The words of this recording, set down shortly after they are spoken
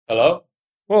Hello?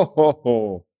 Ho, ho,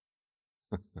 ho.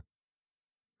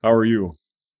 How are you?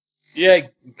 Yeah,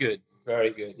 good.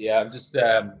 Very good. Yeah,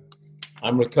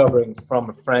 I'm recovering from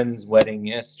a friend's wedding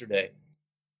yesterday,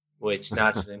 which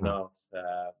naturally enough,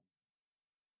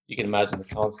 you can imagine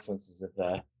the consequences of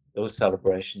those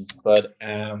celebrations. But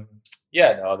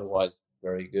yeah, no, otherwise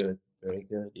very good. Very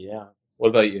good. Yeah. What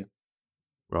about you?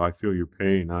 Well, I feel your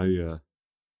pain. I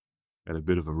had a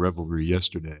bit of a revelry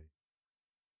yesterday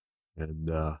and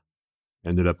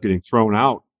ended up getting thrown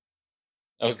out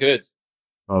Oh, good.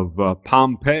 of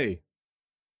Pompeii.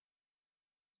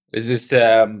 Is this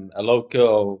a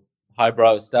local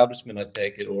highbrow establishment, I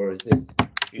take it, or is this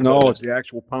you No, going it's to? the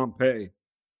actual Pompeii.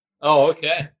 Oh,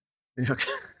 okay. Yeah.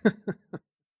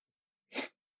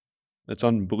 That's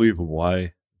unbelievable. I,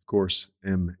 of course,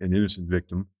 am an innocent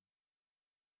victim.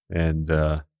 And,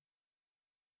 well,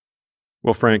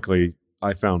 frankly,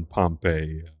 I found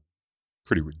Pompeii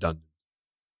pretty redundant.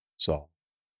 So,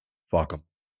 fuck them.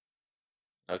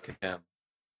 Okay.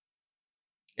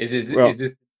 Is this Well, is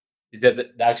this is that the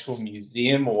actual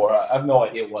museum, or I have no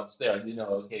idea what's there? You know,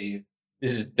 okay,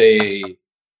 this is the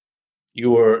you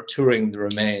were touring the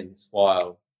remains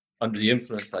while under the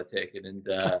influence, I take it, and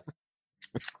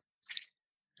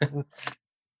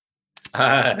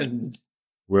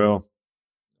well,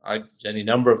 any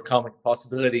number of comic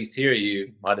possibilities here.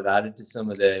 You might have added to some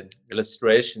of the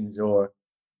illustrations, or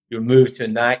you were moved to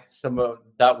enact some of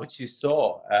that which you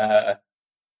saw. I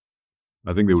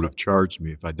think they would have charged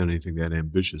me if I'd done anything that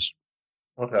ambitious.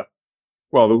 Okay.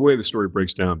 Well, the way the story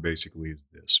breaks down basically is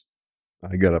this.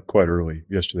 I got up quite early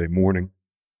yesterday morning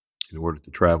in order to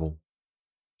travel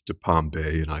to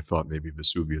Pompeii, and I thought maybe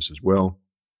Vesuvius as well.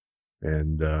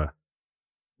 And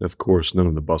of course, none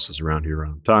of the buses around here are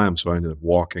on time, so I ended up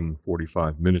walking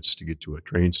 45 minutes to get to a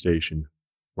train station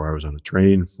where I was on a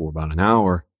train for about an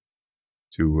hour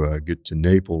to get to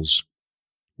Naples,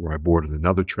 where I boarded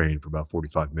another train for about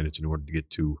 45 minutes in order to get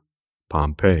to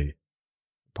Pompeii.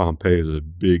 Pompeii is a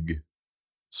big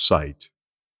site.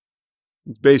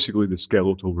 It's basically the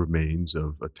skeletal remains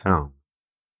of a town,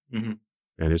 Hmm.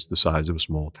 and it's the size of a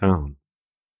small town.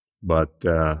 But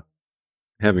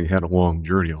having had a long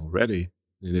journey already,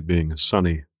 and it being a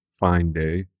sunny, fine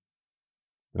day,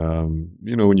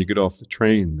 when you get off the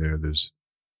train there, there's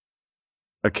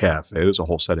a cafe. There's a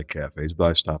whole set of cafes, but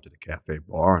I stopped at a cafe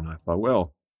bar, and I thought,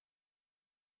 well,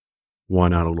 why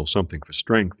not a little something for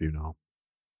strength?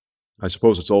 I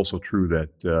suppose it's also true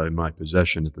that in my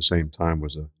possession at the same time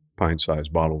was a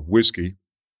pint-sized bottle of whiskey,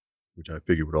 which I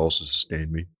figured would also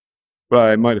sustain me.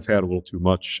 But I might have had a little too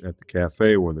much at the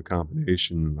cafe or the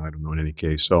combination. I don't know in any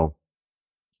case. So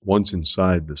once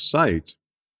inside the site,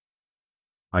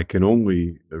 I can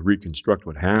only reconstruct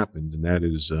what happened, and that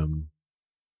is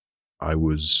I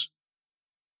was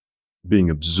being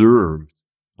observed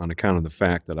on account of the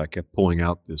fact that I kept pulling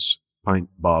out this pint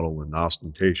bottle and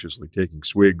ostentatiously taking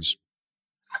swigs,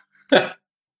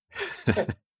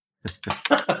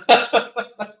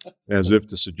 as if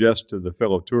to suggest to the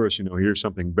fellow tourists, here's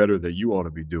something better that you ought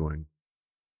to be doing.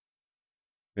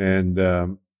 And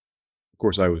of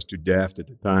course, I was too daft at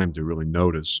the time to really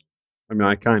notice. I mean,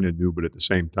 I kind of knew, but at the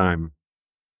same time,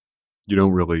 you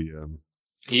don't really.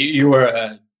 You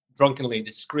were drunkenly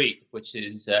discreet, which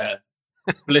is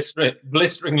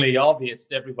blisteringly obvious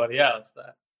to everybody else.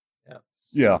 That, yeah.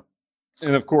 Yeah.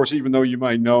 And of course, even though you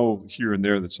might know here and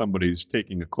there that somebody's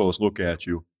taking a close look at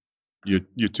you,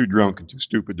 you're too drunk and too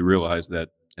stupid to realize that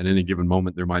at any given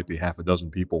moment there might be half a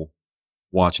dozen people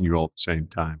watching you all at the same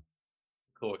time.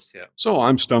 Of course, yeah. So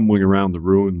I'm stumbling around the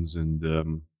ruins,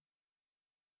 and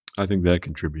I think that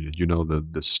contributed.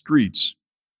 The streets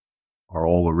are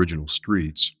all original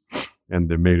streets, and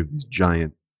they're made of these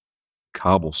giant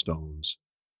cobblestones.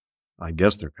 I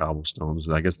guess they're cobblestones.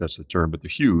 I guess that's the term, but they're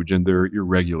huge and they're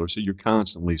irregular, so you're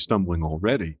constantly stumbling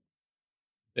already.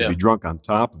 To Yeah. be drunk on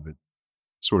top of it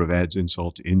sort of adds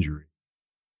insult to injury.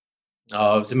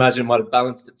 I was imagining it might have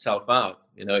balanced itself out.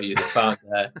 You know, you'd have found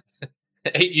a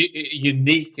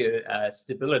unique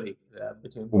stability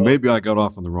between Well, both. maybe I got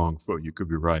off on the wrong foot. You could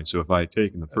be right. So if I had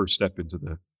taken the first step into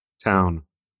the town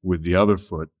with the other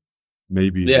foot,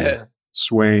 maybe the Yeah.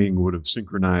 swaying would have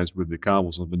synchronized with the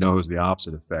cobblestone, but no, it was the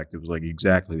opposite effect. It was like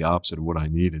exactly the opposite of what I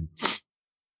needed.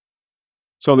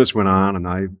 So this went on,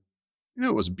 and it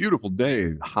was a beautiful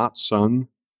day, hot sun.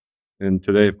 And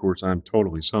today, of course, I'm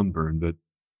totally sunburned, but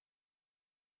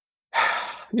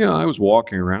I was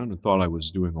walking around and thought I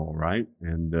was doing all right.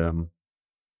 And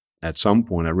at some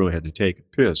point, I really had to take a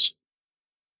piss.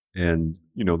 And,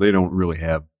 they don't really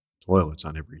have toilets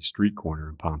on every street corner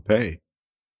in Pompeii.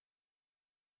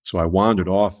 So I wandered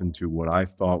off into what I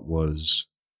thought was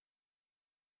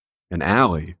an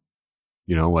alley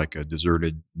like a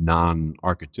deserted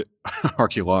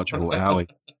non-archaeological alley.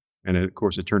 And of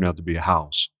course, it turned out to be a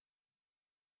house.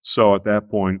 So at that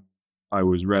point, I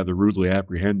was rather rudely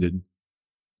apprehended.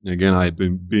 And again, I had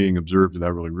been being observed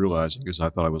without really realizing because I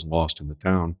thought I was lost in the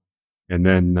town. And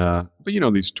then, but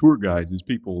these tour guides, these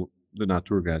people, they're not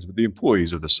tour guides, but the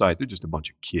employees of the site, they're just a bunch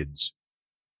of kids.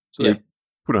 So Yeah. they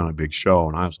put on a big show,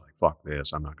 and I was like, fuck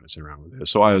this, I'm not going to sit around with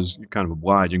this. So I was kind of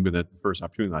obliging, but at the first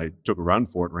opportunity, I took a run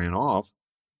for it, ran off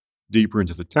deeper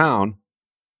into the town,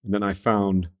 and then I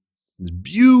found this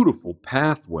beautiful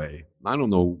pathway. I don't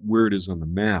know where it is on the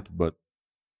map, but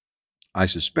I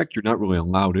suspect you're not really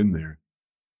allowed in there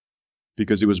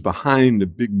because it was behind a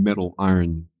big metal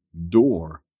iron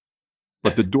door,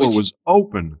 but the door Which was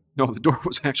open. No, the door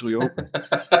was actually open.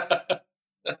 I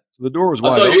So the door was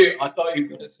wide thought open. I thought you were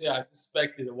going to say I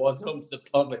suspected it was open to the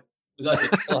public because I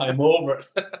had to climb over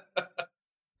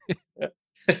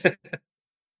it.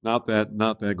 Not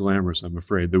that glamorous, I'm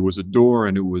afraid. There was a door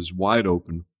and it was wide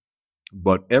open,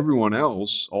 but everyone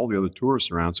else, all the other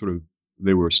tourists around,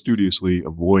 they were studiously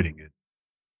avoiding it.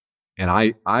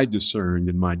 And I discerned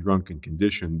in my drunken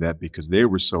condition that because they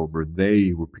were sober,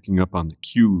 they were picking up on the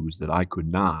cues that I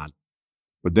could not.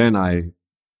 But then I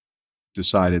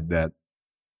decided that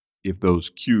if those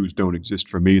cues don't exist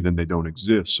for me, then they don't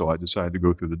exist. So I decided to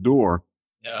go through the door.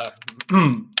 Yeah.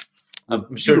 It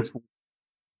I'm sure.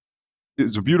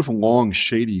 It's a beautiful, long,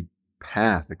 shady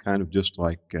path that kind of just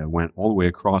went all the way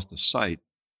across the site.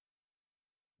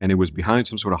 And it was behind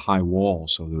some sort of high wall.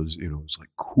 So there was, it was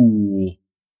like cool.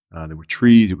 There were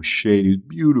trees. It was shady. It was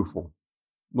beautiful.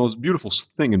 Most beautiful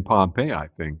thing in Pompeii, I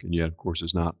think. And yet, of course,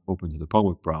 it's not open to the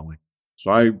public probably. So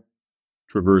I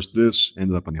traversed this,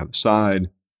 ended up on the other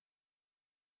side.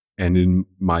 And in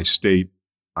my state,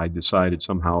 I decided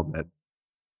somehow that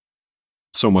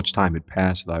so much time had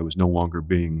passed that I was no longer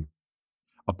being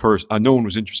a person. No one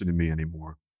was interested in me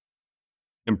anymore.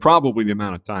 And probably the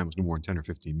amount of time was no more than 10 or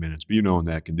 15 minutes. But in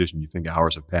that condition, you think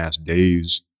hours have passed,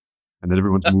 days, and then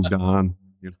everyone's moved on.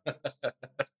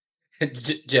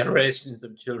 Generations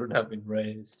of children have been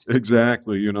raised.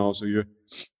 Exactly. So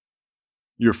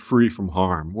you're free from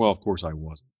harm. Well, of course I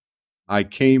wasn't. I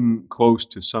came close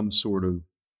to some sort of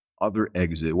other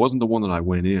exit. It wasn't the one that I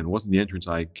went in. It wasn't the entrance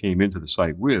I came into the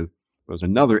site with. It was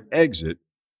another exit.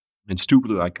 And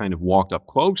stupidly, I kind of walked up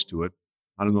close to it.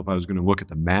 I don't know if I was going to look at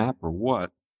the map or what.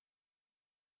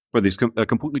 But a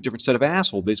completely different set of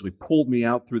assholes basically pulled me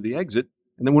out through the exit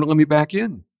and then wouldn't let me back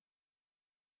in.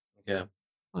 Yeah.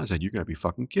 I said, "You got to be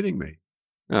fucking kidding me."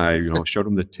 I, showed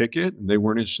them the ticket, and they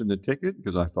weren't interested in the ticket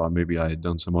because I thought maybe I had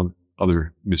done some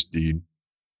other misdeed.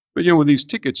 But with these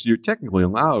tickets, you're technically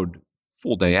allowed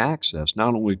full day access,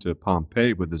 not only to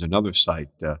Pompeii, but there's another site,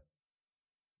 the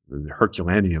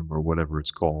Herculaneum or whatever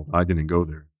it's called. I didn't go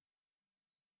there.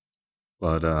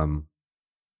 But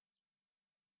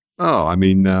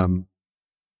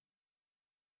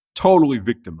totally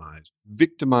victimized.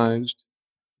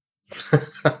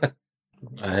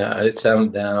 It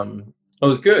sounded it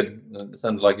was good. It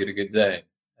sounded like you had a good day.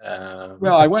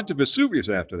 Well, I went to Vesuvius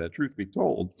after that, truth be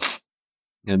told,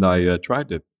 and I tried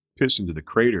to piss into the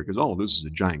crater because this is a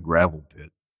giant gravel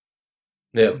pit.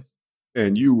 Yeah.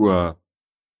 And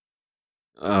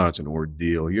it's an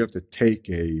ordeal. You have to take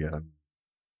a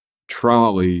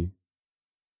trolley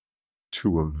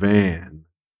to a van,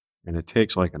 and it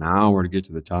takes like an hour to get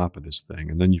to the top of this thing,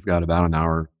 and then you've got about an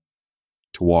hour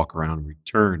to walk around and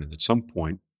return. And at some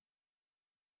point,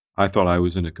 I thought I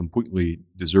was in a completely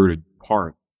deserted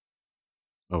part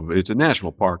of it's a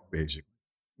national park, basically.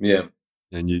 Yeah.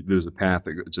 And there's a path,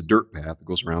 it's a dirt path that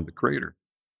goes around the crater.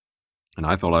 And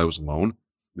I thought I was alone.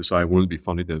 Decided wouldn't it be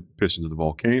funny to piss into the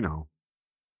volcano.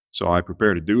 So I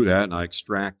prepare to do that, and I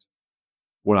extract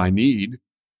what I need.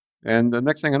 And the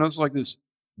next thing I know, it's like this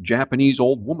Japanese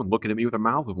old woman looking at me with her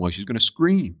mouth open like she's going to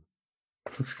scream.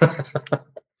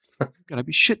 You gotta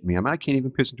be shitting me. I can't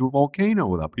even piss into a volcano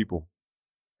without people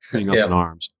being up in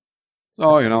arms.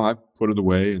 So, I put it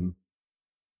away and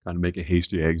kind of make a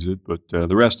hasty exit. But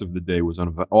the rest of the day was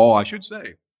uneventful. I should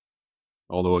say,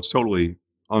 although it's totally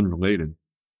unrelated,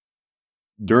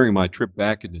 during my trip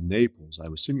back into Naples, I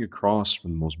was sitting across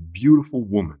from the most beautiful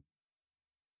woman.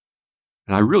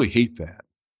 And I really hate that.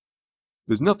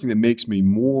 There's nothing that makes me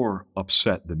more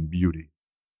upset than beauty.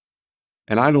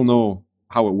 And I don't know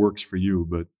how it works for you,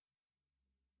 but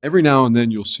every now and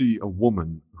then you'll see a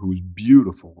woman who's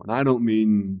beautiful. And I don't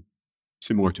mean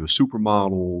similar to a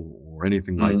supermodel or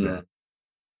anything like that.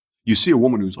 You see a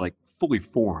woman who's like fully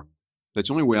formed. That's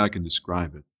the only way I can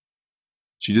describe it.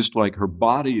 She just her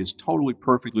body is totally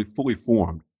perfectly fully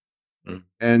formed.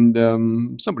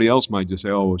 And somebody else might just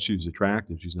say, "Oh, well, she's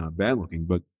attractive. She's not bad looking."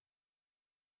 But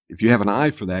if you have an eye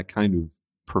for that kind of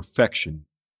perfection,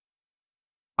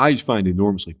 I find it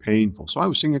enormously painful. So I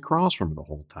was sitting across from her the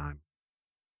whole time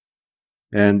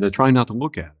and trying not to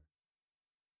look at her.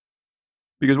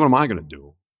 Because what am I going to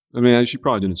do? I mean, she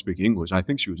probably didn't speak English. I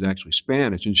think she was actually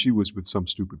Spanish, and she was with some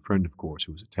stupid friend, of course,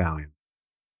 who was Italian.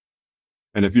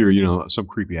 And if you're, some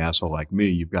creepy asshole like me,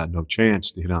 you've got no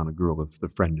chance to hit on a girl if the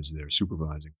friend is there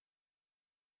supervising.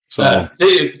 So,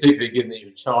 particularly given that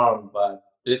you're charmed by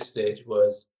this stage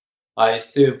was, I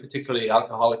assume, particularly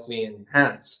alcoholically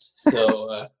enhanced.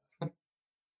 So,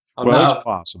 it's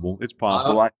possible. It's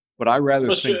possible. But I rather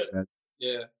think sure. that.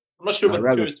 Yeah, I'm not sure about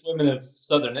the purest women of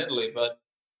southern Italy, but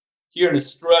here in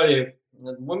Australia,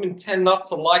 women tend not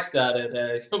to like that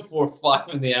at 4 or 5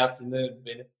 in the afternoon,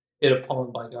 being hit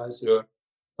upon by guys who are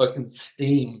fucking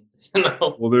steamed.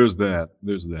 Well, there's that.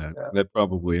 Yeah. That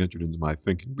probably entered into my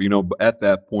thinking. But, at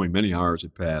that point, many hours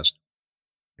had passed,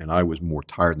 and I was more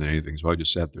tired than anything, so I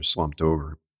just sat there slumped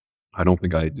over. I don't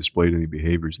think I had displayed any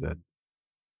behaviors that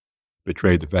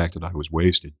betrayed the fact that I was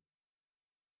wasted.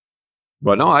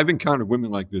 But no, I've encountered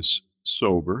women like this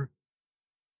sober,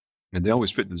 and they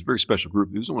always fit this very special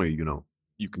group. There's only,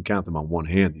 you can count them on one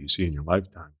hand that you see in your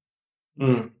lifetime.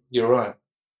 You're right.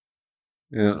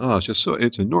 Yeah,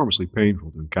 it's enormously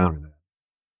painful to encounter that.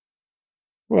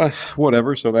 Well,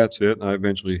 whatever, so that's it. I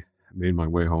eventually made my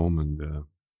way home, and,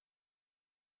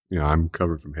 I'm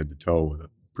covered from head to toe with a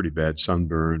pretty bad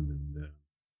sunburn, and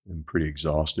I'm pretty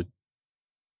exhausted.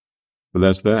 But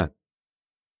that's that.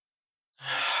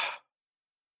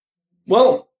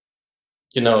 Well,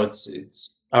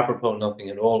 it's apropos nothing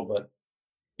at all, but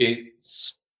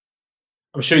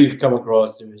I'm sure you've come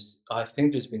across, I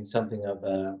think there's been something of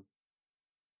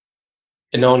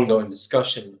an ongoing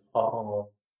discussion of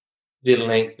the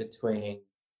link between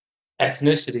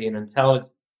ethnicity and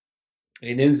intelligence.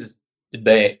 In this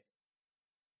debate,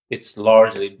 it's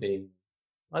largely been,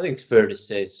 I think it's fair to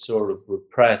say, sort of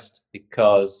repressed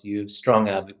because you have strong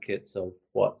advocates of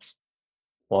what's,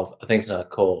 well, I think it's not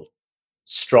called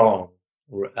strong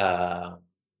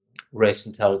race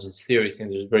intelligence theory. I think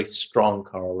there's a very strong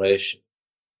correlation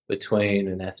between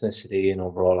an ethnicity and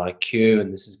overall IQ,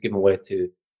 and this is given way to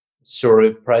sort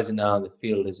of present now in the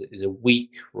field is a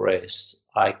weak race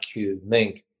IQ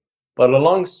link. But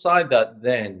alongside that,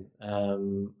 then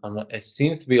it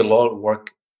seems to be a lot of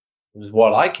work.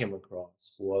 What I came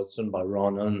across was done by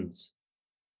Ron Unz,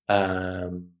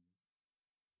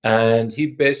 and he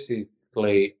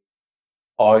basically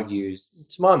argues,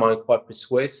 to my mind, quite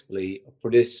persuasively for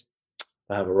this.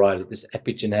 I have it right. This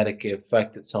epigenetic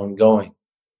effect that's ongoing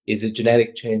is a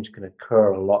genetic change can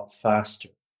occur a lot faster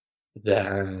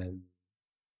than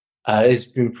has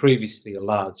been previously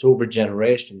allowed. So over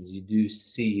generations, you do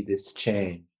see this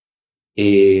change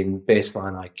in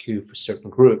baseline IQ for certain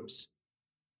groups.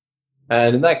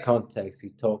 And in that context, he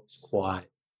talks quite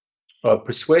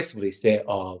persuasively, say,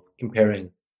 of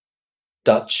comparing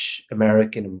Dutch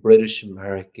American and British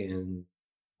American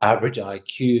average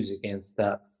IQs against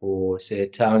that for, say,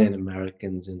 Italian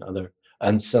Americans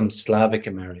and some Slavic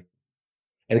Americans.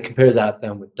 And it compares that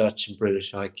then with Dutch and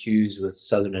British IQs with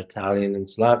Southern Italian and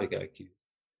Slavic IQs.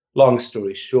 Long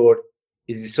story short,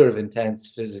 is the sort of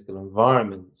intense physical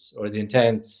environments or the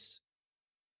intense,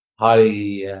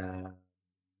 highly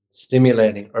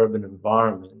stimulating urban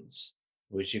environments,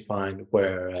 which you find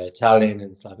where Italian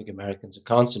and Slavic Americans are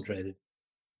concentrated,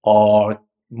 are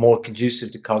more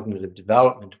conducive to cognitive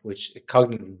development, which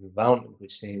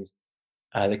seems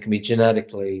that can be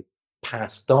genetically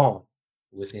passed on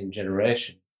within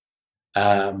generations.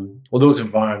 Well, those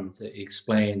environments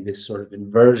explain this sort of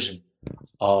inversion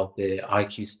of the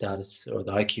IQ status or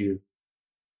the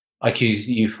IQs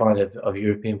you find of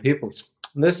European peoples.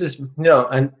 And this is,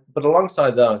 but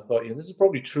alongside that, I thought, this is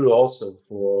probably true also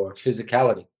for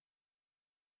physicality.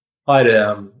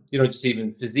 Just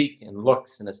even physique and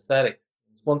looks and aesthetic.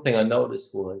 One thing I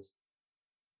noticed was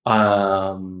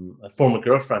a former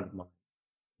girlfriend of mine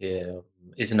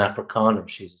is an Afrikaner.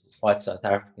 She's white South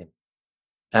African.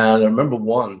 And I remember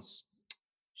once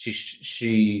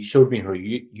she showed me her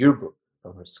yearbook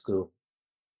from her school.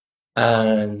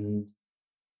 And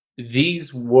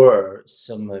these were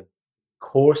some of the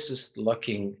coarsest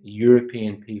looking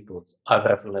European peoples I've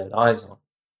ever laid eyes on.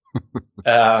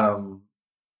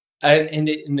 And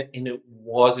it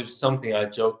was something I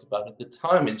joked about at the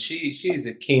time. And she's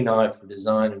a keen eye for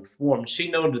design and form. She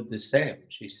noted the same.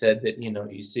 She said that,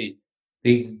 you see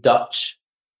these Dutch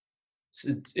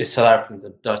South Africans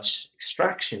of Dutch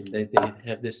extraction, they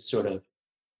have this sort of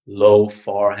low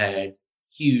forehead,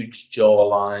 huge jaw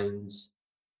lines,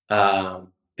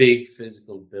 big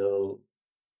physical build.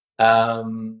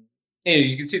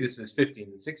 You can see this as 15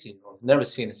 and 16-year-olds. I've never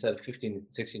seen a set of 15 and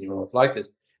 16-year-olds like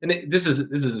this. And this is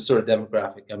the sort of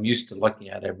demographic I'm used to looking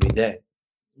at every day.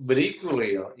 But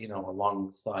equally,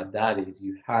 alongside that is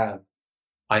you have,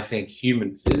 I think,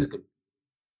 human physical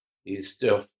is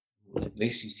stuff, at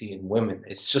least you see in women.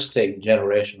 It's just taking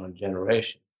generation on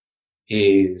generation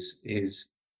is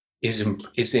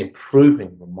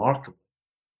improving remarkably.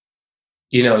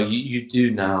 You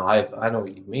do now. I know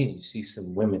what you mean. You see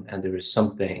some women, and there is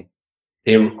something.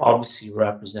 They obviously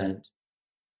represent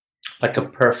like a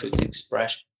perfect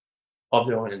expression of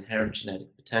their own inherent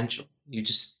genetic potential.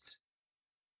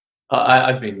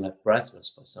 I've been left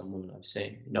breathless by some women I've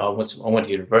seen. I went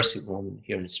to university with a woman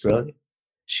here in Australia.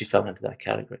 She fell into that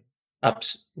category.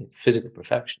 Absolute physical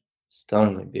perfection,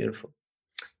 stunningly beautiful.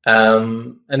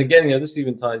 And again, this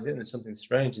even ties in. There's something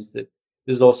strange is that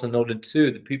this is also noted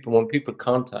too that when people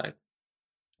contact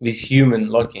these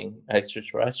human-looking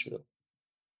extraterrestrials,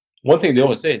 one thing they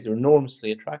always say is they're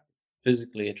enormously attractive,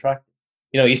 physically attractive.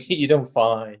 You don't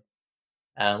find,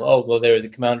 they're the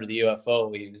commander of the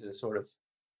UFO. He was a sort of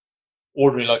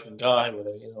ordinary-looking guy with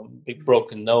a big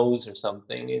broken nose or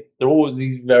something. They're always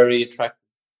these very attractive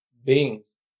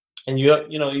beings, and you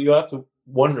have to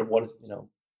wonder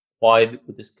why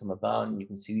would this come about? And you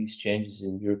can see these changes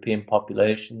in European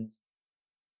populations,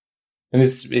 and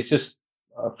it's just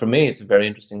for me, it's a very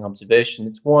interesting observation.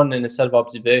 It's one in a set of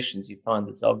observations you find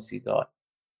that's obviously got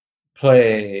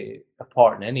play a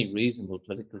part in any reasonable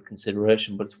political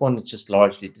consideration, but it's one that's just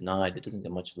largely denied. It doesn't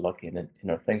get much of a luck in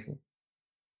our thinking.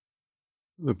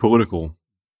 The political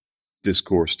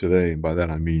discourse today, and by that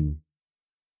I mean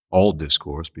all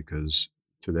discourse, because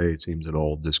today it seems that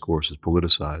all discourse is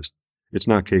politicized. It's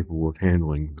not capable of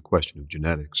handling the question of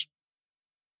genetics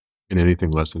in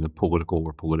anything less than a political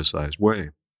or politicized way.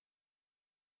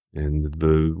 And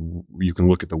you can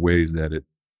look at the ways that it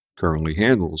currently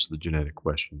handles the genetic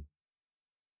question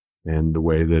and the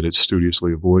way that it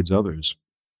studiously avoids others.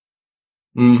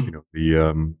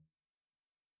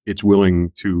 It's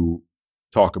willing to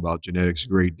talk about genetics a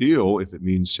great deal if it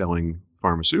means selling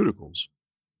pharmaceuticals.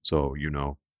 So,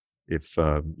 if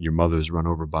your mother's run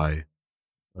over by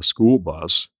a school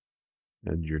bus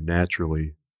and you're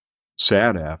naturally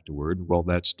sad afterward, well,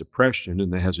 that's depression,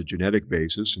 and that has a genetic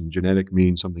basis, and genetic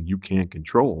means something you can't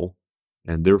control,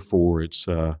 and therefore it's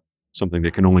something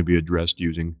that can only be addressed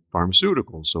using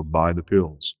pharmaceuticals, so buy the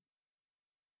pills.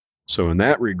 So in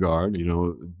that regard,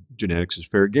 genetics is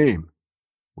fair game.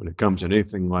 When it comes to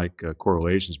anything like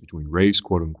correlations between race,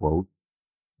 quote unquote,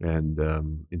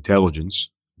 and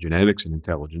intelligence, genetics and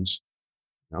intelligence,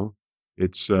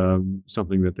 it's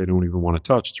something that they don't even want to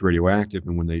touch. It's radioactive,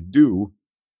 and when they do,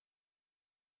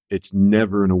 it's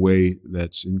never in a way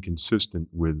that's inconsistent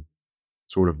with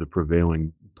sort of the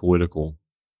prevailing political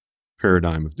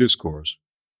paradigm of discourse.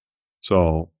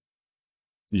 So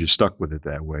you're stuck with it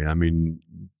that way. I mean,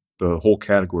 the whole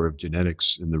category of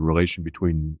genetics and the relation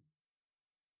between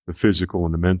the physical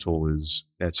and the mental is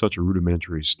at such a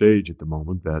rudimentary stage at the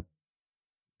moment that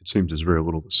it seems there's very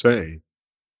little to say.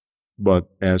 But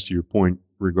as to your point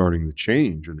regarding the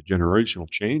change or the generational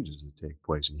changes that take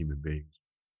place in human beings,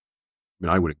 I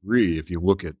mean, I would agree. If you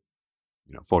look at,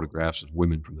 photographs of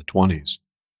women from the 20s,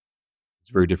 it's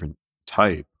a very different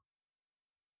type.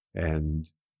 And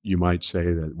you might say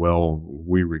that, well,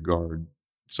 we regard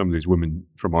some of these women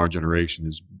from our generation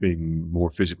as being more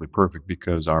physically perfect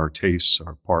because our tastes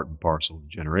are part and parcel of the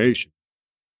generation.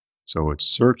 So it's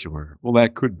circular. Well,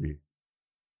 that could be.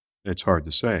 It's hard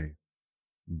to say.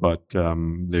 But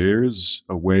there's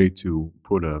a way to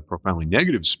put a profoundly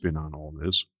negative spin on all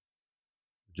this,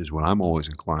 which is what I'm always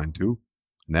inclined to.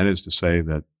 And that is to say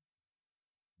that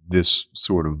this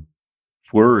sort of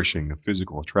flourishing of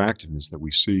physical attractiveness that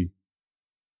we see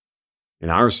in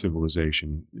our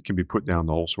civilization, it can be put down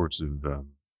to all sorts of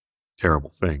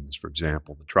terrible things. For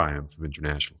example, the triumph of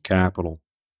international capital,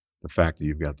 the fact that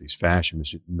you've got these fashion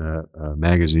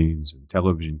magazines and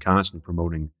television constantly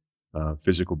promoting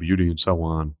physical beauty and so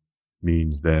on,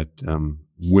 means that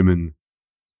women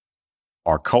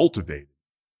are cultivated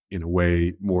in a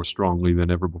way more strongly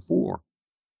than ever before.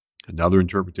 Another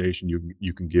interpretation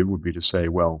you can give would be to say,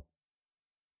 well,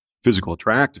 physical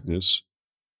attractiveness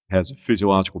has a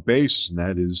physiological basis, and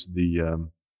that is the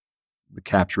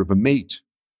capture of a mate,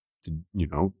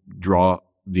 to draw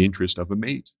the interest of a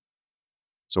mate.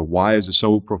 So why is it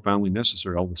so profoundly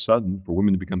necessary all of a sudden for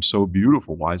women to become so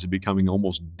beautiful? Why is it becoming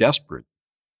almost desperate?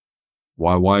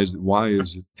 Why is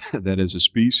it that as a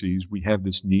species we have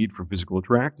this need for physical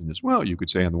attractiveness? Well, you could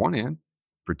say on the one hand,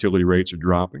 fertility rates are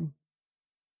dropping,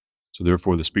 so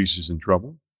therefore the species is in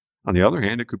trouble. On the other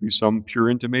hand, it could be some pure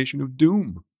intimation of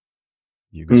doom.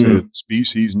 You could say that the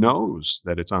species knows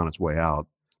that it's on its way out.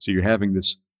 So you're having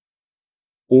this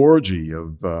orgy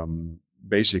of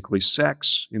basically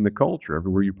sex in the culture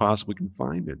everywhere you possibly can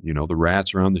find it. You know, the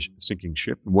rats are on the sinking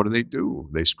ship, and what do?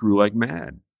 They screw like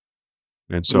mad.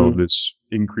 And so this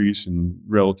increase in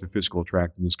relative physical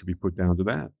attractiveness could be put down to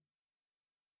that.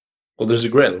 Well, there's a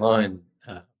great line.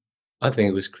 I think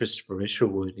it was Christopher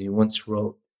Isherwood. He once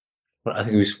wrote, I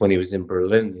think it was when he was in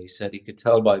Berlin, he said he could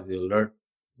tell by the alert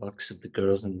looks of the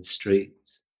girls in the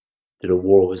streets that a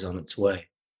war was on its way.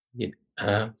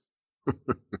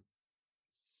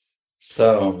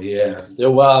 So, yeah,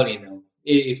 well,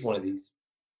 it's one of these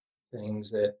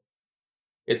things that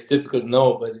it's difficult to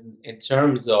know, but in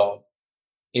terms of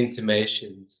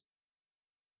intimations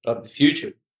of the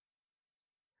future,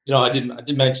 I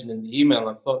did mention in the email,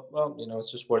 I thought, well,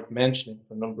 it's just worth mentioning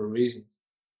for a number of reasons.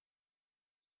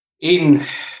 I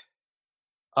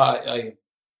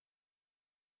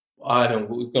know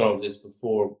we've gone over this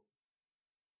before.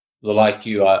 Like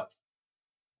you,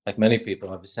 like many people,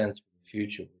 I have a sense for the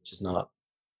future, which is not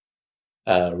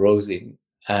rosy,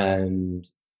 but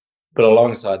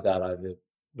alongside that, I have a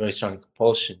very strong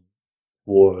compulsion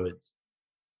towards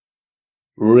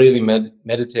really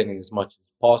meditating as much as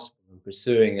possible and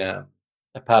pursuing a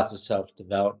path of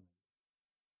self-development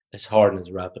as hard and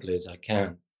as rapidly as I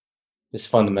can. This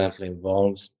fundamentally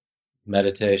involves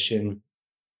meditation,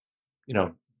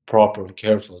 proper and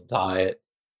careful diet,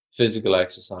 physical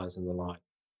exercise, and the like,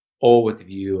 all with the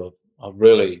view of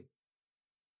really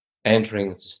entering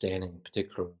and sustaining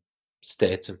particular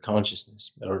states of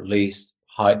consciousness, or at least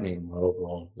heightening my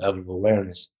overall level of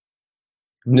awareness.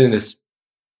 I'm doing this.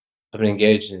 I've been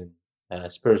engaged in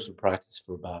spiritual practice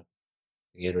for about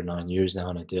 8 or 9 years now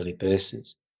on a daily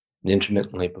basis, and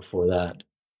intermittently before that.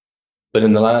 But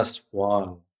in the last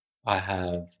while, I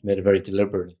have made a very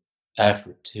deliberate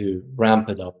effort to ramp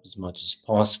it up as much as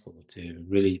possible, to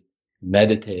really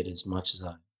meditate as much as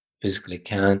I physically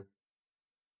can,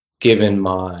 given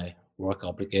my work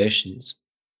obligations.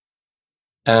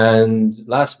 And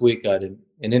last week, I had an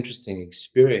interesting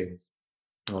experience,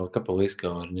 or a couple of weeks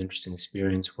ago, I had an interesting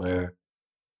experience where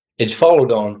it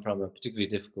followed on from a particularly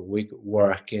difficult week at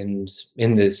work. And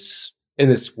in this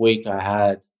week,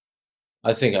 I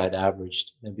think I'd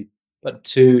averaged maybe about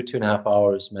 2.5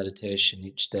 hours meditation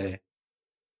each day.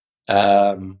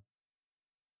 And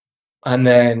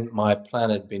then my plan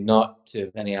had been not to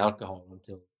have any alcohol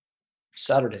until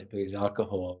Saturday, because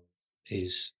alcohol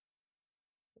is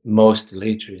most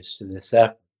deleterious to this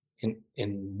effort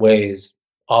in ways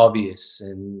obvious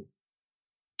and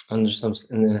in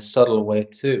a subtle way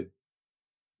too.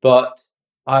 But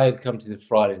I had come to the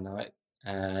Friday night,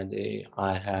 and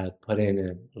I had put in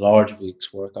a large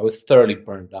week's work. I was thoroughly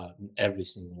burnt out in every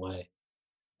single way.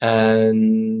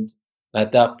 And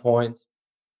at that point,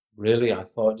 really, I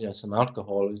thought, some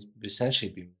alcohol would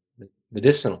essentially be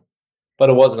medicinal, but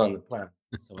it wasn't on the plan.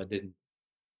 So I didn't.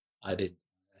 I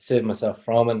saved myself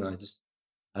from it, and I just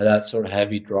had that sort of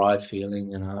heavy, dry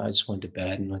feeling, and I just went to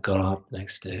bed, and I got up the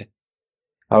next day.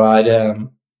 I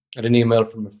had an email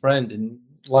from a friend, and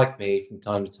like me, from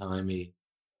time to time, he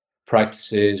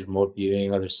practices remote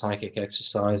viewing, other psychic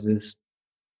exercises,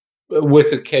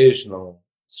 with occasional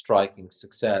striking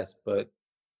success, but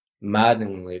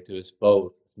maddeningly to us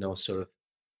both, with no sort of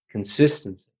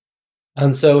consistency.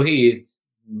 And so he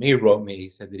wrote me. He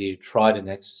said that he had tried an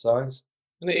exercise,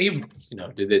 and he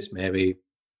did this maybe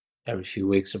every few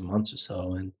weeks or months or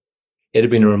so, and it had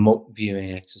been a remote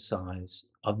viewing exercise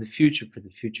of the future, for the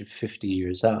future 50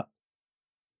 years out.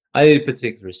 I had a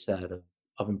particular set of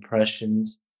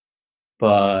impressions,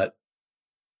 but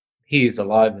he's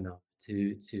alive enough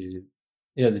to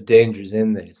the dangers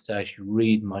in this, to actually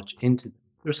read much into them.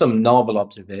 There's some novel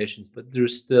observations, but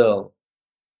there's still,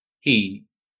 he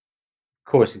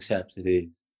of course accepts it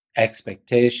is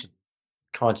expectation,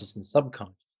 conscious and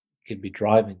subconscious, could be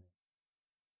driving this.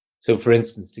 So for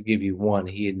instance, to give you one,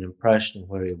 he had an impression of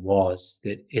where he was,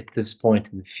 that at this point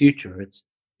in the future, it's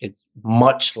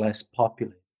much less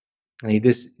populated. And he had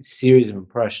this series of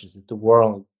impressions that the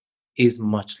world is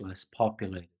much less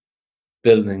populated.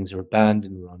 Buildings are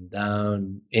abandoned, run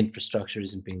down, infrastructure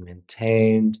isn't being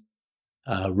maintained,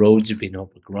 roads are being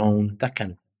overgrown, that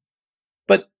kind of thing.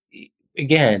 But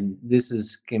again,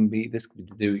 this can be to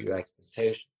do with your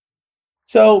expectation.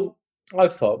 So I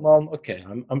thought, well, okay,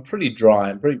 I'm pretty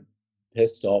dry, I'm pretty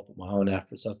pissed off at my own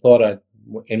efforts. I thought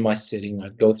in my sitting,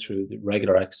 I'd go through the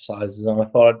regular exercises, and I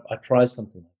thought I'd try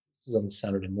something like this. This is on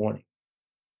Saturday morning.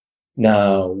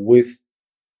 Now, with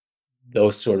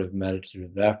those sort of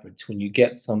meditative efforts, when you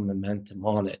get some momentum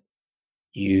on it,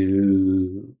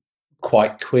 you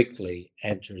quite quickly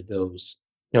enter those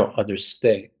other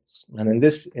states.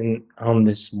 And on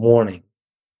this morning,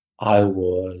 I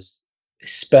was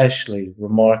especially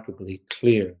remarkably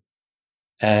clear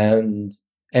and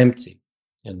empty.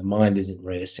 And the mind isn't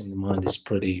racing. The mind is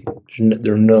pretty.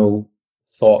 There are no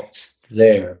thoughts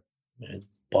there,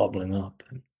 bubbling up,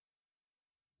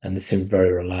 and they seem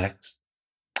very relaxed.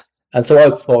 And so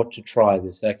I thought to try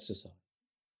this exercise.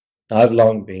 I've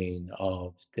long been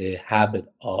of the habit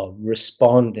of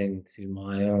responding to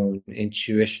my own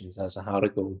intuitions as to how to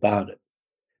go about it.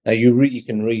 Now, you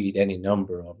can read any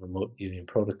number of remote viewing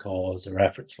protocols or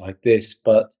efforts like this,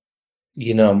 but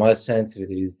my sense of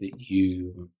it is that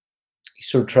you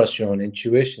sort of trust your own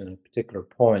intuition at a particular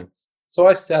point. So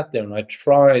I sat there and I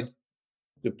tried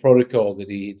the protocol that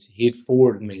he'd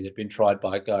forwarded me that had been tried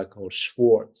by a guy called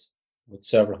Schwartz with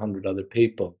several hundred other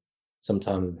people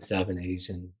sometime in the 70s.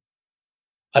 And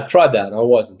I tried that and I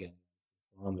wasn't getting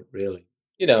on it really.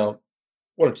 One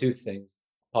or two things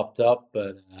popped up,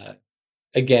 but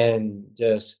again,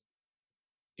 it's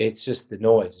just the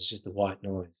noise. It's just the white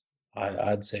noise.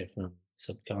 I'd say from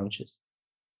subconscious.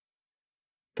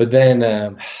 But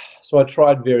then, so I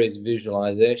tried various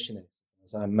visualization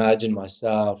exercises. I imagined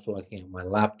myself looking at my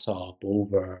laptop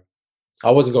over.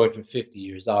 I wasn't going for 50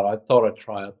 years out. I thought I'd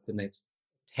try up the next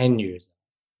 10 years.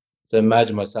 So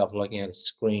imagine myself looking at a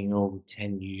screen over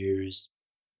 10 years.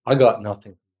 I got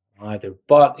nothing either.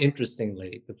 But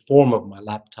interestingly, the form of my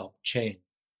laptop changed.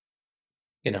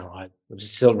 I was a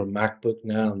silver MacBook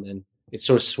now, and then it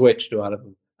sort of switched out of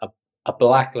a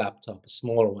black laptop, a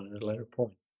smaller one at a later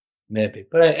point, maybe.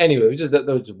 But anyway, it was just that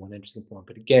was one interesting point.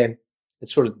 But again,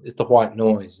 it's the white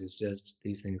noise. It's just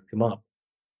these things come up.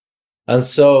 And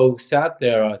so sat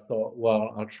there, I thought,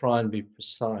 well, I'll try and be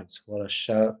precise. What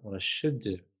I should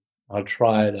do, I'll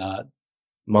try it out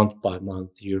month by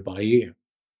month, year by year,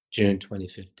 June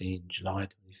 2015, July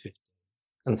 2015,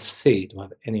 and see, do I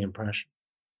have any impression?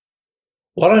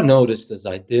 What I noticed as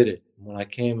I did it, when I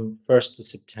came first to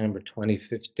September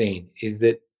 2015, is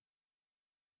that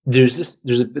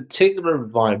there's a particular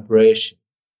vibration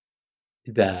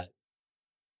that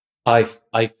I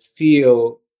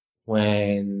feel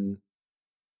when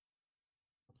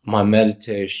my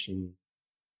meditation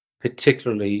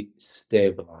particularly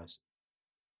stabilizes.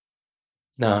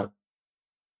 Now,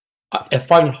 I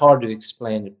find it hard to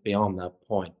explain it beyond that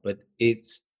point, but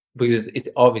it's because it's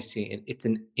obviously it's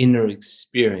an inner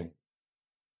experience,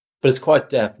 but it's quite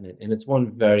definite, and it's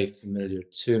one very familiar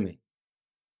to me.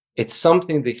 It's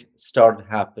something that started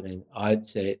happening, I'd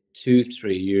say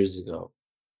 2-3 years ago,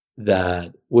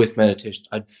 that with meditation,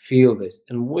 I'd feel this.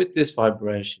 And with this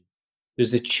vibration,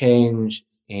 there's a change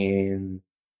in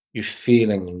your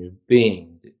feeling and your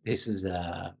being. This is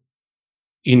the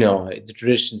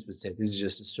traditions would say this is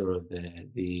just a sort of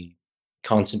the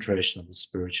concentration of the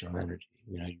spiritual energy.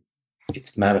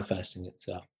 It's manifesting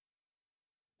itself.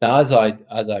 Now, as I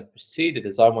proceeded,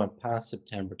 as I went past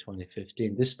September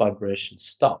 2015, this vibration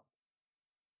stopped.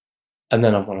 And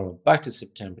then when I went back to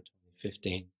September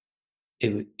 2015,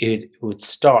 it would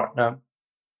start. Now,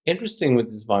 interesting with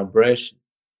this vibration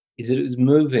is that it was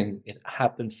moving. It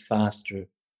happened faster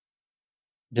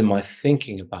than my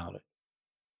thinking about it.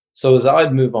 So as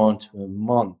I'd move on to a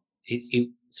month,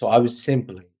 so I was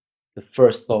simply, the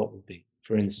first thought would be,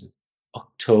 for instance,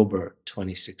 October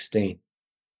 2016.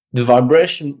 The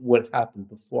vibration would happen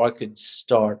before I could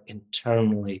start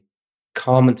internally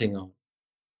commenting on,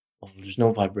 oh, there's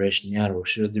no vibration yet, or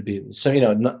should there be? So,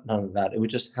 none of that. It would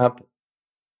just happen.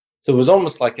 So it was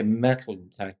almost like a metal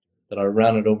detector that I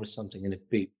ran it over something and it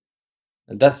beeped.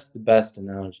 And that's the best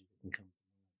analogy that can come.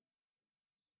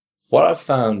 What I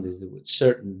found is that with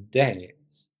certain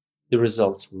dates, the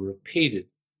results were repeated,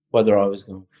 whether I was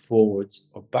going forwards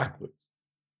or backwards.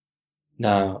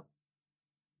 Now,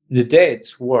 the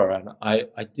dates were, and I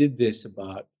did this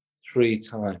about 3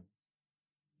 times,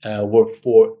 were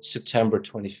for September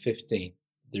 2015.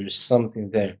 There's something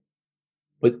there.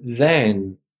 But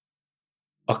then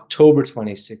October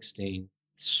 2016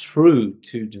 through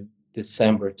to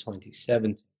December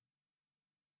 2017,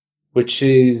 which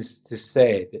is to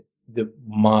say that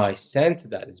my sense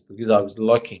of that is because I was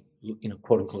looking,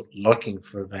 quote unquote, looking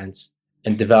for events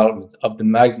and developments of the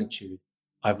magnitude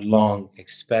I've long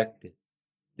expected,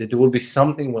 that there will be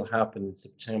something will happen in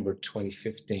September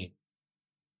 2015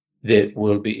 that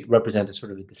will represent a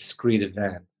sort of a discrete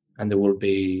event, and there will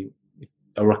be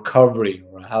a recovery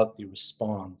or a healthy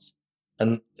response,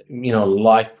 and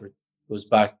life goes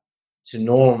back to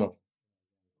normal,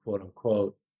 quote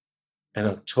unquote, in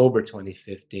October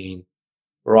 2015,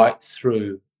 right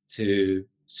through to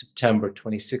September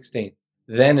 2016.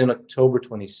 Then in October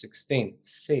 2016, it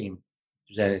seemed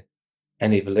there's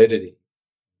any validity,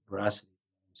 veracity.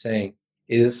 saying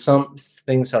is that some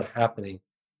things are happening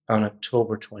on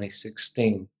October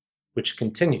 2016, which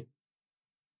continue.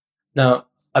 Now,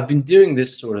 I've been doing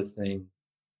this sort of thing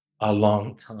a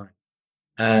long time.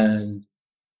 And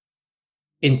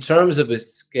in terms of a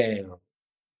scale,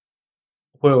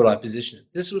 where will I position it?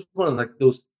 This was one of like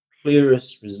those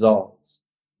clearest results.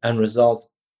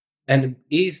 And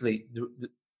easily the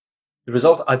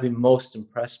result I've been most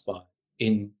impressed by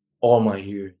in all my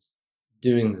years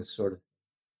doing this sort of thing.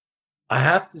 I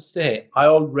have to say, I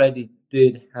already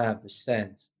did have a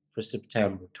sense for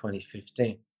September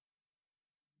 2015.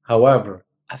 However,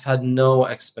 I've had no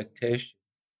expectation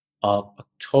of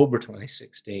October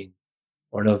 2016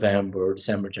 or November or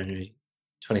December, January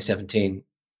 2017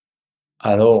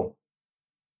 at all.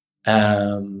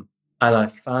 And I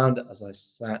found that as I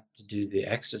sat to do the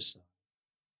exercise,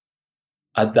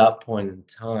 at that point in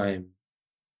time,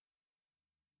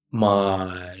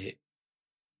 my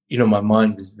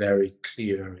mind was very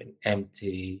clear and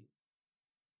empty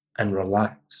and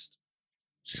relaxed.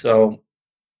 So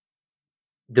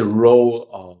the role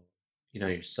of,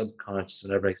 your subconscious,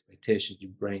 whatever expectations you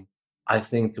bring, I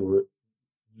think they were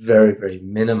very, very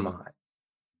minimized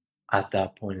at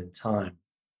that point in time.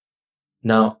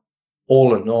 Now,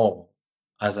 all in all,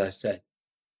 as I said,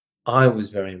 I was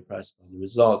very impressed by the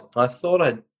result. I thought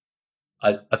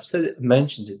I've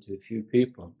mentioned it to a few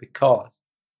people because,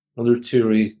 well, there are two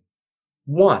reasons.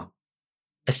 One,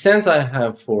 a sense I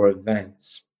have for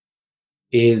events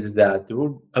is that there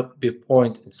will be a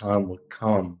point in time will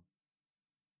come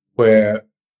where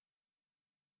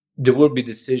there will be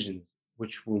decisions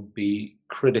which will be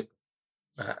critical.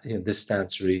 This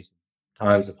stands to reason.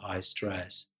 Times of high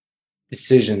stress,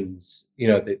 decisions,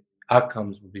 the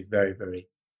outcomes will be very, very,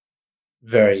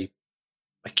 very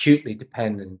acutely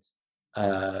path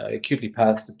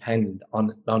dependent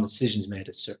on decisions made at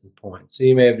a certain point. So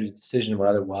you may have a decision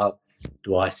whether, well,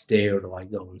 do I stay or do I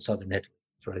go in southern Italy,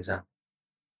 for example?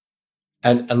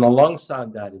 And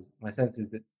alongside that is my sense is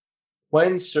that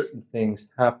when certain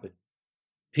things happen,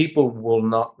 people will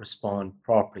not respond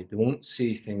properly. They won't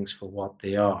see things for what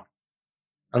they are.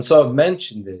 And so I've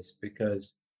mentioned this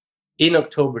because in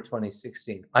October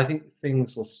 2016, I think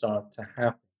things will start to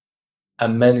happen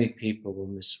and many people will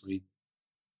misread.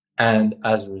 And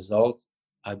as a result,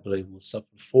 I believe will suffer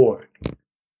for it.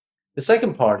 The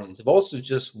second part is I've also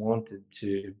just wanted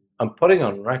to, I'm putting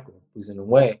on record because in a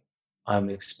way I'm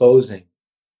exposing,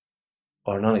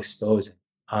 or not exposing,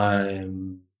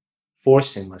 I'm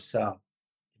forcing myself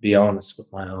to be honest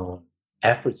with my own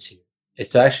efforts here.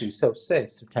 It's actually, so say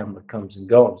September comes and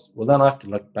goes, well then I have to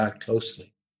look back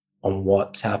closely on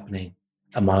what's happening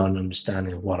and my own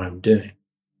understanding of what I'm doing.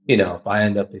 If I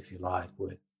end up, if you like,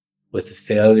 with a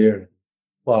failure,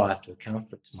 well, I have to account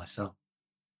for it to myself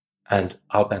and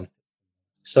I'll benefit.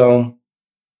 So I'm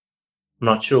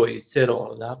not sure what you'd say to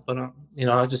all of that, but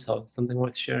I just thought it was something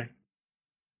worth sharing.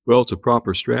 Well, it's a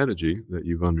proper strategy that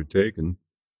you've undertaken.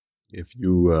 If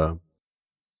you,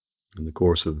 in the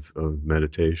course of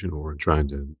meditation or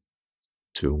trying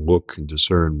to look and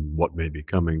discern what may be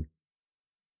coming,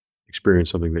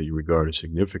 experience something that you regard as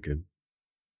significant,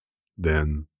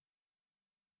 then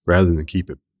rather than keep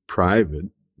it private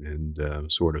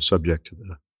and sort of subject to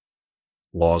the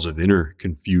laws of inner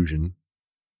confusion,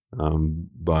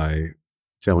 by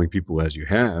telling people as you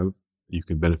have, you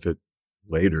can benefit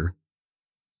later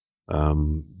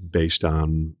based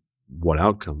on what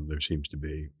outcome there seems to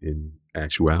be in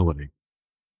actuality.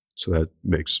 So that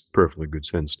makes perfectly good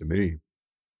sense to me.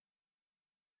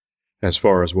 As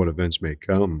far as what events may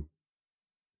come,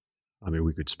 I mean,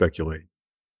 we could speculate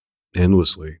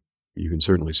endlessly. You can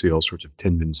certainly see all sorts of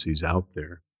tendencies out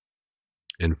there.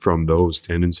 And from those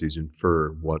tendencies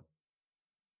infer what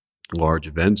large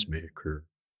events may occur.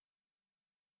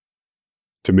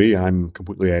 To me, I'm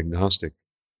completely agnostic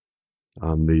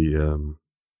on the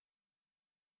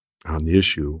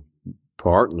issue,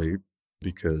 partly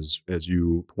because, as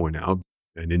you point out,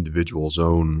 an individual's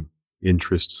own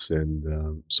interests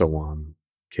and so on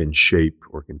can shape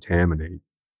or contaminate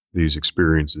these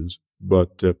experiences,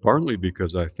 but partly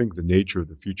because I think the nature of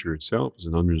the future itself is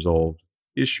an unresolved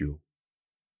issue.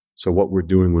 So what we're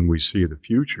doing when we see the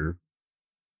future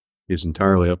is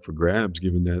entirely up for grabs,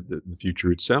 given that the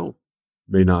future itself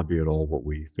may not be at all what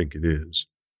we think it is.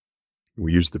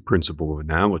 We use the principle of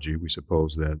analogy. We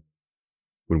suppose that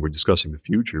when we're discussing the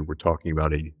future, we're talking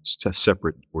about a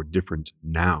separate or different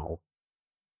now.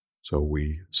 So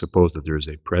we suppose that there is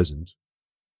a present,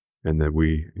 and that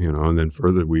and then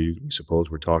further we suppose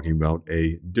we're talking about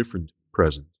a different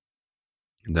present.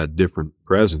 And that different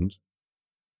present,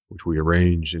 which we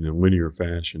arrange in a linear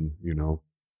fashion,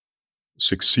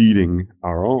 succeeding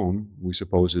our own, we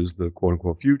suppose, is the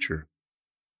quote-unquote future.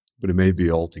 But it may be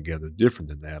altogether different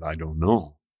than that. I don't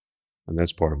know. And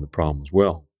that's part of the problem as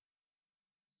well.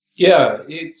 Yeah,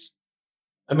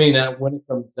 I mean, when it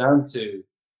comes down to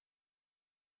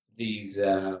these,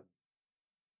 for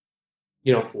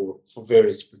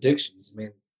various predictions, I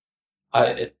mean,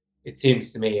 it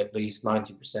seems to me at least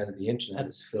 90% of the internet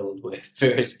is filled with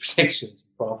various predictions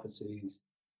and prophecies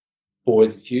for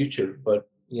the future. But,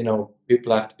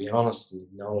 people have to be honest and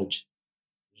acknowledge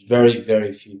there's very,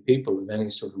 very few people with any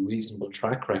sort of reasonable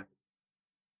track record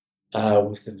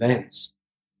with events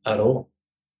at all.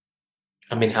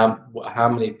 I mean, how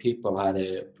many people had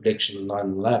a prediction of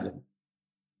 9/11?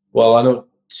 Well, I know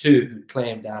two who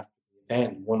claimed after the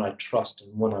event, one I trust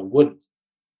and one I wouldn't.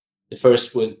 The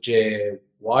first was Jay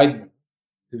Weidman,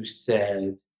 who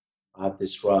said, I have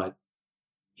this right,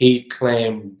 he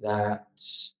claimed that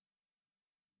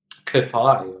Cliff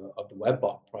High of the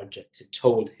Webbot project had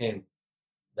told him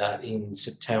that in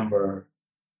September,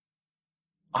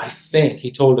 I think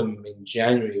he told him in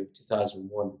January of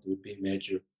 2001 that there would be a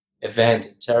major event,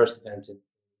 a terrorist event in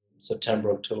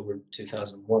September, October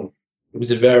 2001. It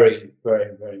was a very,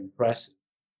 very, very impressive,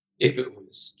 if it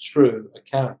was true,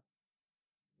 account.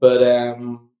 But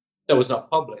that was not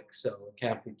public, so it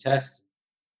can't be tested.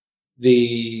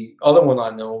 The other one I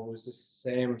know was the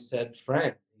same said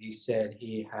friend. He said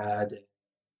he had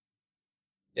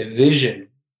a vision,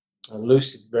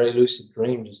 very lucid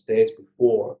dream just days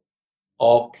before,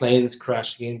 all planes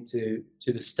crashing into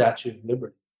the Statue of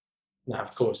Liberty. Now,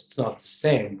 of course, it's not the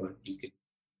same, but you could,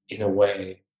 in a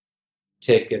way,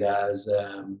 take it as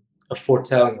a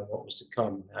foretelling of what was to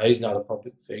come. Now, he's not a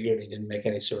public figure, and he didn't make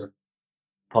any sort of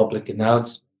public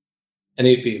announcement. And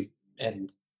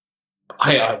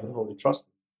I would wholly trust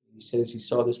him. He says he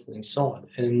saw this and he saw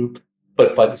it.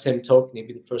 But by the same token, he'd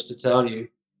be the first to tell you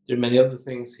there are many other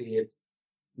things he had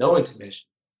no intimation,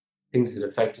 things that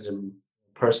affected him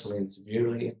personally and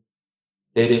severely, and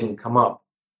they didn't come up.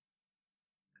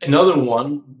 Another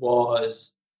one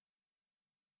was,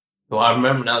 well, I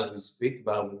remember now that we speak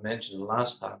about it, we mentioned it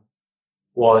last time,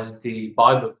 was the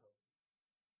Bible.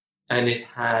 And it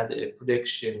had a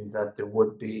prediction that there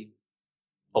would be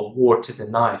a war to the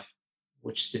knife,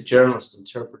 which the journalist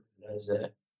interpreted as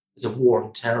a war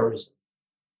on terrorism.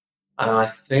 And I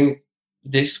think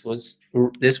this was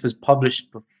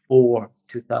published before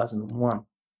 2001.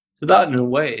 So that, in a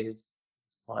way, is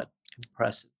quite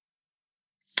impressive.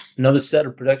 Another set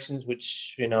of predictions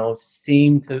which,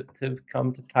 seem to have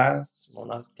come to pass, or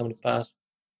not come to pass,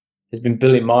 has been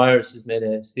Billy Myers has made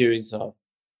a series of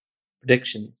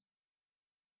predictions.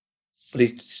 But he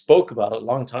spoke about it a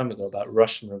long time ago about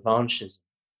Russian revanchism,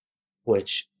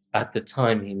 which at the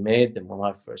time he made them, when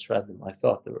I first read them, I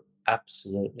thought they were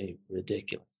absolutely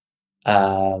ridiculous.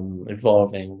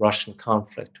 Involving Russian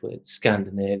conflict with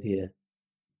Scandinavia.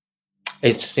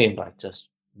 It seemed like just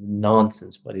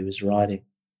nonsense what he was writing.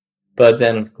 But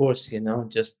then, of course,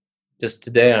 just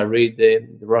today I read the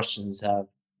Russians have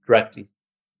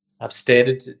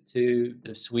stated to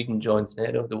the Sweden joins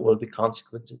NATO, there will be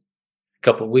consequences. A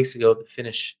couple of weeks ago, the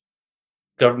Finnish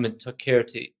government took care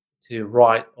to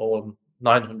write all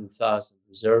 900,000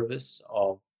 reservists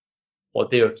of what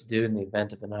they are to do in the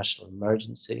event of a national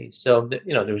emergency. So there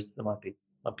might be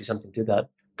something to that.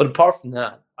 But apart from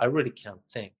that, I really can't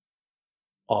think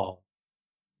of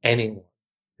anyone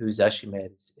who's actually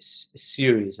made a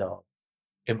series of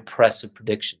impressive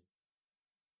predictions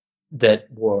that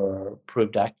were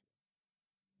proved accurate.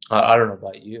 I don't know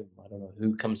about you. I don't know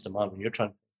who comes to mind when you're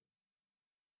trying.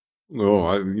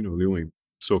 Well, the only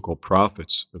so-called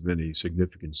prophets of any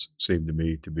significance seem to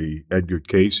me to be Edgar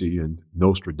Cayce and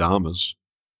Nostradamus.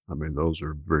 I mean, those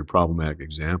are very problematic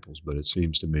examples, but it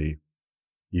seems to me,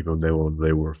 even though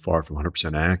they were far from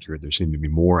 100% accurate, there seemed to be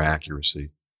more accuracy.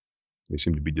 They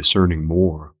seem to be discerning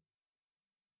more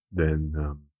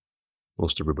than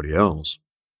most everybody else.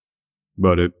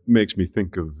 But it makes me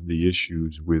think of the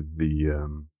issues with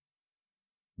the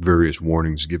various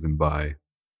warnings given by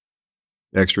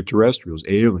extraterrestrials,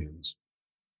 aliens.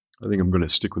 I think I'm going to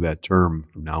stick with that term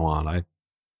from now on. I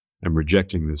am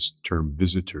rejecting this term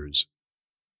visitors.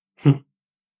 To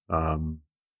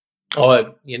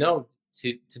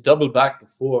double back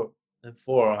before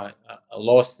I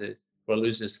lost it, or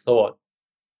lose this thought,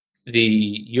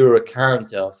 your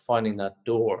account of finding that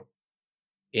door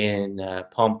in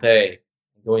Pompeii,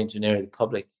 going to an area the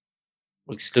public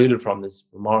were excluded from this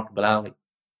remarkable alley.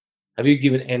 Have you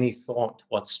given any thought to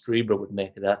what Strebler would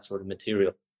make of that sort of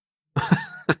material?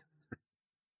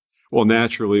 Well,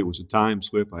 naturally, it was a time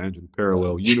slip. I entered a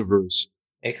parallel universe.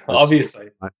 which Obviously.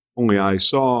 only I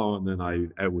saw, and then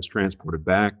I was transported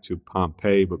back to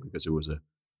Pompeii, but because it was a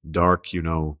dark,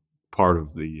 part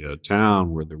of the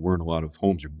town where there weren't a lot of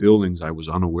homes or buildings, I was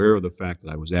unaware of the fact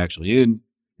that I was actually in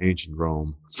ancient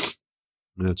Rome.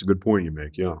 And that's a good point you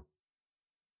make, yeah.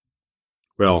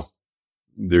 Well,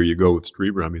 there you go with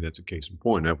Strieber. I mean, that's a case in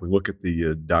point. Now, if we look at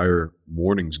the dire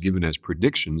warnings given as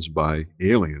predictions by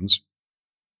aliens,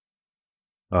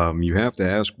 you have to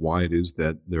ask why it is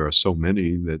that there are so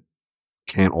many that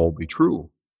can't all be true.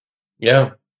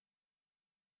 Yeah.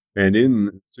 And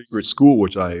in Secret School,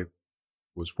 which I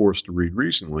was forced to read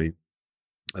recently,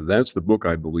 that's the book,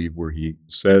 I believe, where he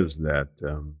says that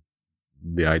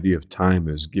the idea of time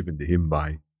is given to him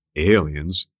by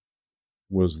aliens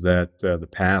was that the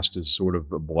past is sort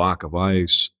of a block of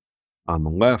ice on the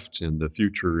left and the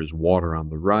future is water on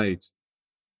the right,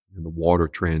 and the water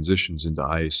transitions into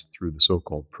ice through the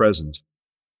so-called present,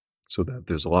 so that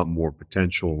there's a lot more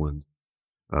potential and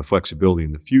flexibility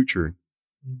in the future,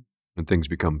 and things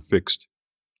become fixed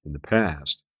in the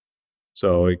past.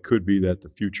 So it could be that the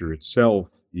future itself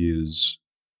is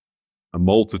a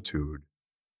multitude.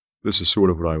 This is sort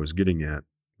of what I was getting at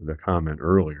with a comment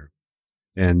earlier.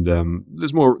 And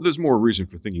there's more reason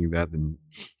for thinking that than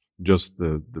just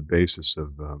the basis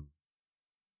of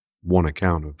one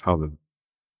account of how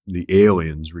the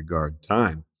aliens regard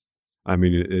time. I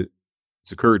mean,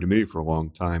 it's occurred to me for a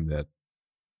long time that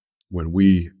when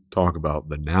we talk about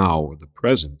the now or the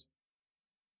present,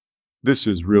 this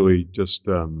is really just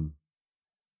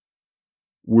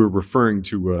we're referring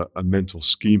to a mental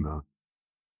schema,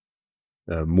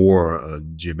 more a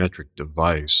geometric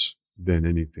device than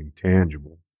anything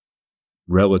tangible.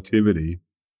 Relativity,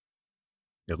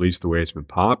 at least the way it's been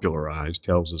popularized,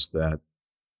 tells us that,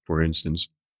 for instance,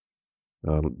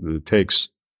 it takes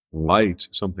light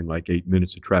something like 8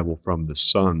 minutes to travel from the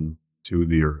sun to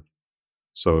the earth.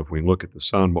 So if we look at the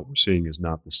sun, what we're seeing is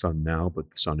not the sun now,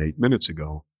 but the sun 8 minutes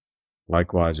ago.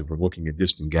 Likewise, if we're looking at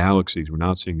distant galaxies, we're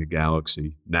not seeing the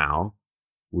galaxy now.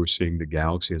 We're seeing the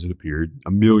galaxy as it appeared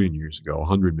 1,000,000 years ago,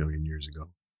 100 million years ago.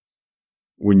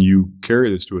 When you carry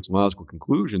this to its logical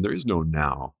conclusion, there is no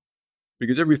now,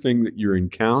 because everything that you're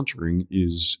encountering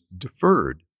is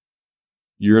deferred.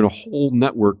 You're in a whole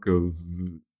network of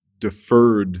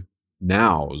deferred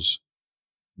nows,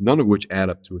 none of which add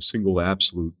up to a single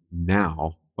absolute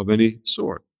now of any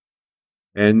sort.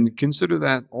 And consider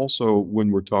that also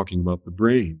when we're talking about the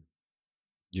brain.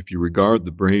 If you regard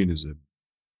the brain as a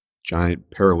giant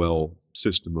parallel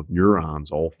system of neurons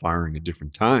all firing at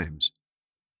different times,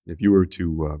 if you were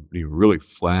to really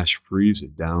flash freeze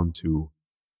it down to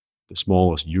the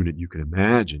smallest unit you can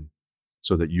imagine,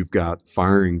 so that you've got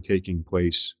firing taking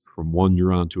place from one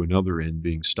neuron to another and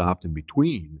being stopped in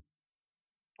between,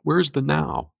 where's the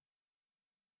now?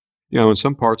 In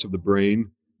some parts of the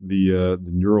brain, the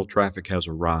neural traffic has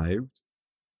arrived,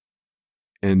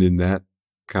 and in that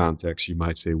context, you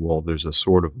might say, well, there's a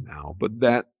sort of now, but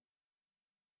that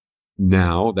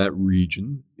now, that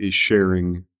region, is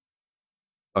sharing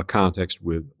a context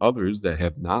with others that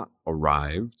have not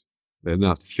arrived. They're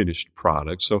not finished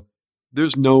products. So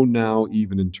there's no now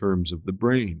even in terms of the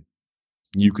brain.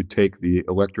 You could take the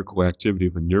electrical activity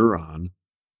of a neuron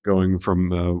going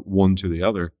from one to the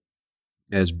other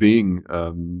as being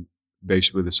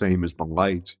basically the same as the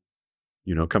light,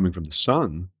 coming from the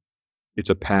sun. It's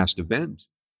a past event.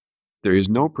 There is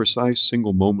no precise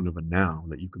single moment of a now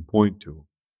that you can point to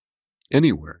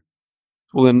anywhere.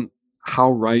 Well, then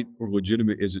how right or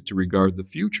legitimate is it to regard the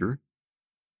future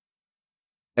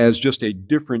as just a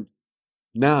different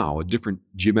now, a different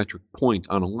geometric point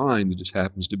on a line that just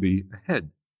happens to be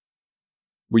ahead?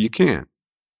 Well, you can't.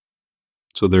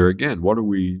 So there again, what are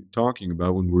we talking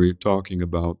about when we're talking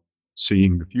about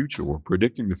seeing the future or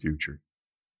predicting the future?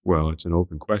 Well, it's an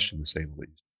open question to say the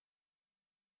least.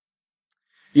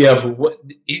 Yeah, but what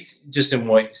it's just in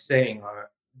what you're saying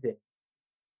are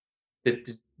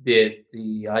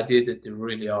the idea that there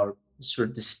really are sort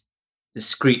of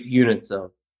discrete units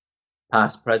of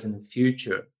past, present, and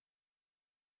future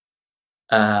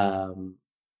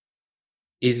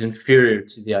is inferior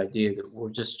to the idea that we're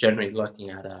just generally looking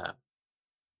at a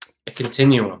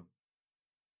continuum.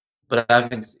 But I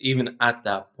think even at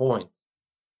that point,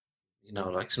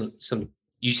 like some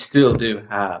you still do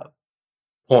have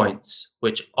points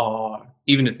which are,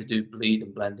 even if they do bleed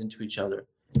and blend into each other,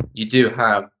 you do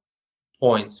have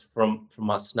points from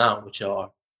us now which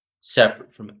are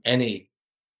separate from any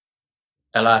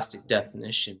elastic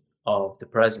definition of the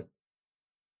present,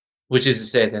 which is to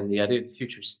say then the idea of the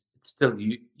future is still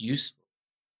useful.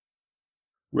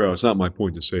 Well, it's not my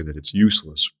point to say that it's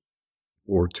useless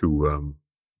or to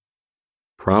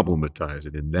problematize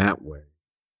it in that way.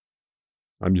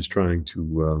 I'm just trying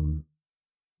to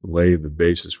lay the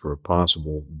basis for a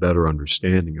possible better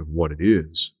understanding of what it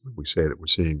is when we say that we're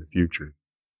seeing the future.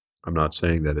 I'm not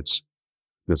saying that it's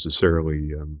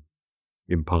necessarily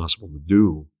impossible to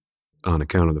do on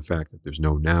account of the fact that there's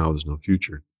no now, there's no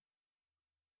future.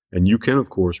 And you can, of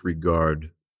course,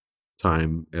 regard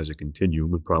time as a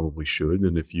continuum, and probably should.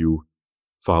 And if you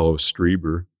follow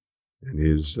Strieber and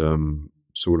his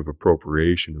sort of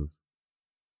appropriation of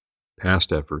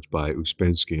past efforts by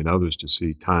Uspensky and others to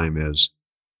see time as,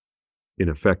 in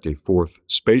effect, a fourth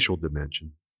spatial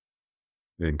dimension,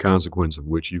 in consequence of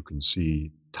which you can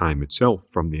see time itself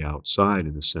from the outside,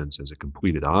 in a sense, as a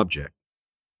completed object.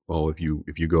 Well, if you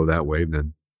go that way,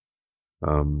 then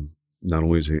not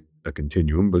only is it a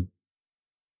continuum, but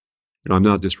I'm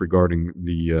not disregarding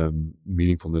the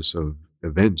meaningfulness of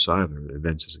events either,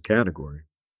 events as a category,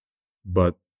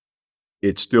 but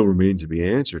it still remains to be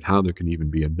answered how there can even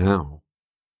be a now,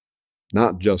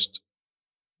 not just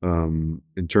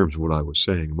in terms of what I was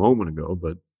saying a moment ago,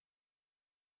 but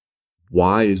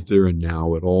why is there a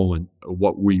now at all, and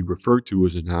what we refer to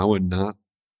as a now and not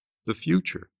the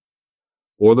future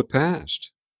or the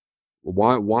past?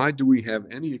 Why do we have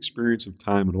any experience of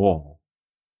time at all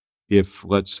if,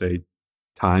 let's say,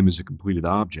 time is a completed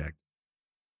object?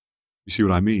 You see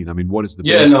what I mean? I mean, what is the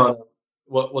Yeah, basis? no.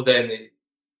 Well, then,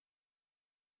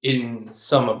 in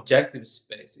some objective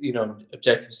space,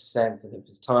 objective sense, and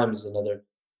if time is another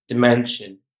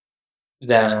dimension,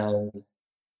 then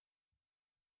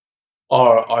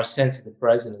our sense of the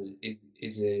present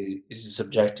is a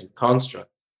subjective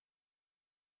construct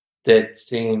that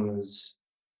seems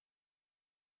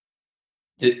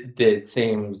that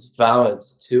seems valid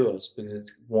to us because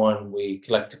it's one we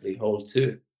collectively hold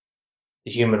to.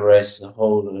 The human race as a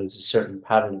whole has a certain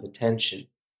pattern of attention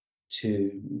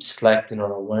to select in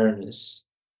our awareness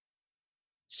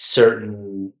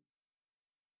certain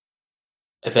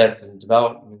events and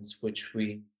developments which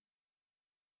we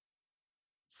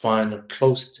find are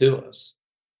close to us.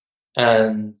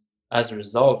 And as a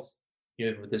result,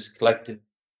 with this collective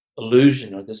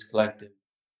illusion or this collective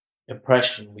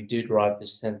impression, we do derive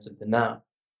this sense of the now.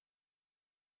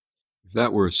 If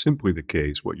that were simply the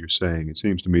case, what you're saying, it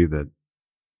seems to me that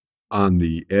on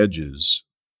the edges,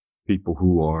 people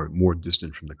who are more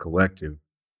distant from the collective,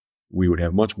 we would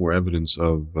have much more evidence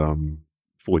of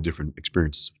fully different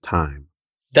experiences of time.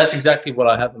 That's exactly what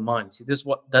I have in mind. See,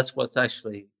 that's what's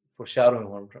actually foreshadowing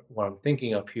what I'm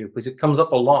thinking of here, because it comes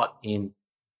up a lot in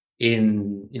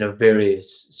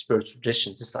various spiritual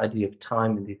traditions. This idea of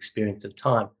time and the experience of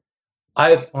time.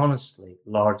 I've honestly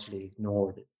largely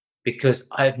ignored it because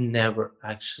I've never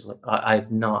actually,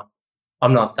 I'm not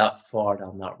that far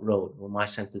down that road where my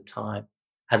sense of time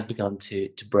has begun to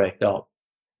break up.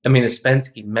 I mean,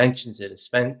 Uspensky mentions it.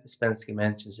 Uspensky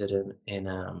mentions it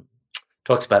in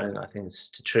talks about it in, I think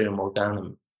it's Tetrium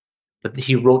Organum. But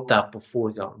he wrote that before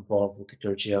he got involved with the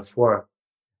Gurdjieff work.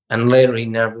 And later he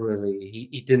never really,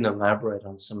 he didn't elaborate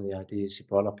on some of the ideas he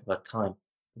brought up about time.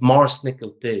 Morris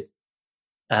Nichol did.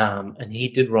 And he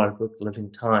did write a book, Living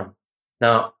Time.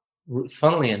 Now,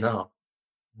 funnily enough,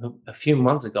 a few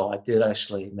months ago, I did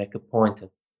actually make a point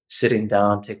of sitting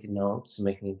down, taking notes, and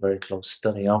making a very close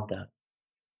study of that.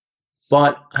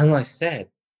 But as I said,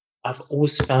 I've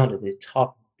always found it a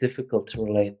topic difficult to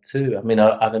relate to. I mean,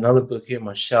 I have another book here on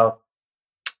my shelf,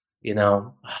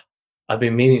 I've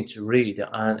been meaning to read,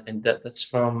 and that's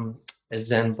from a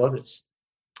Zen Buddhist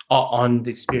on the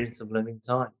experience of living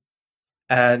time.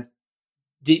 And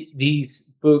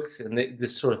these books and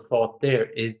this sort of thought there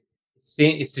is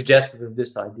suggestive of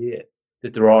this idea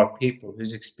that there are people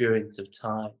whose experience of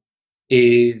time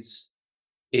is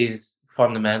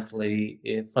fundamentally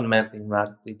and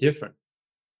radically different.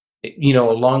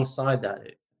 Alongside that,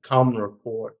 a common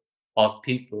report of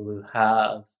people who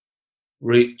have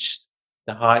reached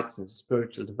the heights in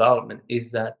spiritual development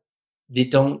is that they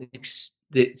don't.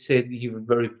 They say that you have a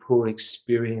very poor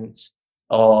experience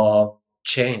of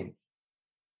change.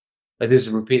 Like this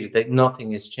is repeated, that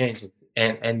nothing is changing,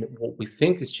 and what we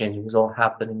think is changing is all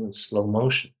happening in slow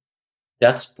motion.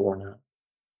 That's borne out.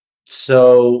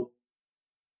 So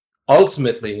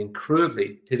ultimately and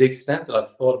crudely, to the extent that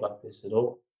I've thought about this at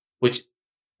all, which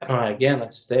again I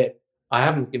state, I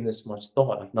haven't given this much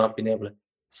thought. I've not been able to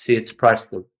see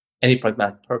any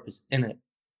pragmatic purpose in it.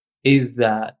 Is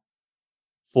that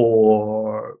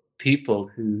for people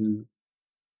who,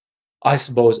 I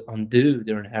suppose, undo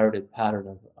their inherited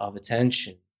pattern of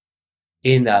attention,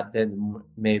 in that then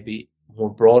maybe more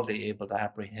broadly able to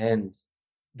apprehend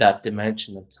that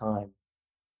dimension of time,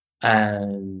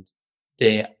 and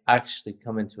they actually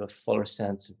come into a fuller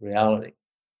sense of reality.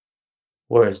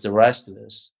 Whereas the rest of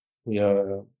us, we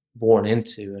are born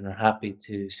into and are happy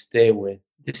to stay with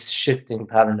this shifting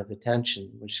pattern of attention,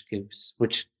 which gives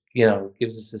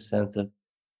us a sense of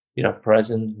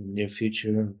present, near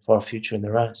future, far future, and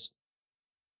the rest.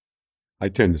 I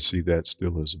tend to see that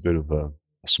still as a bit of a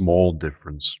small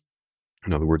difference.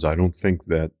 In other words, I don't think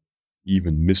that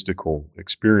even mystical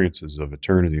experiences of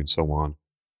eternity and so on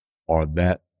are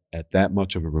that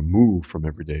much of a remove from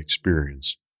everyday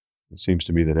experience. It seems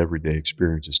to me that everyday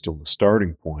experience is still the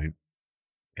starting point,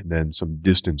 and then some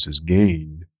distance is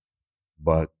gained,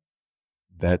 but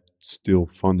that still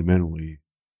fundamentally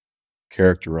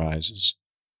characterizes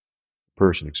the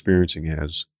person experiencing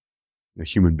as a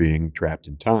human being trapped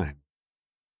in time.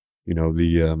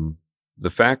 The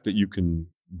fact that you can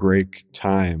break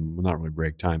time, well, not really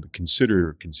break time, but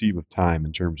conceive of time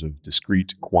in terms of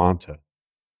discrete quanta.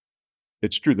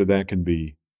 It's true that that can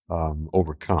be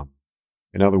overcome.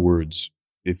 In other words,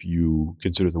 if you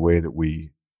consider the way that we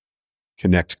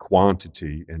connect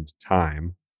quantity and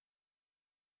time,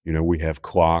 we have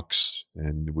clocks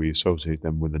and we associate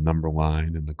them with a number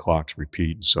line and the clocks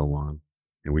repeat and so on.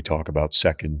 And we talk about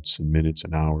seconds and minutes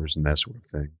and hours and that sort of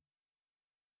thing.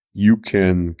 You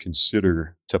can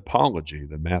consider topology,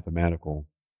 the mathematical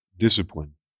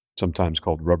discipline, sometimes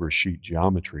called rubber sheet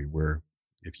geometry, where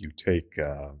if you take,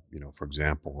 for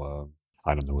example,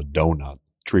 I don't know, a donut,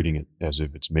 treating it as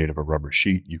if it's made of a rubber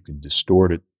sheet, you can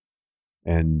distort it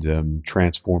and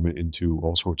transform it into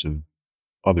all sorts of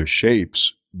other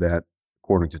shapes that,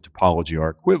 according to topology, are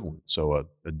equivalent. So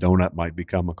a donut might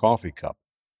become a coffee cup.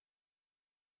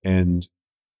 And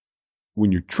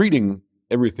when you're treating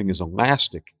everything as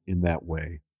elastic in that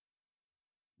way,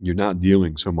 you're not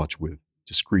dealing so much with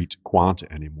discrete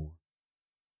quanta anymore.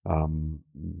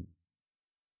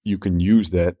 You can use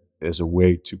that as a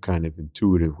way to kind of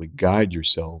intuitively guide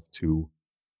yourself to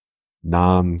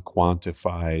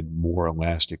non-quantified, more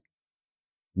elastic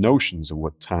notions of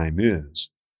what time is,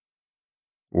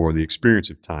 or the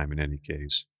experience of time in any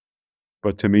case.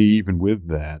 But to me, even with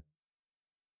that,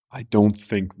 I don't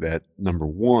think that, number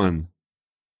one,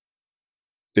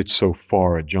 it's so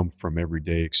far a jump from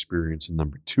everyday experience, and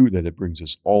number two, that it brings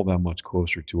us all that much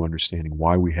closer to understanding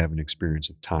why we have an experience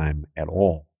of time at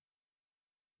all,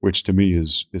 which to me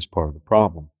is part of the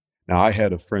problem. Now, I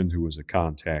had a friend who was a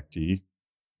contactee,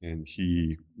 and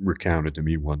he recounted to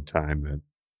me one time that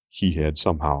he had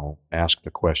somehow asked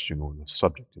the question, or the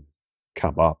subject had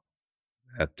come up,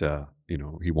 that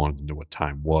he wanted to know what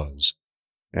time was,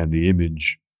 and the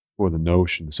image or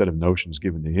the set of notions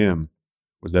given to him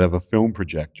was that of a film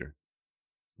projector,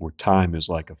 where time is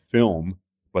like a film,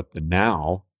 but the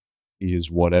now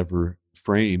is whatever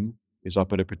frame is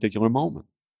up at a particular moment.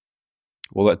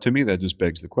 Well, to me, that just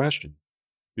begs the question,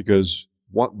 because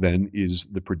what then is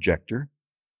the projector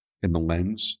and the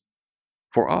lens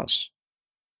for us?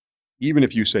 Even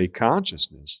if you say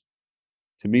consciousness,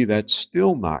 to me, that's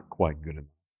still not quite good enough.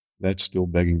 That's still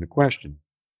begging the question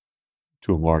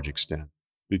to a large extent,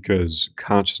 because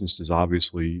consciousness is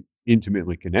obviously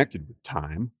intimately connected with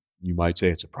time. You might say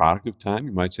it's a product of time.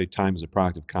 You might say time is a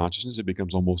product of consciousness. It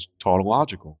becomes almost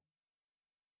tautological.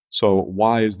 So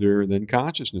why is there then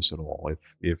consciousness at all?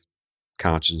 If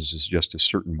consciousness is just a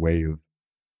certain way of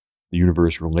the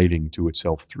universe relating to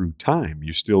itself through time,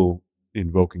 you're still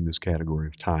invoking this category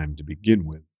of time to begin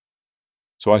with.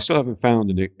 So I still haven't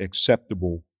found an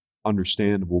acceptable,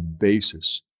 understandable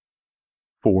basis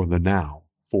for the now,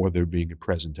 for there being a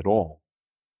present at all.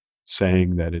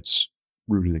 Saying that it's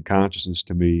rooted in consciousness,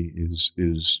 to me,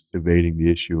 is evading the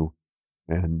issue,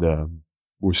 and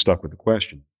we're stuck with the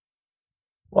question.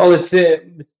 Well, I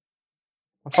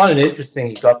find it interesting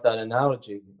you got that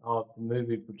analogy of the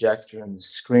movie projector and the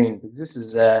screen, because this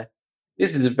is a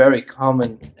very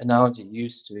common analogy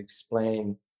used to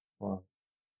explain, well,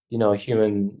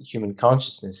 human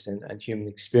consciousness and human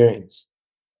experience.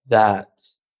 That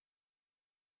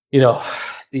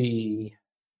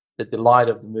the light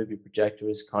of the movie projector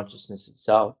is consciousness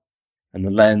itself, and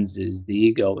the lens is the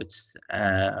ego. It's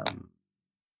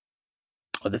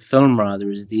or the film rather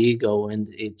is the ego, and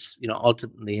it's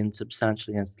ultimately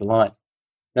insubstantial against the light.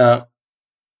 Now,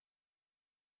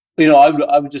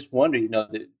 I would just wonder,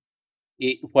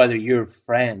 whether your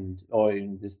friend or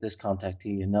this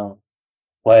contactee,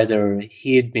 whether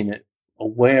he had been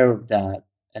aware of that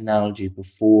analogy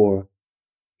before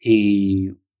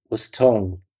he was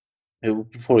told,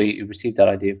 before he received that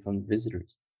idea from the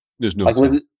visitors. There's no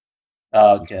was it?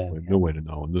 Okay. No way to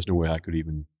know, and there's no way I could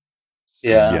even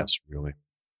guess, really.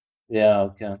 Yeah.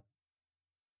 Okay.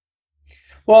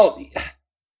 Well,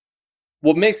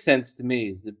 what makes sense to me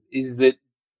is that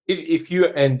if you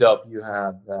end up,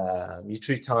 you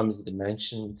treat time as a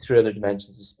dimension, 3 other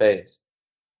dimensions of space,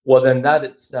 well, then that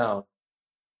itself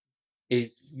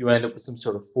is, you end up with some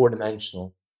sort of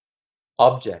four-dimensional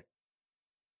object,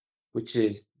 which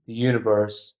is the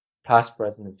universe, past,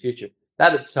 present, and future.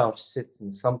 That itself sits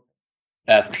in something.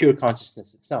 Pure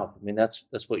consciousness itself. I mean, that's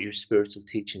what your spiritual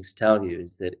teachings tell you,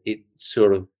 is that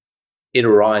it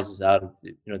arises out of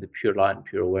the pure light and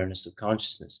pure awareness of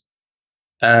consciousness.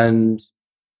 And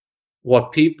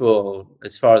what people,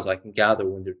 as far as I can gather,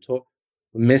 when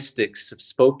mystics have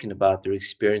spoken about their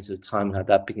experience of time and how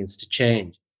that begins to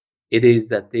change, it is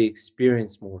that they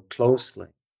experience more closely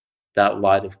that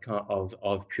light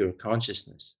of pure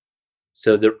consciousness.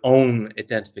 So their own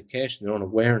identification, their own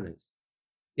awareness,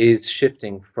 is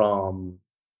shifting from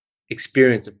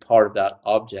experience of part of that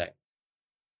object,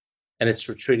 and it's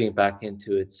retreating back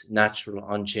into its natural,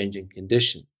 unchanging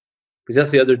condition. Because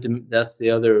that's the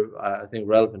other I think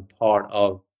relevant part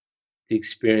of the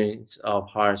experience of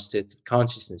higher states of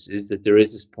consciousness, is that there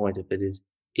is this point of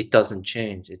it doesn't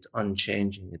change, it's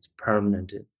unchanging, it's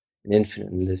permanent and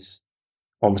infinite. In this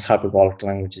almost hyperbolic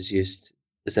language is used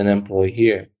as an employee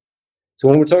here. So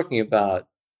when we're talking about,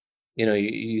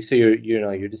 you say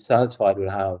you're dissatisfied with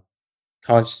how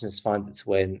consciousness finds its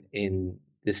way in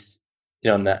this,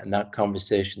 in that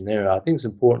conversation there, I think it's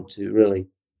important to really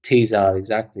tease out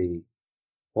exactly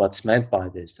what's meant by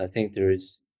this. I think there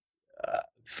is,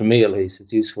 for me at least,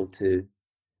 it's useful to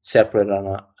separate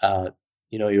on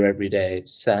your everyday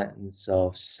sense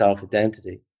of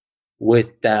self-identity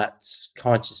with that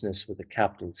consciousness with a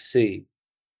capital C,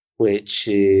 which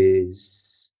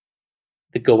is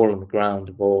the goal and the ground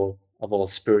of all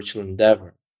spiritual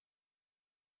endeavor.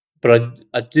 But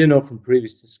I do know from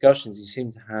previous discussions, you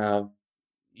seem to have,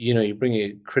 you bring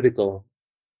a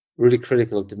really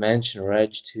critical dimension or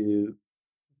edge to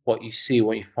what you see,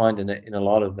 what you find in a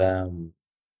lot of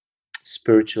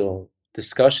spiritual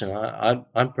discussion.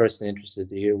 I'm personally interested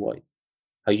to hear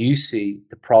how you see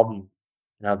the problem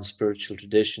and how the spiritual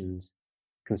traditions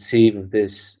conceive of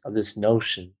this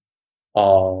notion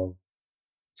of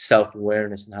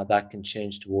self-awareness and how that can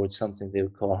change towards something they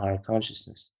would call higher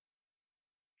consciousness.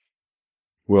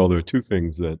 Well, there are two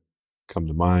things that come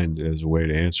to mind as a way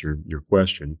to answer your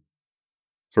question.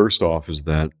 First off is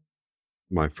that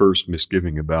my first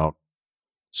misgiving about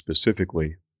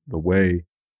specifically the way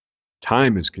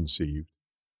time is conceived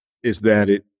is that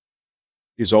it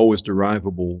is always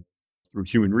derivable through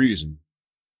human reason.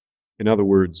 In other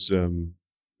words,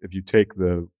 if you take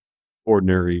the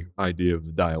ordinary idea of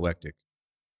the dialectic,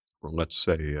 or let's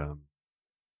say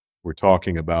we're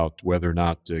talking about whether or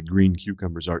not green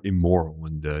cucumbers are immoral,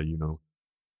 and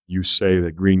you say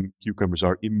that green cucumbers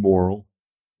are immoral,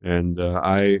 and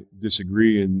I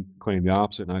disagree and claim the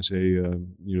opposite, and I say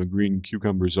green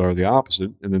cucumbers are the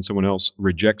opposite, and then someone else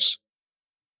rejects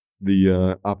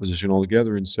the opposition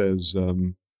altogether and says,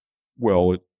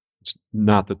 well, it's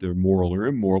not that they're moral or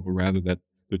immoral, but rather that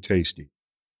they're tasty.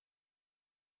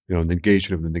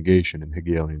 Negation of the negation in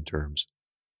Hegelian terms.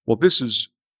 Well, this is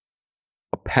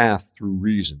a path through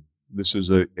reason. This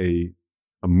is a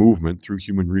movement through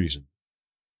human reason.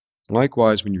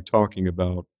 Likewise, when you're talking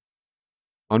about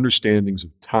understandings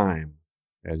of time,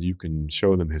 as you can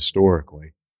show them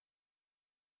historically,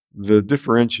 the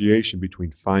differentiation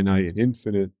between finite and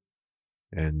infinite,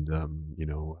 and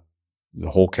the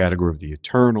whole category of the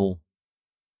eternal,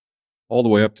 all the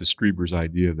way up to Strieber's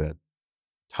idea that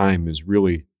time is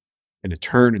really an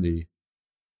eternity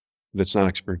that's not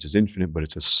experienced as infinite, but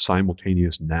it's a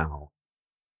simultaneous now.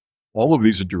 All of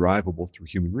these are derivable through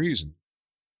human reason.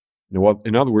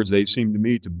 In other words, they seem to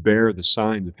me to bear the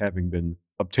signs of having been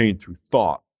obtained through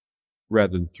thought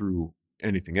rather than through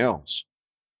anything else.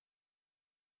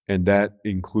 And that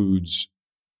includes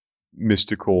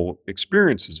mystical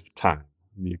experiences of time,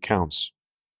 and the accounts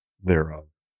thereof.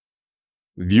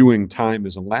 Viewing time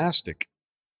as elastic,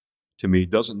 to me,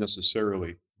 doesn't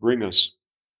necessarily bring us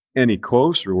any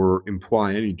closer or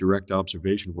imply any direct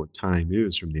observation of what time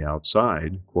is from the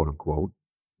outside, quote unquote.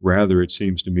 Rather, it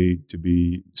seems to me to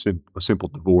be a simple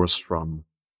divorce from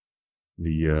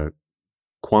the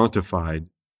quantified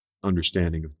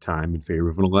understanding of time in favor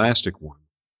of an elastic one,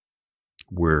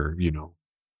 where,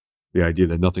 the idea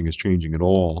that nothing is changing at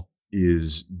all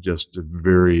is just a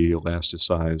very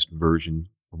elasticized version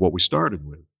of what we started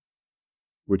with.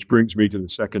 Which brings me to the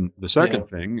second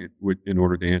thing, in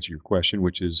order to answer your question,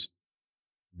 which is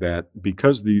that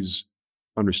because these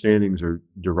understandings are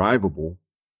derivable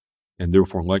and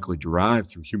therefore likely derived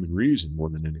through human reason more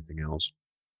than anything else,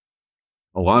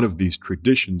 a lot of these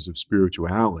traditions of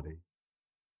spirituality,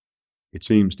 it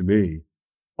seems to me,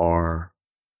 are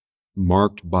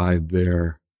marked by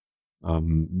their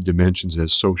dimensions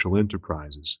as social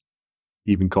enterprises,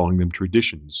 even calling them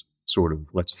traditions. sort of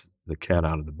lets the cat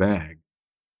out of the bag.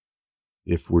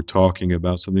 If we're talking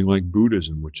about something like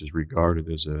Buddhism, which is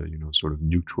regarded as a, sort of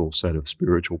neutral set of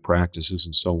spiritual practices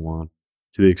and so on,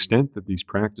 to the extent that these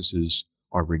practices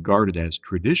are regarded as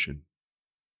tradition,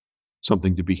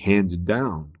 something to be handed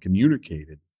down,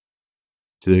 communicated,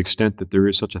 to the extent that there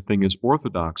is such a thing as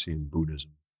orthodoxy in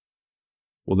Buddhism,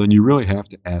 well, then you really have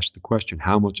to ask the question,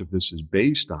 how much of this is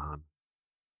based on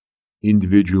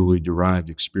individually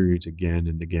derived experience again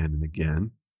and again and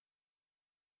again,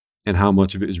 and how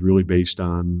much of it is really based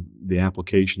on the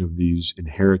application of these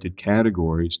inherited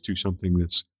categories to something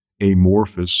that's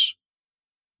amorphous,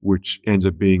 which ends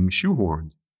up being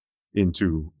shoehorned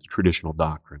into the traditional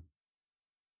doctrine.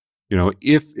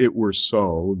 If it were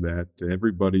so that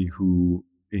everybody who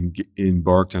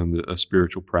embarked on a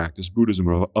spiritual practice, Buddhism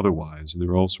or otherwise, there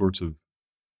are all sorts of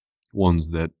ones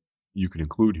that you can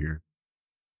include here.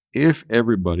 If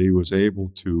everybody was able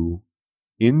to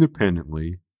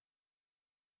independently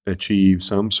achieve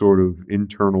some sort of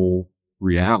internal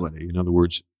reality, in other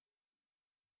words,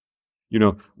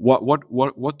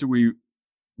 what do we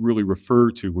really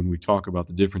refer to when we talk about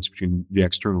the difference between the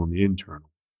external and the internal?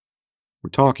 We're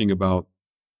talking about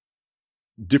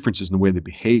differences in the way they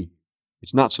behave.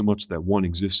 It's not so much that one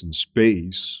exists in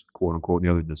space, quote unquote, and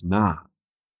the other does not.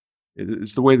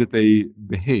 It's the way that they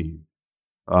behave.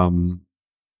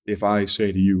 If I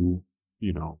say to you,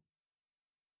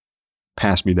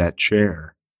 pass me that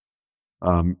chair,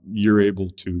 you're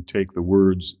able to take the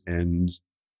words and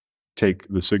take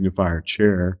the signifier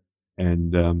chair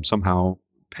and somehow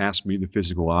pass me the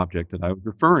physical object that I was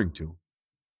referring to.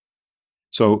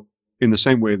 So in the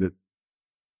same way that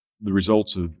the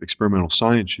results of experimental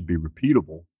science should be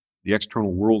repeatable, the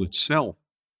external world itself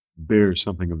bears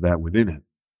something of that within it.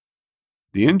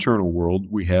 The internal world,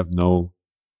 we have no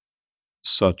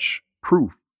such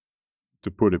proof, to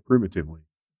put it primitively.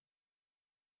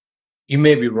 You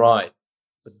may be right,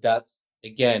 but that's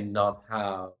again not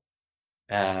how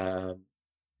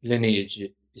lineage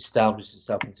establishes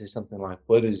itself. And say something like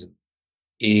Buddhism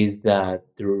is that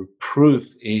the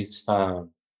proof is found,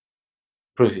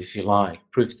 proof if you like,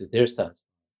 proof that they're satisfied,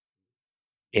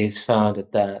 is found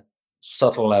at that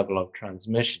subtle level of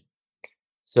transmission.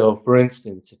 So, for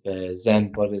instance, if a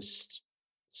Zen Buddhist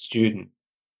student,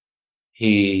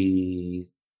 he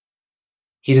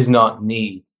does not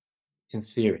need, in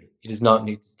theory, he does not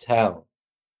need to tell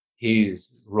his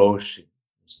Roshi,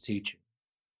 his teacher,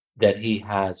 that he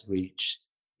has reached,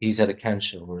 he's at a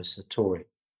Kensho or a Satori,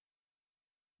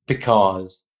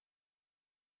 because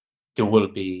there will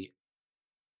be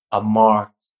a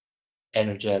marked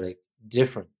energetic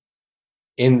difference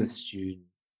in the student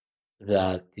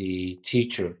that the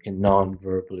teacher can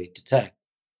non-verbally detect.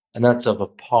 And that's of a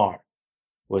part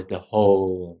with the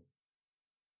whole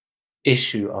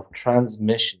issue of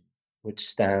transmission, which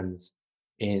stands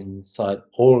inside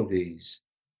all of these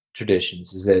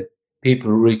traditions, is that people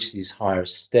who reach these higher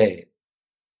states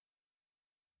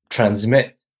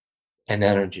transmit an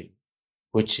energy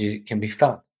which can be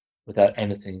felt without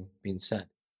anything being said.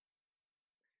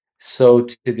 So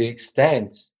to the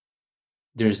extent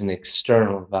there's an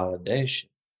external validation,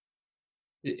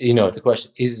 the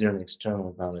question, is there an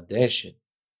external validation?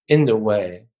 In the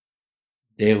way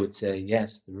they would say,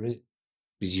 yes, there is,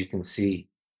 because you can see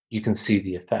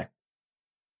the effect.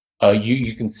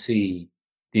 You can see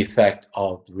the effect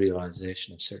of the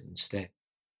realization of certain states.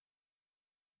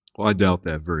 Well, I doubt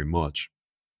that very much.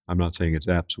 I'm not saying it's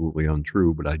absolutely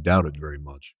untrue, but I doubt it very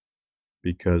much.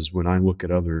 Because when I look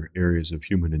at other areas of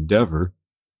human endeavor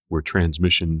where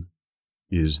transmission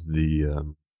is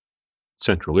the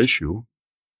central issue,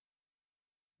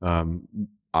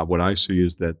 what I see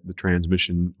is that the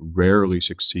transmission rarely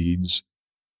succeeds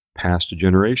past a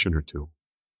generation or two.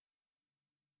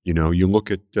 You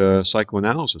look at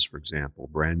psychoanalysis, for example,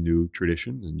 brand new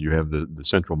tradition, and you have the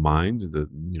central mind, the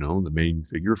main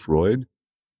figure, Freud,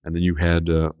 and then you had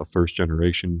a first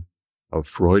generation of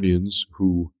Freudians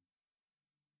who,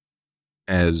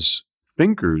 as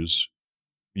thinkers,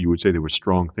 you would say they were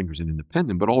strong thinkers and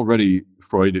independent, but already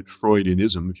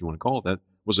Freudianism, if you want to call it that,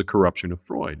 was a corruption of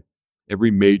Freud.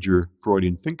 Every major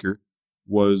Freudian thinker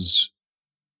was,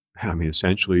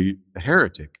 essentially a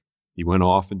heretic. He went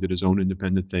off and did his own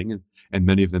independent thing, and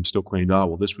many of them still claimed,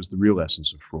 well, this was the real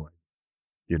essence of Freud.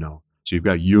 So you've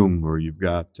got Jung, or you've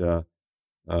got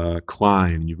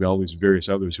Klein, and you've got all these various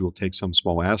others who will take some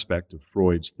small aspect of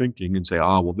Freud's thinking and say,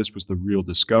 well, this was the real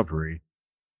discovery.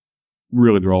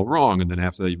 Really, they're all wrong. And then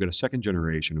after that, you've got a second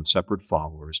generation of separate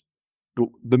followers.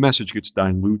 The message gets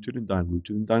diluted and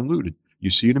diluted and diluted. You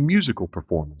see it in musical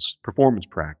performance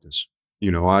practice.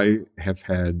 I have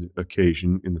had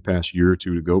occasion in the past year or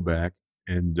two to go back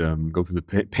and go through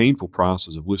the painful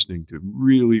process of listening to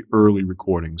really early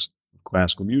recordings of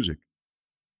classical music.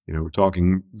 We're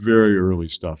talking very early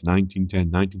stuff, 1910,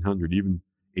 1900, even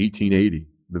 1880,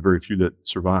 the very few that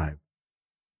survive.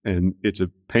 And it's a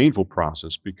painful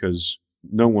process because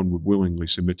no one would willingly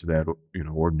submit to that,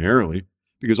 ordinarily,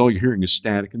 because all you're hearing is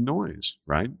static and noise,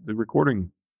 right? The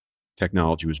recording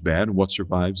technology was bad, and what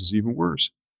survives is even worse.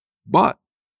 But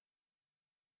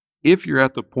if you're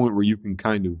at the point where you can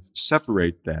kind of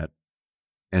separate that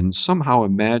and somehow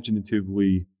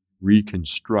imaginatively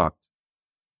reconstruct,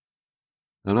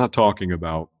 I'm not talking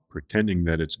about pretending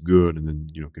that it's good and then,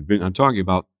 convince. I'm talking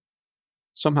about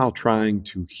somehow trying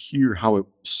to hear how it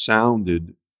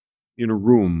sounded in a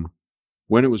room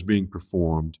when it was being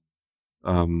performed,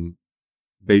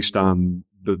 based on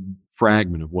the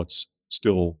fragment of what's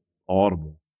still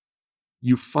audible.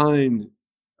 You find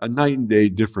a night and day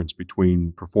difference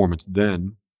between performance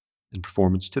then and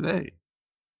performance today.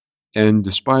 And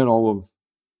despite all of,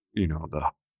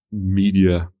 the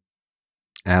media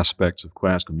aspects of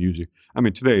classical music, I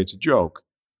mean, today it's a joke.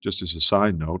 Just as a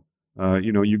side note,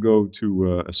 you go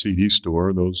to a CD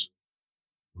store, those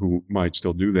who might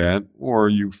still do that, or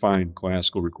you find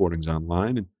classical recordings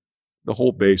online, and the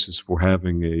whole basis for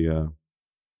having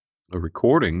a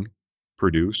recording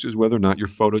produced is whether or not you're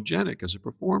photogenic as a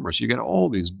performer. So you get all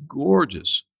these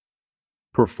gorgeous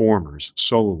performers,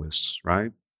 soloists,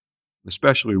 right?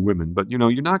 Especially women. But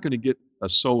you're not going to get a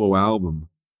solo album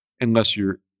unless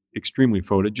you're extremely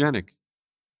photogenic.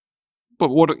 But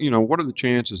what are the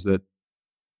chances that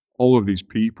all of these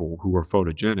people who are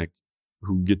photogenic,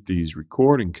 who get these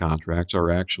recording contracts, are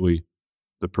actually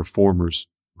the performers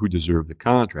who deserve the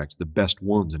contracts, the best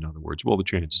ones, in other words? Well, the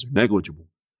chances are negligible,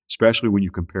 especially when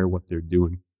you compare what they're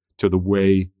doing to the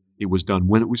way it was done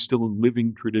when it was still a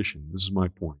living tradition. This is my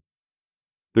point.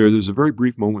 There's a very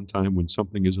brief moment in time when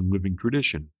something is a living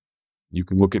tradition. You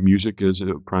can look at music as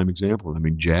a prime example. I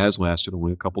mean, jazz lasted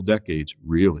only a couple decades,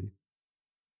 really.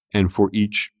 And for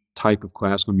each type of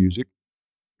classical music,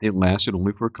 it lasted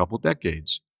only for a couple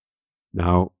decades.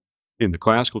 Now, in the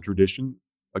classical tradition,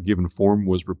 a given form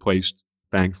was replaced,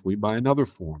 thankfully, by another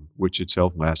form, which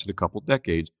itself lasted a couple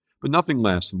decades. But nothing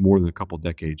lasts more than a couple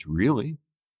decades, really.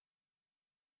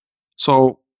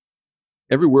 So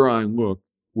everywhere I look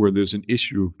where there's an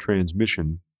issue of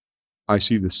transmission, I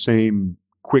see the same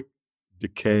quick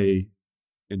decay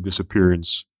and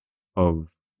disappearance of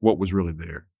what was really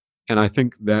there. And I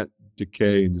think that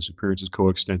decay and disappearance is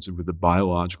coextensive with the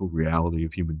biological reality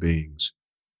of human beings.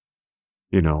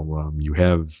 You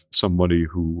have somebody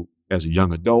who, as a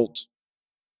young adult,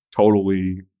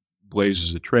 totally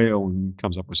blazes a trail and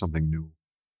comes up with something new.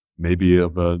 Maybe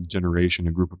of a generation,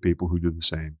 a group of people who do the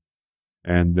same.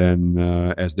 And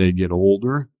then as they get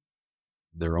older,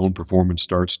 their own performance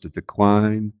starts to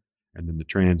decline, and then the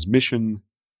transmission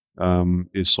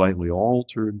is slightly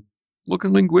altered. Look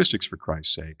at linguistics, for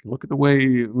Christ's sake. Look at the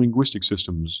way linguistic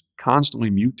systems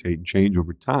constantly mutate and change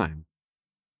over time.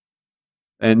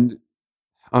 And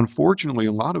unfortunately,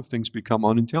 a lot of things become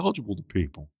unintelligible to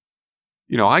people.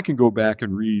 I can go back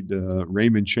and read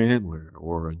Raymond Chandler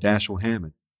or Dashiell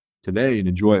Hammett today and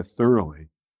enjoy it thoroughly,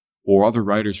 or other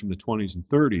writers from the 20s and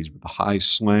 30s with the high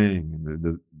slang and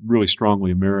the really strongly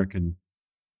American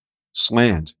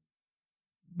slant.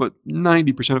 But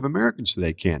 90% of Americans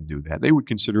today can't do that. They would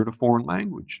consider it a foreign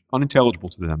language, unintelligible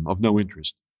to them, of no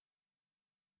interest,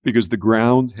 because the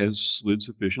ground has slid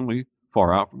sufficiently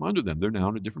far out from under them. They're now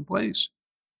in a different place.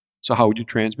 So how would you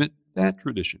transmit that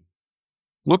tradition?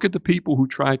 Look at the people who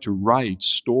try to write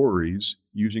stories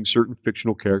using certain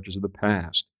fictional characters of the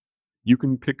past. You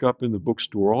can pick up in the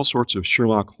bookstore all sorts of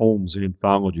Sherlock Holmes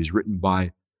anthologies written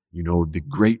by, the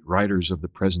great writers of the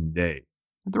present day.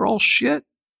 And they're all shit.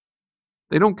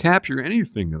 They don't capture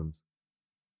anything of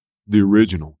the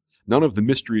original. None of the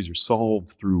mysteries are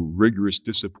solved through rigorous,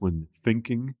 disciplined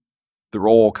thinking. They're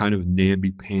all kind of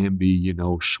namby-pamby,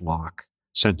 schlock,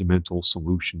 sentimental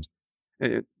solutions.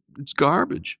 It's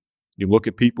garbage. You look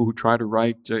at people who try to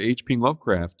write H.P.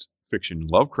 Lovecraft fiction.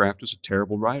 Lovecraft is a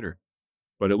terrible writer,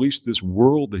 but at least this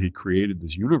world that he created,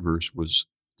 this universe, was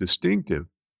distinctive.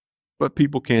 But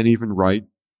people can't even write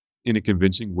in a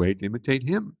convincing way to imitate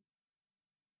him.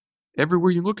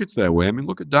 Everywhere you look, it's that way. I mean,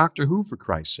 look at Doctor Who, for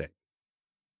Christ's sake.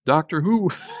 Doctor Who,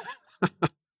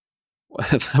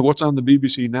 what's on the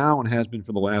BBC now and has been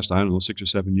for the last, 6 or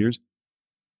 7 years,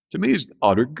 to me is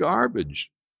utter garbage.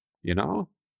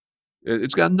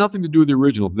 It's got nothing to do with the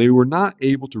original. They were not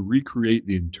able to recreate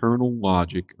the internal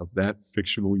logic of that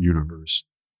fictional universe,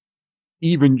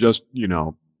 even just,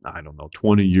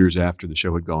 20 years after the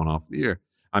show had gone off the air.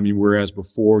 I mean, whereas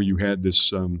before you had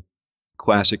this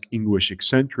classic English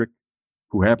eccentric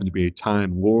who happened to be a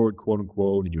Time Lord, quote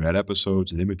unquote, and you had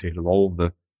episodes that imitated all of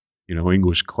the,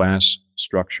 English class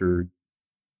structure,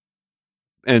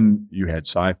 and you had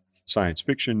science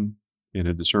fiction in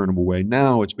a discernible way.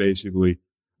 Now it's basically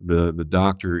the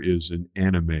Doctor is an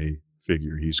anime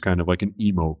figure. He's kind of like an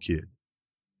emo kid,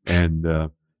 and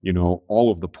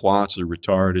all of the plots are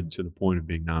retarded to the point of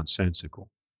being nonsensical.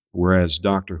 Whereas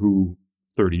Doctor Who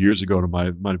 30 years ago might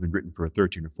have been written for a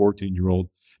 13 or 14-year-old.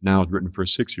 Now it's written for a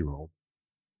 6-year-old,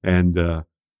 and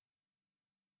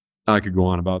I could go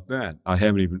on about that.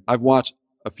 I've watched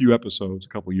a few episodes a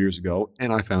couple years ago,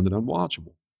 and I found it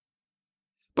unwatchable.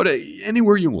 But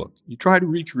anywhere you look, you try to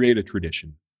recreate a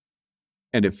tradition,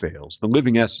 and it fails. The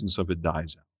living essence of it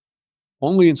dies out.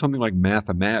 Only in something like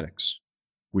mathematics,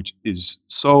 which is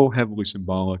so heavily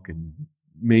symbolic and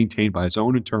maintained by its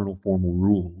own internal formal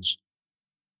rules,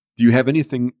 do you have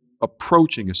anything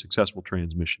approaching a successful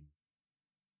transmission.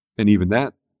 And even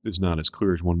that is not as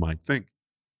clear as one might think.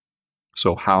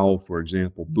 So how, for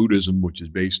example, Buddhism, which is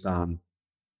based on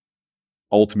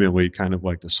ultimately kind of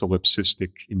like the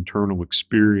solipsistic internal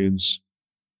experience,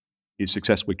 is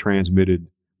successfully transmitted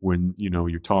when,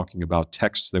 you're talking about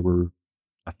texts that were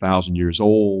 1,000 years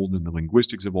old and the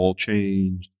linguistics have all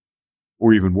changed.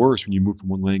 Or even worse, when you move from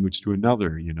one language to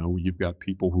another, you've got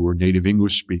people who are native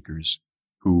English speakers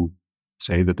who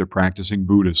say that they're practicing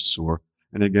Buddhists,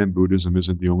 and again, Buddhism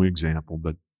isn't the only example,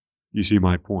 but you see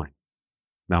my point.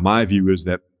 Now, my view is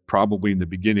that probably in the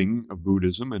beginning of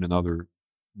Buddhism and in other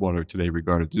what are today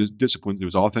regarded disciplines, there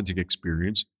was authentic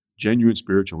experience, genuine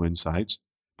spiritual insights,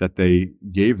 that they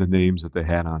gave the names that they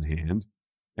had on hand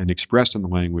and expressed in the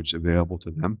language available to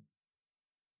them.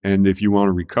 And if you want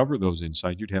to recover those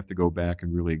insights, you'd have to go back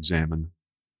and really examine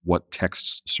what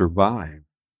texts survive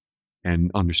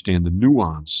and understand the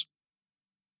nuance.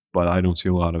 But I don't see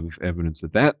a lot of evidence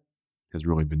that has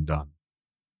really been done.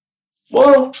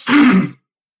 Well, I'm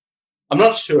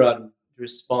not sure I'd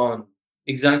respond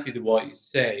exactly to what you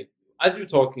say. As you're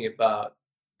talking about,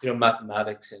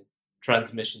 mathematics and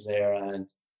transmission there and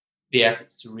the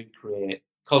efforts to recreate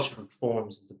cultural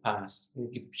forms of the past. You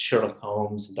give Sherlock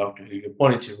Holmes and Doctor Who, you're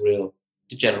pointing to real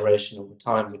degeneration over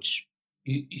time, which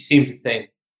you seem to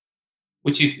think,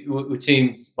 which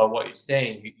seems by what you're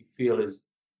saying, you feel is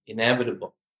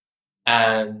inevitable.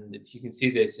 And if you can see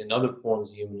this in other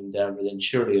forms of human endeavor, then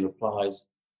surely it applies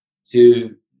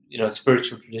to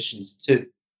spiritual traditions too.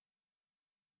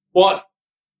 What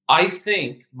I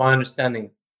think my understanding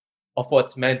of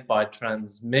what's meant by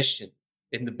transmission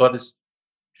in the Buddhist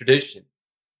tradition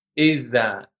is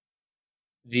that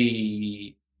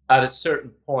at a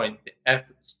certain point, the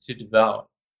efforts to develop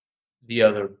the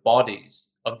other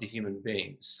bodies of the human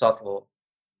being, the subtle,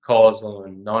 causal,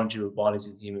 and non-dual bodies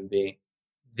of the human being,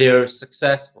 they're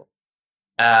successful,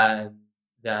 and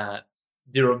that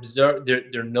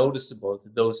they're noticeable to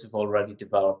those who've already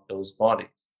developed those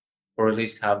bodies, or at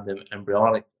least have them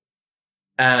embryonic.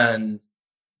 And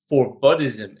for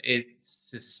Buddhism, it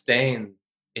sustains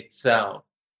itself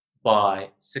by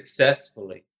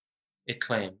successfully, it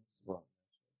claims,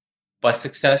 by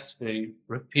successfully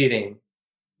repeating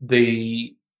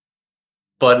the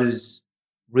Buddha's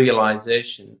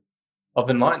realization of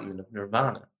enlightenment, of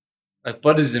nirvana. Like,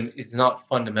 Buddhism is not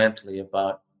fundamentally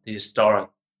about the historic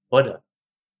Buddha.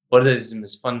 Buddhism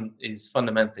is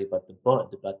fundamentally about the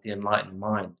Bud, about the enlightened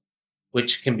mind,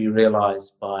 which can be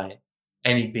realized by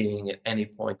any being at any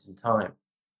point in time.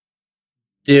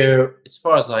 There, as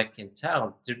far as I can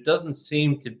tell, there doesn't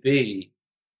seem to be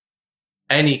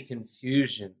any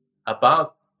confusion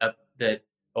about that,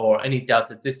 or any doubt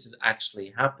that this is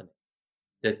actually happening,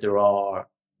 that there are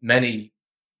many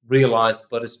realized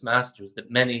Buddhist masters, that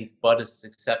many Buddhists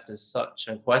accept as such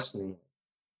unquestioningly.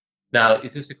 Now,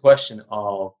 is this a question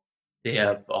of they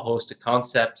have a host of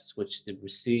concepts which they've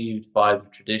received via the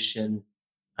tradition,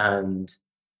 and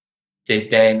they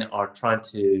then are trying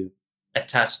to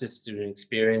attach this to an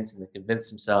experience, and they convince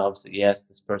themselves that yes,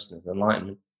 this person is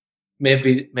enlightenment?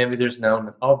 Maybe there's an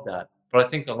element of that, but I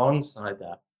think alongside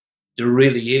that, there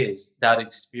really is that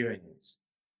experience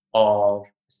of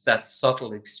that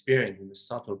subtle experience in the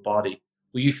subtle body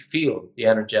where you feel the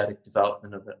energetic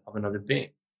development of another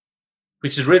being,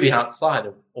 which is really outside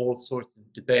of all sorts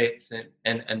of debates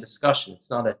and discussion.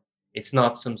 It's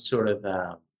not some sort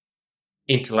of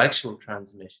intellectual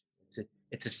transmission.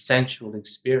 It's a sensual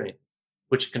experience,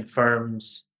 which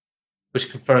confirms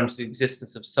the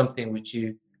existence of something which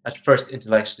you at first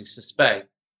intellectually suspect,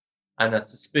 and that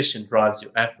suspicion drives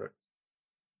your effort,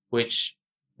 which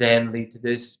then lead to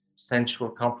this sensual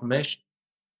confirmation.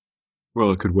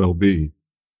 Well, it could well be.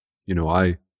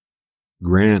 I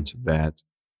grant that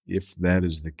if that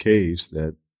is the case,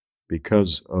 that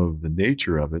because of the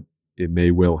nature of it, it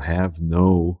may well have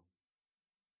no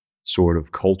sort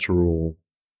of cultural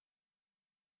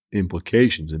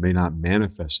implications. It may not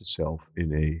manifest itself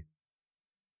in a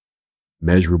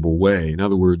measurable way. In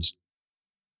other words,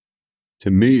 to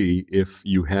me, if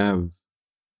you have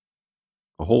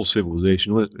a whole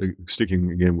civilization,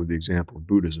 sticking again with the example of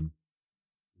Buddhism,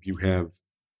 if you have,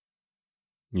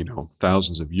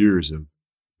 thousands of years of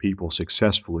people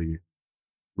successfully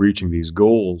reaching these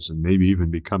goals and maybe even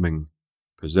becoming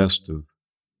possessed of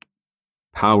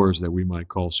powers that we might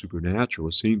call supernatural,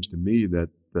 it seems to me that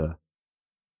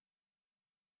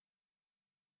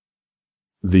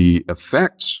the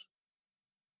effects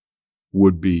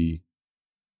would be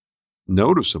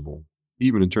noticeable,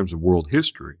 even in terms of world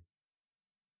history.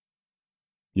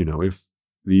 If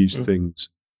these things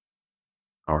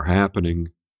are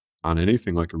happening on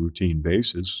anything like a routine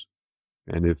basis,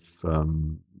 and if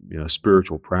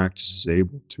spiritual practice is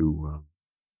able to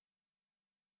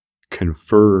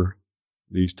confer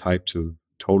these types of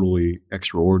totally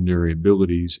extraordinary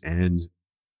abilities and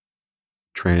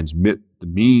transmit the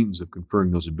means of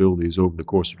conferring those abilities over the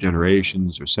course of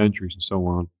generations or centuries and so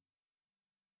on,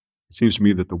 it seems to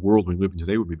me that the world we live in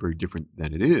today would be very different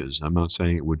than it is. I'm not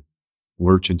saying it would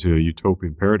lurch into a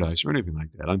utopian paradise or anything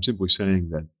like that. I'm simply saying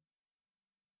that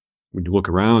when you look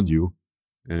around you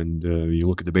and you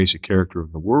look at the basic character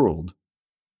of the world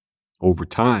over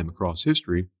time across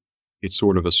history, it's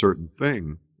sort of a certain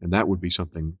thing, and that would be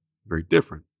something very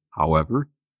different. However,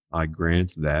 I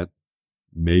grant that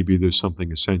maybe there's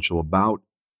something essential about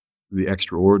the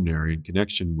extraordinary in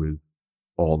connection with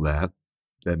all that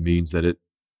means that it,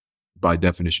 by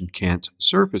definition, can't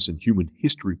surface in human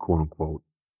history, quote unquote,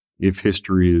 if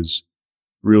history is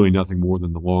really nothing more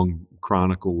than the long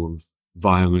chronicle of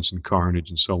violence and carnage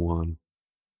and so on,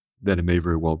 that it may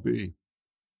very well be.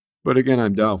 But again,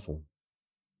 I'm doubtful.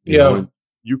 And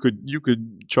you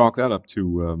could chalk that up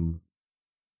to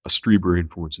a Strieber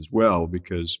influence as well,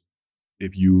 because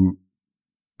if you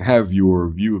have your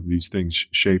view of these things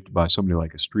shaped by somebody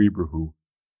like a Strieber who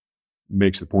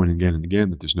makes the point again and again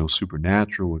that there's no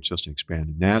supernatural, it's just an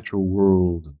expanded natural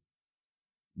world,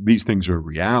 these things are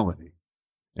reality,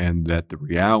 and that the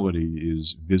reality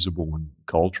is visible in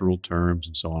cultural terms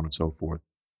and so on and so forth.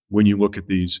 When you look at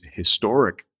these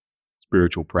historic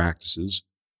spiritual practices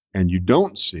and you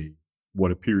don't see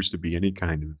what appears to be any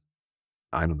kind of,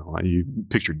 I don't know, you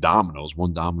picture dominoes.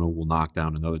 One domino will knock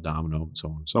down another domino and so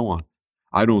on and so on.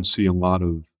 I don't see a lot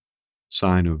of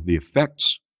sign of the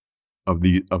effects of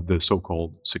the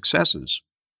so-called successes.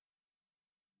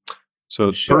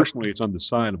 So personally, it's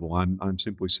undecidable. I'm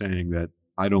simply saying that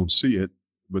I don't see it,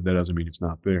 but that doesn't mean it's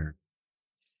not there.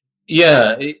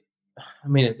 Yeah,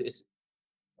 it's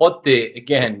what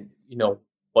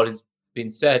what has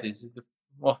been said is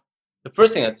the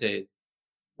first thing I'd say is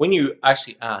when you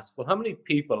actually ask, well, how many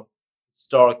people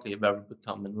historically have ever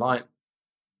become enlightened?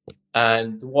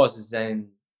 And there was a Zen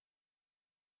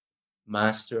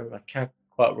master, I can't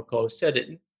quite recall who said it,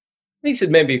 and he said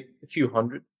maybe a few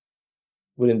hundred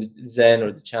within the Zen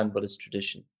or the Chan Buddhist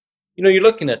tradition. You're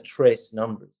looking at trace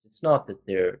numbers. It's not that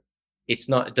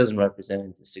it doesn't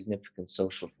represent a significant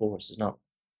social force. It's not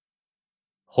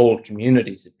whole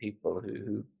communities of people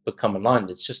who become enlightened.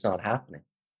 It's just not happening.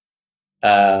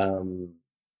 The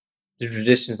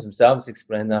traditions themselves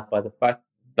explain that by the fact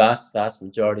vast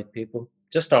majority of people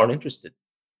just aren't interested.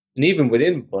 And even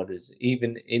within Buddhism,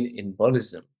 even in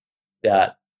Buddhism,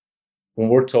 that when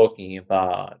we're talking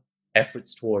about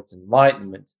efforts towards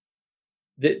enlightenment,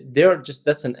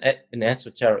 that's an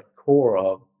esoteric core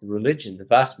of the religion. The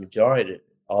vast majority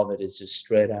of it is just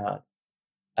straight out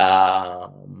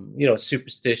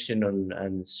superstition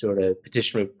and sort of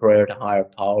petition of prayer to higher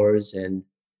powers and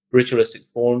ritualistic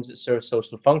forms that serve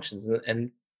social functions.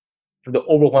 And for the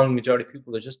overwhelming majority of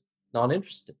people, they're just not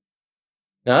interested.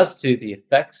 Now, as to the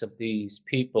effects of these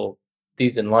people,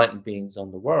 these enlightened beings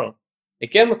on the world,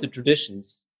 again, what the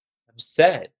traditions have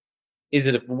said is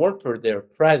that if it weren't for their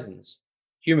presence,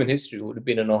 human history would have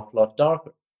been an awful lot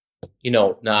darker.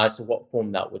 Now as to what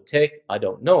form that would take, I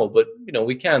don't know, but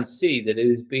we can see that it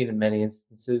has been in many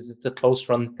instances, it's a close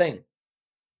run thing.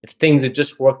 If things had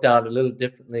just worked out a little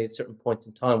differently at certain points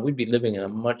in time, we'd be living in a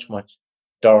much, much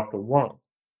darker world.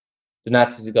 The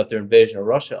Nazis had got their invasion of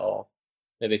Russia off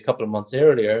maybe a couple of months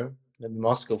earlier, maybe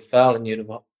Moscow fell and they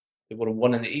would have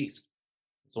won in the East.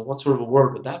 So what sort of a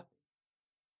world would that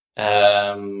be?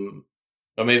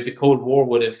 Or maybe the Cold War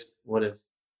would have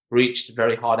reached a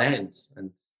very hot end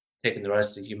and taken the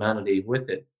rest of humanity with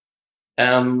it.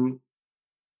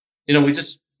 We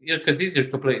just because these are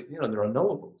complete, they're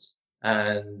unknowables,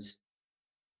 and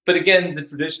But again, the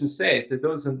traditions say so.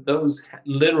 Those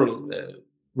literal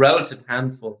relative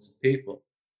handfuls of people,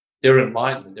 their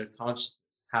enlightenment, their consciousness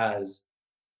has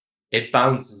it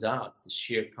balances out the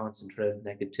sheer concentrated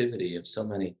negativity of so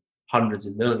many hundreds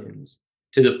of millions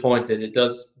to the point that it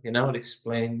does, it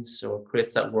explains or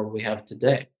creates that world we have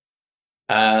today.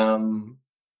 For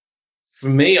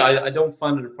me, I don't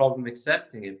find it a problem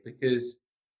accepting it because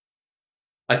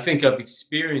I think I've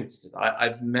experienced it.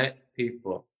 I've met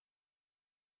people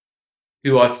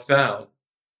who I felt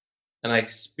and I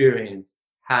experienced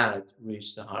had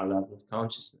reached a higher level of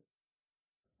consciousness.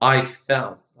 I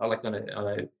felt, like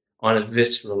on a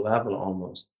visceral level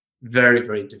almost, very,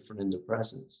 very different in their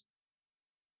presence.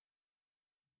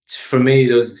 For me,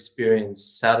 those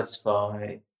experiences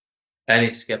satisfy any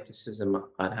skepticism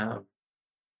I'd have.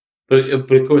 But of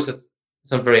course, that's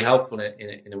not very helpful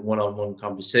in a one-on-one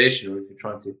conversation, or if you're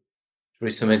trying to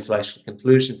reach some intellectual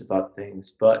conclusions about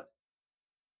things. But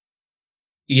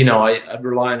I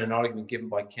rely on an argument given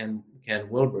by Ken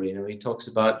Wilber. He talks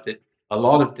about that a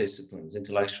lot of disciplines,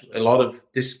 a lot of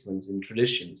disciplines and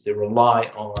traditions, they rely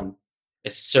on a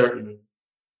certain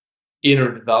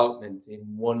inner development in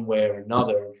one way or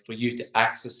another for you to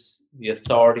access the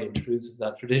authority and truths of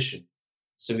that tradition.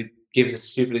 So it gives a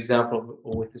stupid example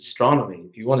with astronomy.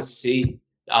 If you want to see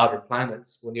the outer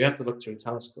planets, well, you have to look through a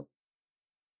telescope.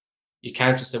 You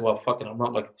can't just say, well, fuck it, I'm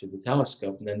not looking through the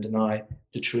telescope, and then deny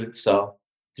the truths of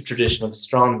the tradition of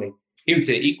astronomy. He would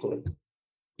say equally,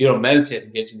 meditate,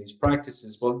 engage in these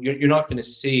practices. Well, you're not going to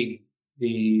see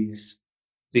these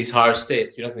higher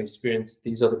states. You're not going to experience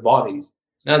these other bodies.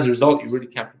 And as a result, you really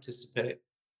can't participate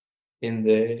in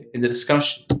the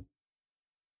discussion.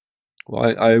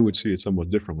 Well, I would see it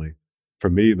somewhat differently. For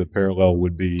me, the parallel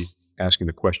would be asking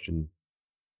the question,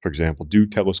 for example, do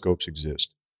telescopes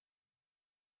exist?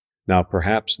 Now,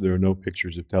 perhaps there are no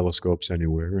pictures of telescopes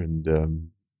anywhere and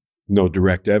no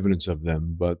direct evidence of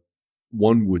them, but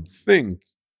one would think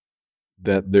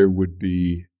that there would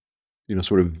be,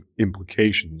 sort of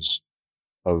implications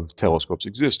of telescopes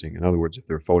existing. In other words, if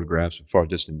there are photographs of far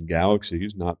distant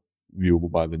galaxies not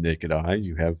viewable by the naked eye,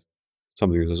 you have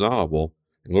something that says, well,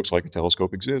 it looks like a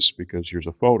telescope exists because here's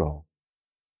a photo.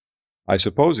 I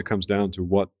suppose it comes down to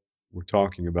what we're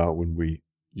talking about when we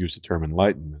use the term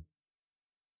enlightenment.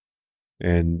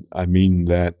 And I mean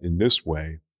that in this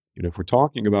way, if we're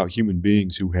talking about human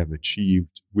beings who have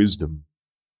achieved wisdom,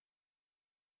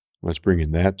 let's bring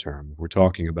in that term. If we're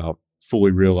talking about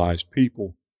fully realized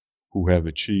people who have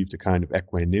achieved a kind of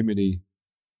equanimity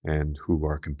and who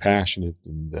are compassionate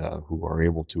and who are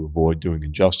able to avoid doing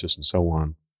injustice and so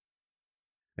on,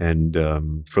 and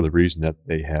for the reason that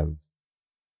they have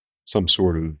some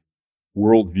sort of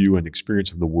worldview and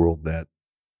experience of the world that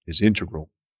is integral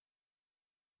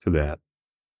to that.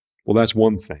 Well, that's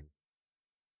one thing.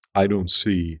 I don't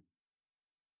see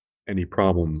any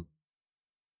problem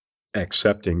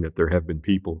accepting that there have been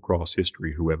people across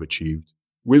history who have achieved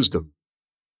wisdom.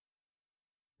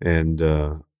 And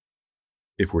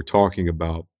if we're talking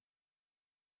about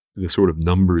the sort of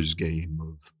numbers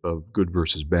game of good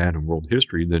versus bad in world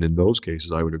history, then in those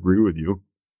cases, I would agree with you.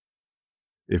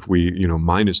 If we,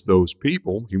 minus those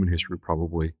people, human history would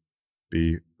probably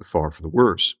be far for the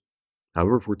worse.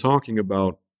 However, if we're talking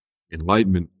about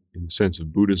enlightenment in the sense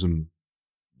of Buddhism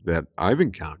that I've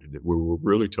encountered, where we're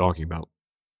really talking about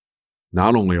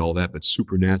not only all that, but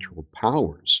supernatural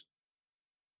powers.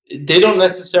 They don't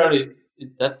necessarily,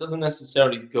 that doesn't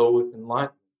necessarily go with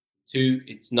enlightenment.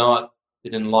 It's not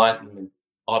that enlightenment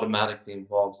automatically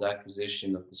involves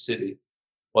acquisition of the city.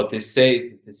 What they say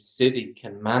is that the city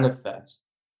can manifest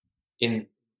in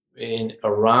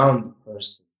around the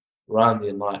person, around the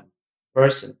enlightened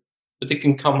person, but they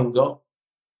can come and go.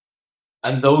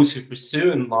 And those who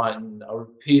pursue enlightenment are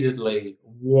repeatedly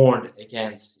warned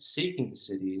against seeking the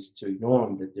city, is to ignore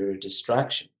them, that they're a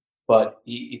distraction. But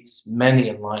it's many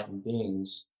enlightened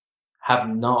beings have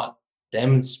not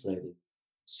demonstrated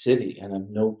city and have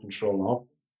no control of them.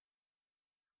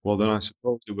 Well, then I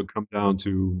suppose it would come down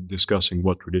to discussing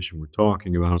what tradition we're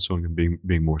talking about, so I'm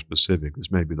being more specific. This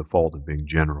may be the fault of being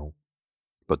general,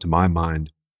 but to my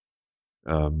mind,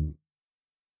 till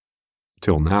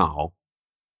now,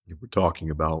 if we're talking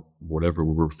about whatever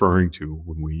we're referring to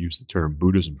when we use the term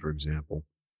Buddhism, for example,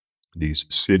 these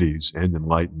cities and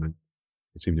enlightenment,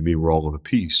 it seemed to me were all of a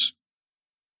piece.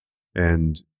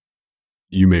 And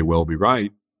you may well be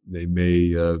right. They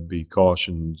may be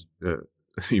cautioned.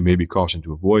 You may be cautioned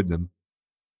to avoid them,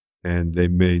 and they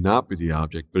may not be the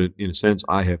object. But in a sense,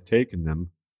 I have taken them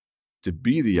to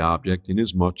be the object, in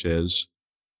as much as,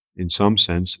 in some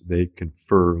sense, they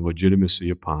confer legitimacy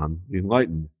upon the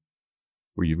enlightened.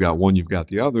 where you've got one, you've got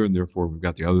the other, and therefore we've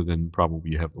got the other, then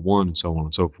probably you have the one, and so on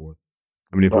and so forth.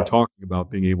 I mean, if we're Right. talking about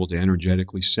being able to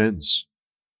energetically sense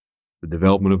the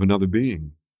development of another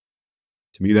being,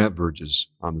 to me that verges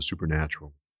on the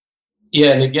supernatural.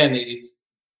 Yeah, and again, it's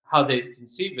how they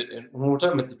conceive it. And when we're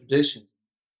talking about the traditions,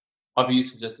 I'll be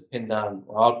useful just to pin down,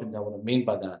 or I'll pin down what I mean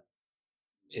by that.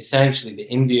 Essentially, the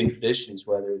Indian traditions,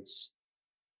 whether it's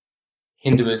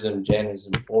Hinduism,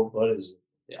 Jainism, or Buddhism,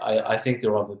 I think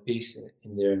they're of a piece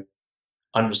in their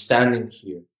understanding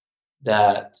here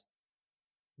that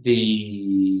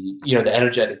the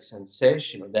energetic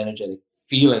sensation or the energetic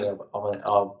feeling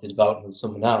of the development of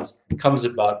someone else comes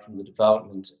about from the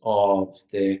development of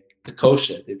the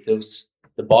kosha,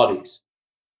 the bodies.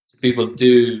 People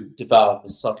do develop a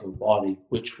subtle body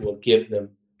which will give them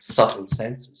subtle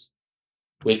senses,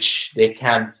 which they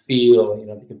can feel,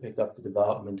 they can pick up the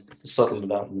subtle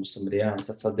development of somebody else.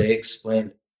 That's how they explain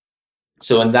it.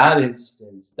 So in that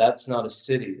instance, that's not a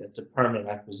city, that's a permanent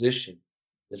acquisition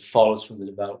that follows from the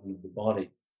development of the body.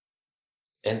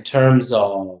 In terms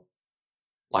of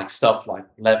stuff like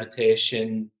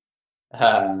levitation,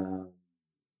 uh,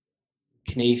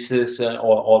 kinesis, and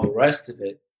all the rest of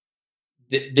it,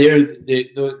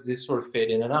 they sort of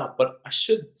fade in and out. But I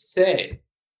should say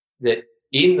that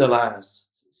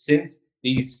since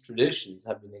these traditions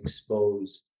have been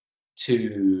exposed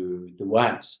to the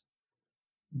West,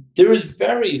 there is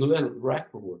very little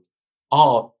record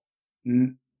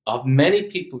of many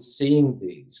people seeing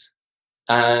these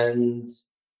and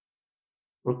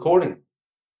recording them.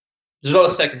 There's a lot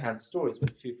of secondhand stories, but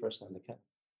a few first-hand accounts.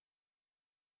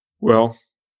 Well,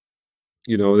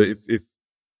 if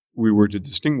we were to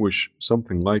distinguish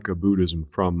something like a Buddhism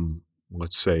from,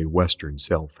 let's say, Western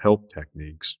self-help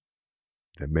techniques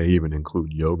that may even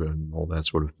include yoga and all that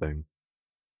sort of thing,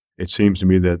 it seems to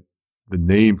me that the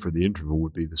name for the interval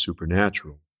would be the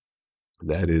supernatural.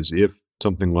 That is, if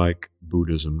something like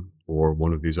Buddhism or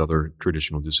one of these other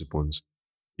traditional disciplines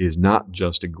is not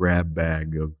just a grab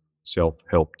bag of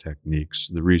self-help techniques.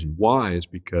 The reason why is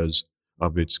because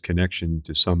of its connection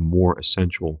to some more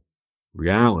essential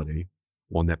reality,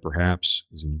 one that perhaps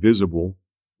is invisible,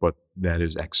 but that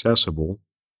is accessible,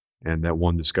 and that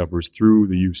one discovers through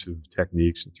the use of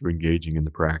techniques and through engaging in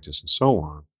the practice and so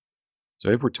on. So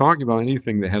if we're talking about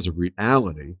anything that has a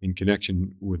reality in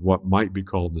connection with what might be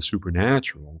called the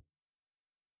supernatural,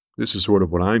 this is sort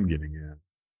of what I'm getting at.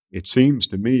 It seems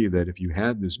to me that if you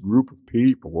had this group of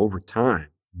people over time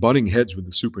butting heads with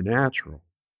the supernatural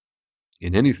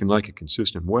in anything like a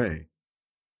consistent way,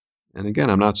 and again,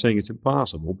 I'm not saying it's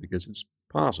impossible because it's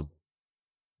possible,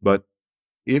 but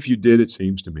if you did, it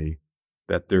seems to me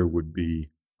that there would be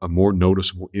a more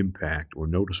noticeable impact or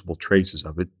noticeable traces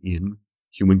of it in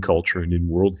human culture and in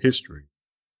world history.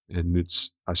 And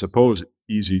it's, I suppose,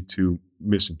 easy to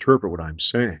misinterpret what I'm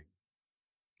saying.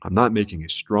 I'm not making a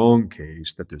strong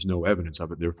case that there's no evidence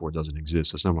of it, therefore it doesn't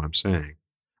exist. That's not what I'm saying.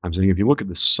 I'm saying if you look at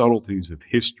the subtleties of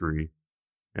history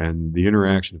and the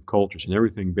interaction of cultures and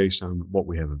everything based on what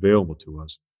we have available to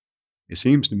us, it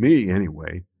seems to me,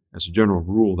 anyway, as a general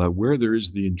rule, that where there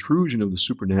is the intrusion of the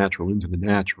supernatural into the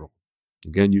natural,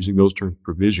 again, using those terms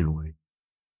provisionally,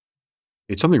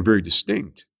 it's something very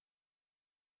distinct.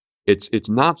 It's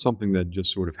not something that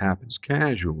just sort of happens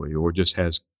casually or just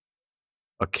has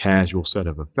a casual set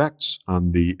of effects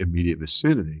on the immediate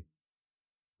vicinity.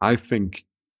 I think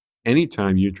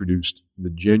anytime you introduced the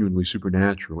genuinely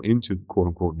supernatural into the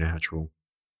quote-unquote natural,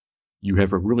 you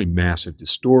have a really massive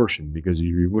distortion because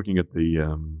you're looking at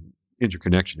the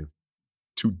interconnection of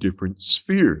two different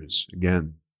spheres,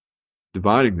 again,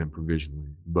 dividing them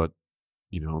provisionally, but,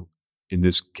 in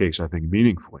this case, I think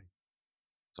meaningfully.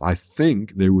 So I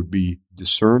think there would be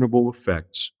discernible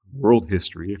effects in world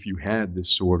history if you had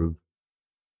this sort of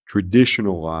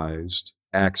traditionalized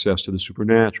access to the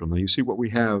supernatural. Now, you see what we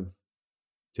have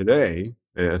today,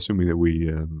 assuming that we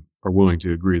are willing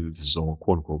to agree that this is all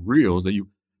quote-unquote real, is that you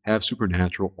have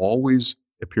supernatural always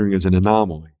appearing as an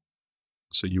anomaly.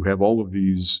 So you have all of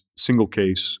these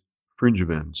single-case fringe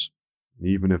events,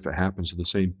 even if it happens to the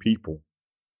same people.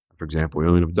 For example,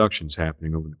 alien abductions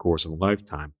happening over the course of a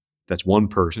lifetime. That's one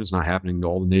person. It's not happening to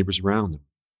all the neighbors around them.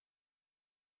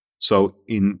 So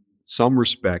in some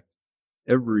respect,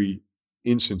 every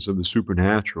instance of the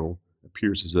supernatural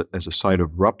appears as a site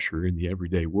of rupture in the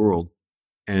everyday world,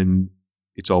 and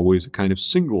it's always a kind of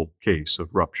single case of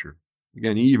rupture.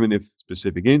 Again, even if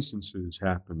specific instances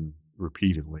happen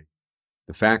repeatedly,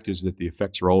 the fact is that the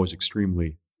effects are always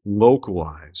extremely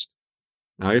localized.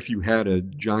 Now, if you had a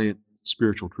giant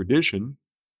spiritual tradition,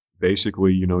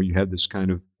 basically, you had this kind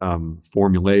of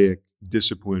formulaic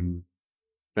discipline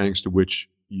thanks to which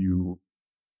you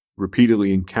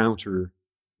repeatedly encounter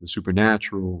the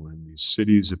supernatural, and these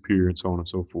cities appear, and so on and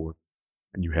so forth,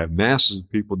 and you have masses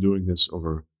of people doing this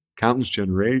over countless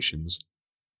generations,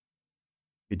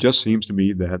 it just seems to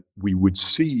me that we would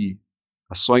see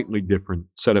a slightly different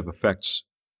set of effects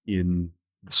in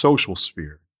the social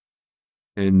sphere.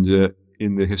 And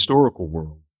in the historical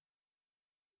world,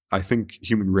 I think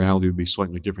human reality would be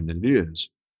slightly different than it is.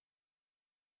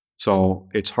 So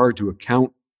it's hard to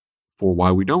account for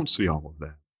why we don't see all of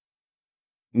that,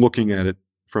 looking at it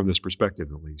from this perspective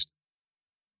at least.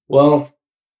 Well,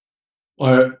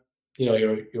 or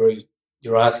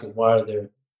you're asking why are there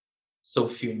so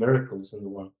few miracles in the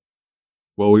world?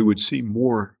 Well, we would see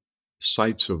more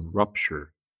sites of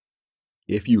rupture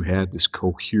if you had this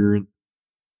coherent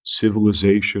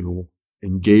civilizational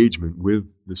engagement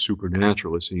with the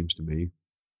supernatural, it seems to me,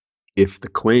 if the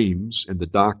claims and the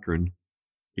doctrine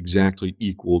exactly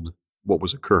equaled what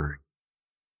was occurring.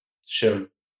 Sure.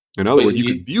 In other But words,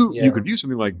 you could yeah. view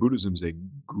something like Buddhism as a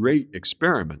great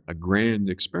experiment, a grand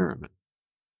experiment,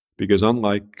 because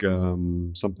unlike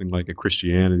something like a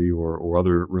Christianity or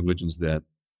other religions that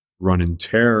run in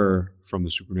terror from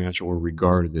the supernatural or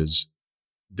regarded as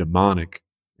demonic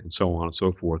and so on and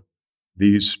so forth,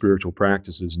 these spiritual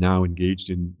practices now engaged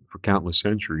in for countless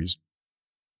centuries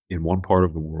in one part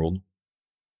of the world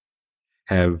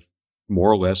have more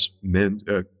or less meant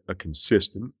a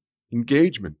consistent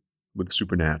engagement with the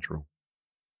supernatural.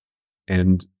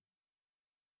 And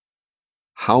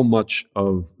how much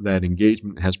of that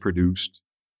engagement has produced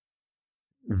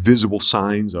visible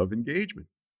signs of engagement?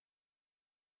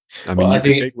 I Well, mean, I you could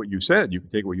think take what you said. You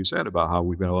could take what you said about how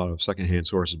we've got a lot of secondhand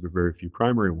sources, but very few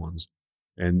primary ones.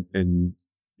 And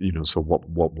so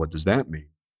what does that mean?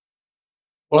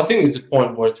 well, I think it's a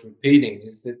point worth repeating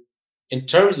is that in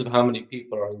terms of how many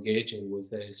people are engaging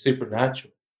with a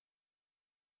supernatural,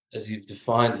 as you've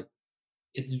defined it,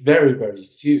 it's very, very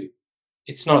few.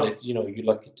 It's not if you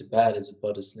look at Tibet as a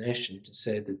Buddhist nation to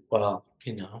say that, well,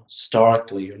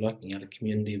 historically you're looking at a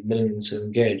community of millions who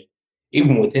engage.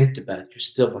 Even within Tibet, you're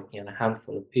still looking at a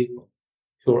handful of people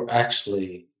who are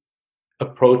actually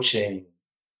approaching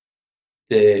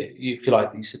if you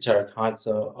like, the esoteric heights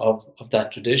of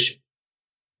that tradition.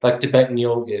 Like Tibetan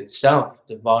yoga itself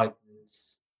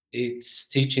divides its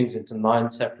teachings into 9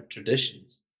 separate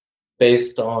traditions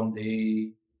based on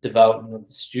the development of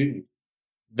the student.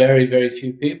 Very, very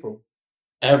few people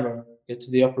ever get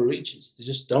to the upper reaches. They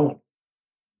just don't.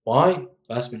 Why?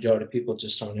 Vast majority of people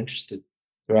just aren't interested.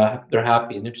 They're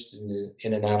happy and interested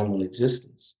in an animal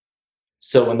existence.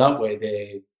 So in that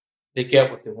way, they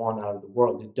get what they want out of the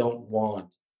world. They don't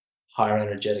want higher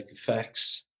energetic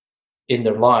effects in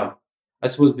their life. I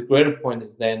suppose the greater point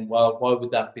is then, well, why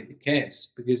would that be the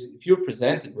case? Because if you're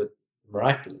presented with the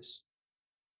miraculous,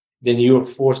 then you're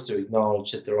forced to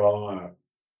acknowledge that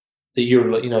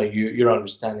your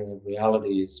understanding of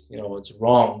reality is, it's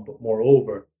wrong, but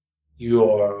moreover, you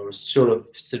are sort of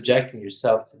subjecting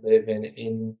yourself to live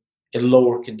in a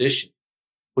lower condition,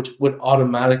 which would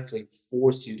automatically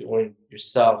force you to orient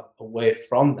yourself away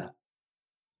from that.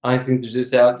 I think there's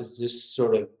this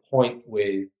sort of point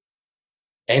with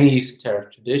any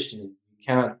esoteric tradition. You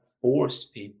can't force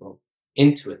people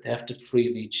into it. They have to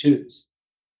freely choose.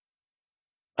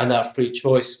 And that free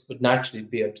choice would naturally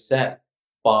be upset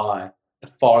by a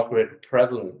far greater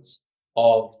prevalence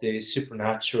of the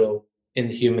supernatural in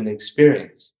the human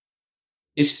experience.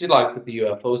 You see, like with the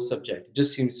UFO subject, it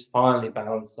just seems finely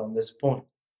balanced on this point.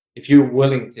 If you're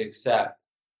willing to accept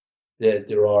that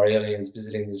there are aliens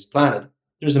visiting this planet,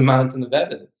 there's a mountain of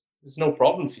evidence. There's no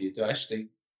problem for you to actually,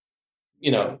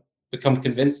 become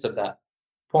convinced of that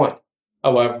point.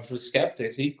 However, for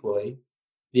skeptics, equally,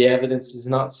 the evidence is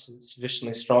not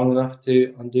sufficiently strong enough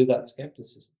to undo that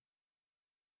skepticism.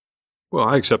 Well,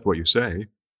 I accept what you say,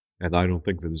 and I don't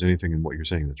think that there's anything in what you're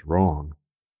saying that's wrong.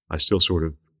 I still sort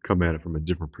of come at it from a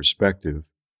different perspective,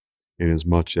 in as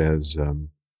much as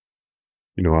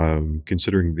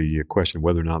considering the question of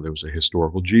whether or not there was a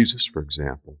historical Jesus, for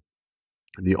example.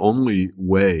 The only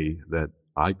way that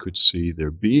I could see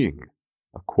there being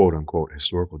a quote-unquote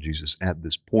historical Jesus at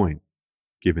this point,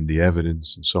 given the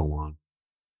evidence and so on,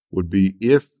 would be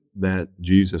if that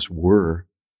Jesus were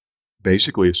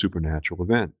basically a supernatural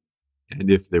event, and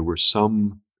if there were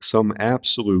some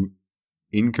absolute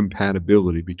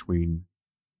incompatibility between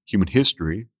human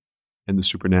history and the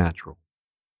supernatural.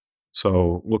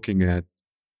 So looking at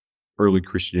early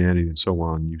Christianity and so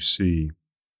on, you see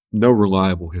no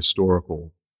reliable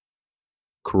historical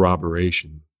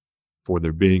corroboration for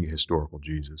there being a historical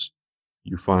Jesus.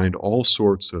 You find all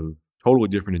sorts of totally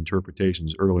different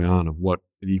interpretations early on of what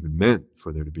it even meant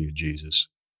for there to be a Jesus.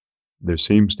 There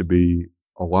seems to be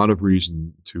a lot of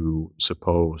reason to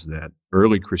suppose that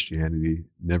early Christianity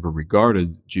never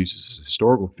regarded Jesus as a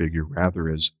historical figure, rather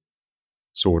as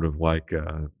sort of like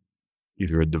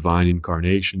either a divine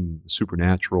incarnation,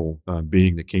 supernatural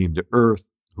being that came to earth,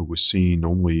 who was seen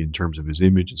only in terms of his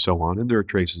image and so on. And there are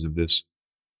traces of this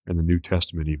in the New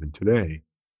Testament even today,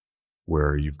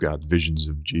 where you've got visions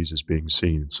of Jesus being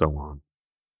seen and so on.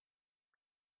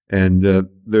 And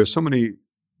there are so many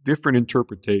different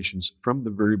interpretations from the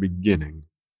very beginning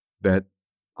that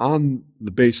on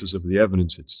the basis of the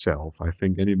evidence itself, I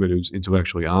think anybody who's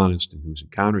intellectually honest and who's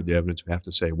encountered the evidence would have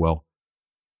to say, well,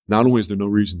 not only is there no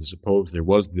reason to suppose there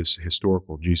was this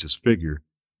historical Jesus figure,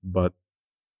 but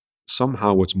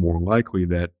somehow it's more likely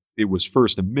that it was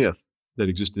first a myth that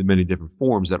existed in many different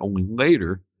forms that only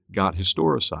later got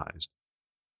historicized.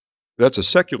 That's a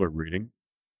secular reading,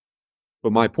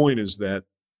 but my point is that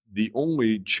the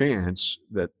only chance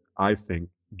that I think,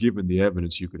 given the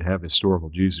evidence, you could have historical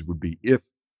Jesus would be if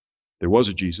there was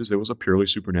a Jesus, there was a purely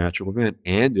supernatural event,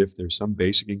 and if there's some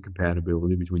basic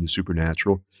incompatibility between the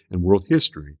supernatural and world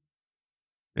history.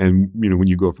 And when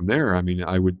you go from there, I mean,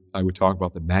 I would talk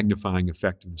about the magnifying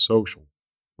effect of the social,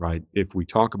 right? If we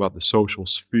talk about the social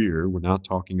sphere, we're not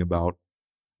talking about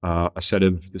a set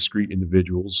of discrete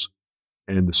individuals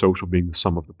and the social being the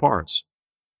sum of the parts.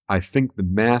 I think the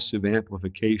massive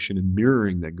amplification and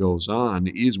mirroring that goes on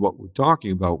is what we're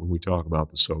talking about when we talk about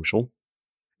the social.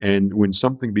 And when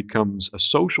something becomes a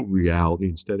social reality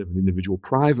instead of an individual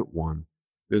private one,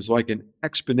 there's like an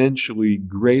exponentially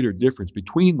greater difference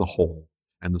between the whole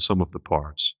and the sum of the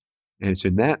parts. And it's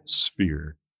in that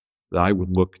sphere that I would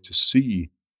look to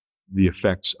see the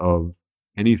effects of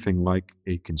anything like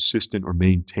a consistent or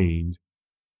maintained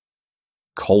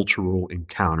cultural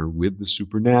encounter with the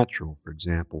supernatural, for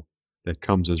example, that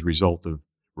comes as a result of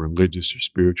religious or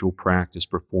spiritual practice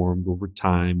performed over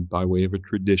time by way of a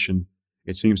tradition.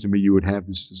 It seems to me you would have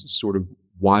this sort of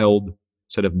wild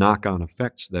set of knock-on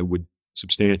effects that would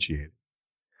substantiate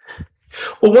it.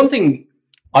 Well, one thing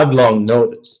I've long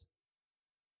noticed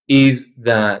is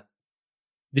that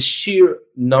the sheer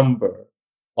number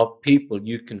of people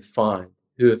you can find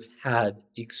who have had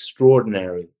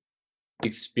extraordinary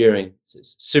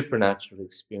experiences, supernatural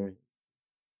experiences.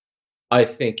 I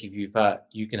think if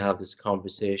you can have this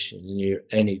conversation in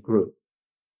any group.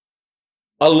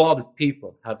 A lot of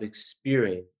people have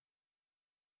experienced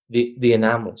the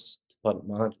anomalous, to put it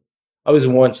mildly. I was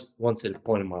once at a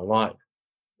point in my life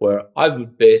where I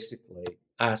would basically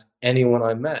ask anyone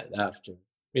I met after,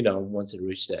 once it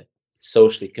reached a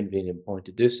socially convenient point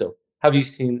to do so, have you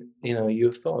seen, a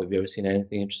UFO? Have you ever seen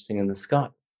anything interesting in the sky?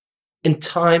 And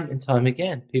time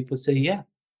again, people say, yeah.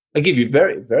 I'll give you a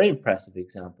very, very impressive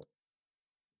example.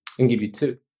 I can give you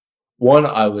two. One,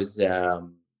 I was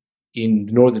in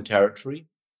the Northern Territory,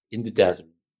 in the desert,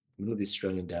 middle of the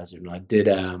Australian desert, and I did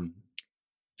a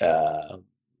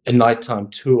nighttime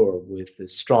tour with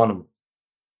astronomers.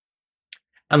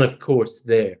 And of course,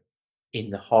 there, in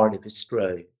the heart of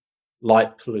Australia,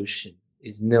 light pollution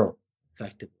is nil,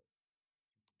 effectively.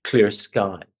 Clear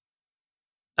skies.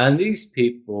 And these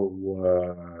people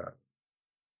were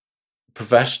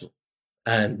professional,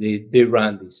 and they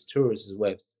ran these tours as a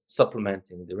way of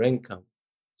supplementing their income.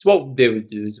 So what they would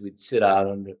do is we'd sit out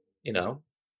under,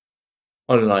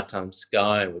 on a nighttime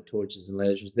sky with torches and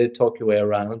lasers. They'd talk your way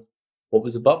around what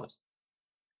was above us.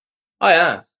 I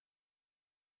asked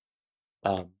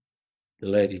the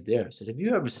lady there, I said, have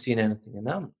you ever seen anything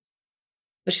anomalous?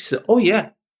 And she said, oh yeah.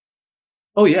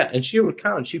 Oh yeah. And she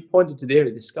recounted, she pointed to the area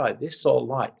of the sky. They saw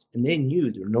lights and they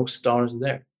knew there were no stars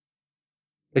there.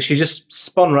 Like she just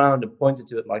spun around and pointed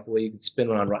to it like the way you could spin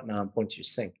around right now and point to your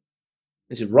sink.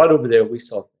 And she said, right over there, we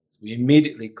saw things. We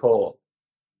immediately called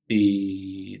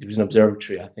there was an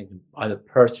observatory, I think, either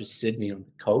Perth or Sydney on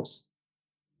the coast.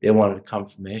 They wanted a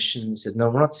confirmation. He said, no,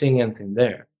 we're not seeing anything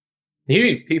there. And here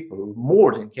you have people who are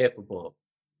more than capable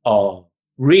of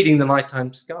reading the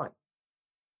nighttime sky.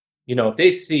 If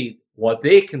they see what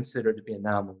they consider to be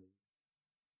anomalies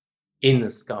in the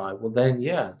sky, well then,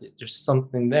 yeah, there's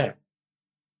something there.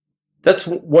 That's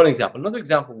one example. Another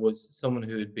example was someone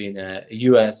who had been a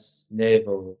US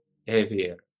naval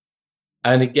aviator.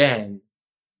 And again,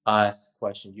 I asked the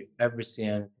question, do you ever see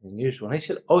anything unusual? And he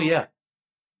said, oh yeah.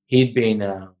 I'm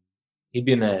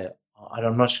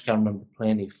not sure, I can't remember the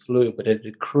plane he flew, but it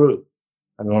had a crew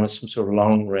and they were on some sort of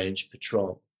long range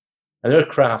patrol. And their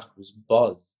craft was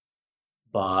buzzed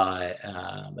by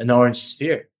an orange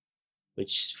sphere,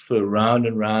 which flew round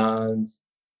and round,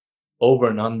 over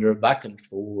and under, back and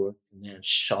forth, and then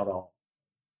shot off.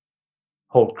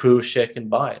 Whole crew was shaken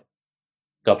by it.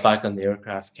 Got back on the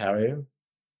aircraft carrier,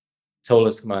 told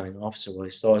his commanding officer what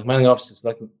he saw. His commanding officer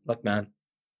said, look, man,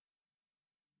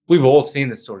 We've all seen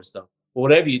this sort of stuff. But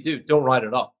whatever you do, don't write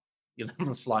it off. You'll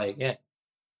never fly again.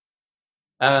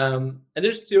 And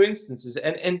there's two instances,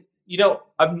 and you know,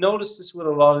 I've noticed this with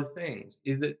a lot of things,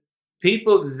 is that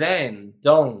people then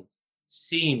don't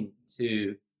seem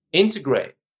to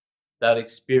integrate that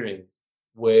experience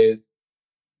with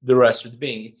the rest of the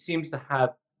being. It seems to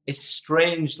have a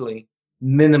strangely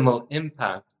minimal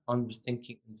impact on your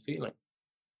thinking and feeling.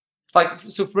 Like,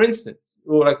 so for instance,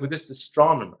 or like with this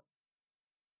astronomer,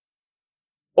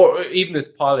 or even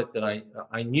this pilot that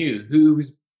I knew, who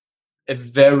was a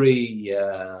very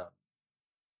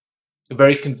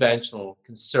conventional,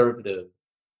 conservative,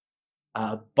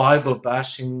 Bible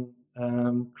bashing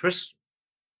Christian.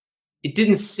 It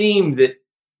didn't seem that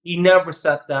he never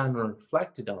sat down and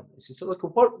reflected on this. He said, "Look,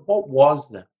 what was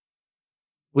that?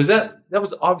 That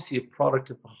was obviously a product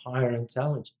of a higher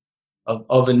intelligence,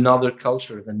 of another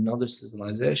culture, of another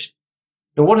civilization.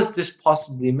 Now, what does this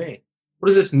possibly mean? What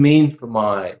does this mean for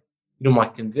my, my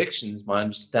convictions, my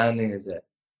understanding as a,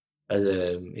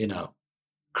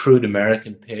 crude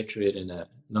American patriot and an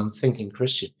unthinking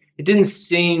Christian?" It didn't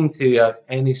seem to have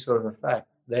any sort of effect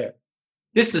there.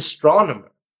 This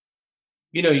astronomer,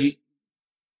 she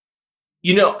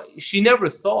never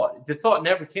thought, the thought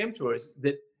never came to her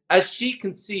that as she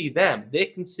can see them, they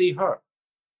can see her.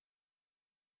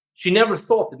 She never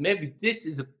thought that maybe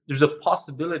there's a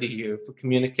possibility here for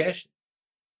communication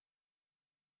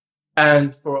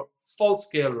and for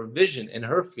full-scale revision in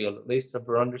her field, at least of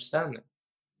her understanding.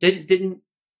 Didn't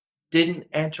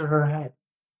enter her head.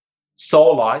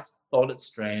 Saw light, thought it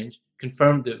strange,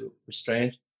 confirmed it was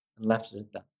strange, and left it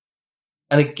at that.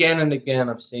 And again,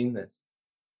 I've seen this.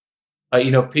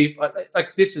 People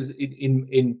like this is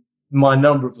in my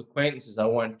number of acquaintances. I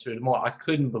went through them all. I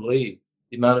couldn't believe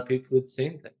the amount of people who'd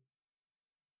seen things.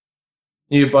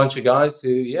 A bunch of guys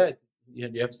who, you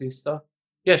ever see stuff?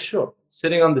 Yeah, sure.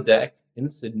 Sitting on the deck in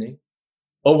Sydney,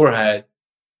 overhead,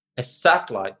 a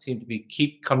satellite seemed to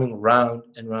keep coming round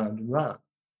and round and round,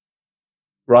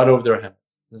 right over their heads.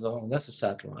 Oh, that's a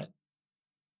satellite.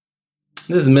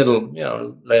 This is the middle,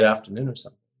 late afternoon or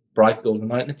something, bright golden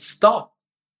light, and it stopped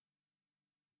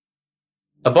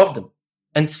above them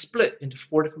and split into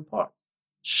 4 different parts,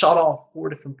 shot off 4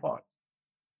 different parts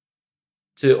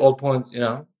to all points,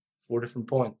 4 different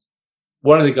points.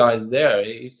 One of the guys there,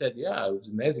 he said, yeah, it was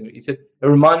amazing. He said, it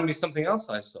reminded me of something else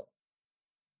I saw.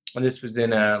 And this was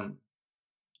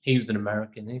he was an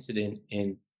American. He said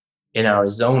in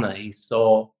Arizona, he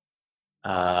saw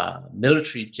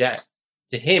military jets.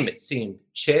 To him, it seemed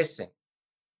chasing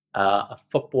a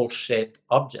football-shaped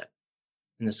object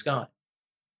in the sky,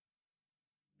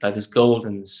 like this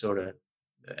golden sort of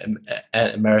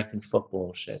American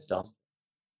football-shaped object,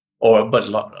 but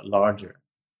larger.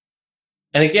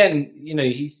 And again,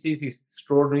 he sees these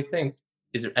extraordinary things.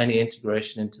 Is there any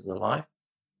integration into the life?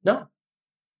 No.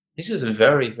 He's just a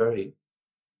very, very,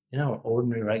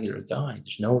 ordinary, regular guy.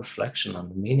 There's no reflection on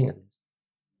the meaning of this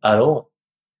at all.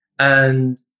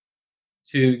 And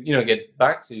to, get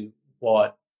back to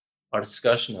what our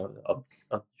discussion of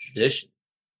the tradition,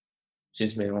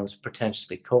 seems to me one was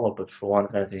pretentiously called, but for want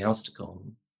of anything else to call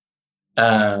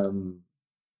them,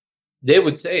 they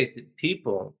would say is that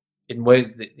people, in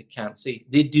ways that they can't see,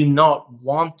 they do not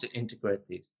want to integrate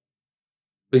these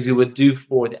because it would do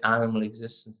for the animal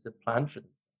existence that planned for them.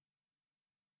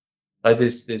 Like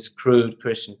this crude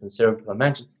Christian conservative I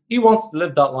mentioned, he wants to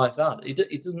live that life out. He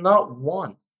does not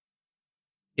want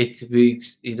it to be.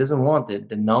 He doesn't want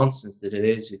the nonsense that it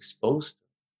is exposed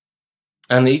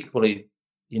to. And equally,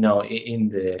 in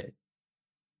the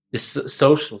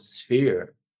social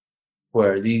sphere,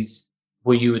 where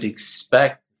you would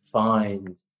expect to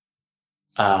find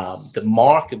the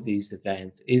mark of these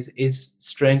events is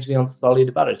strangely unsullied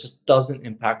about it. It just doesn't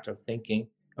impact our thinking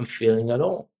and feeling at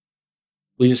all.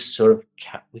 We just sort of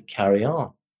we carry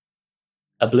on,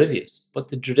 oblivious. But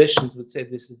the traditions would say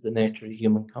this is the nature of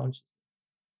human consciousness.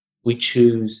 We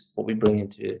choose what we bring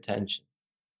into attention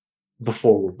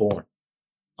before we're born,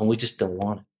 and we just don't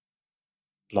want it,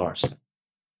 largely.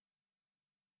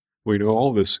 Well,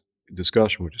 all this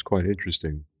discussion, which is quite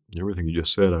interesting, everything you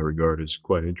just said I regard as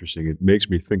quite interesting. It makes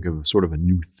me think of sort of a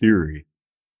new theory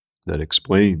that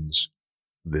explains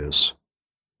this,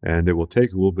 and it will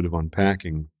take a little bit of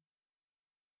unpacking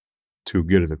to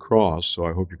get it across, so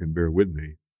I hope you can bear with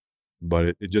me.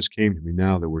 But it just came to me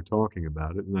now that we're talking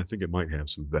about it, and I think it might have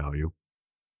some value.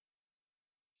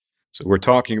 So we're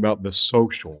talking about the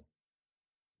social.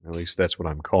 At least that's what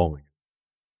I'm calling it.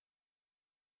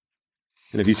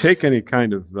 And if you take any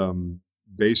kind of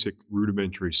basic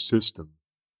rudimentary system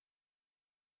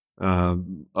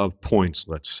of points,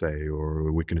 let's say,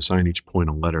 or we can assign each point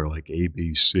a letter like A,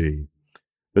 B, C,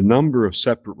 the number of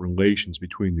separate relations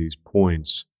between these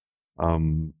points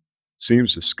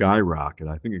seems to skyrocket.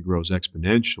 I think it grows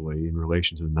exponentially in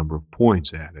relation to the number of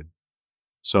points added.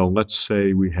 So let's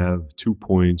say we have 2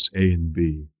 points A and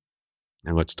B,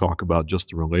 and let's talk about just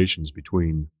the relations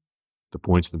between the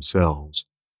points themselves.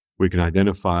 We can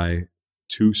identify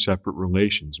 2 separate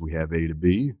relations. We have A to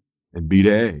B and B to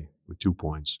A with 2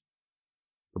 points.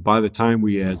 But by the time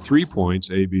we add 3 points,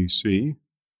 A, B, C,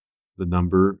 the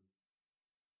number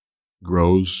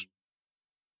grows,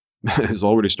 is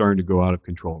already starting to go out of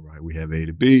control, right? We have A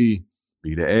to B,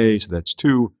 B to A, so that's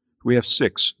 2. We have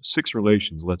six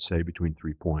relations, let's say, between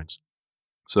 3 points.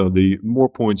 So the more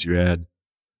points you add,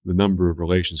 the number of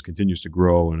relations continues to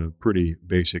grow in a pretty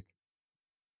basic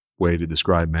way to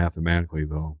describe mathematically,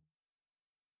 though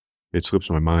it slips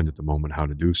my mind at the moment how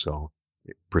to do so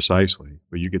precisely,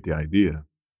 but you get the idea.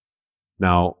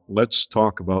 Now, let's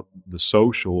talk about the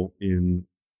social in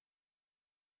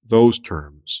those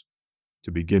terms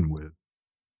to begin with.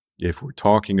 If we're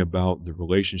talking about the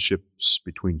relationships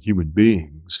between human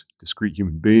beings, discrete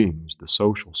human beings, the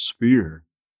social sphere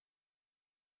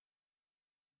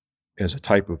as a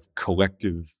type of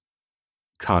collective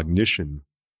cognition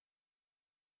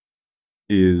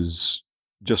is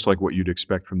just like what you'd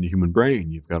expect from the human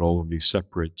brain. You've got all of these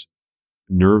separate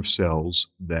nerve cells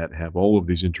that have all of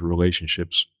these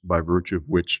interrelationships by virtue of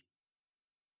which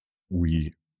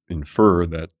we infer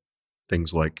that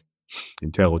things like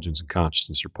intelligence and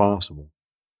consciousness are possible.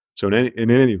 So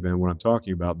in any event, what I'm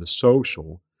talking about, the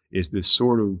social, is this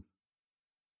sort of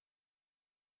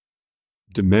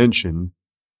dimension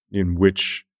in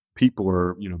which people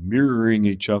are, mirroring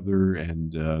each other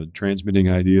and transmitting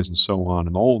ideas and so on,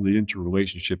 and all of the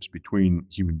interrelationships between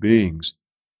human beings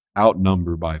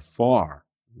outnumber by far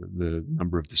the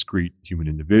number of discrete human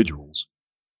individuals.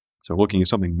 So looking at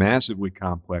something massively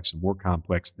complex and more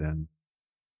complex than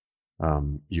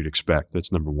you'd expect.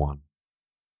 That's number one.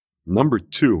 Number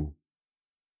two,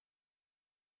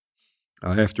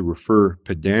 I have to refer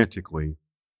pedantically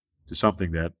to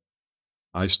something that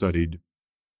I studied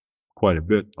quite a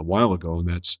bit a while ago, and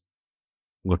that's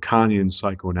Lacanian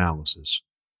psychoanalysis.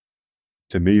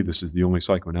 To me, this is the only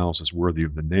psychoanalysis worthy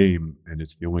of the name, and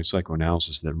it's the only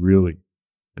psychoanalysis that really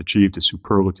achieved a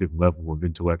superlative level of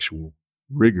intellectual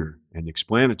rigor and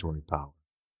explanatory power.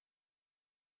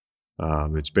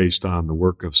 It's based on the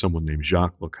work of someone named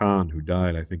Jacques Lacan, who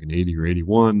died, I think, in 80 or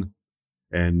 81,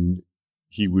 and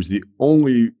he was the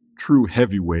only true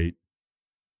heavyweight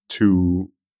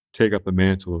to take up the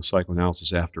mantle of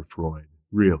psychoanalysis after Freud,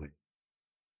 really.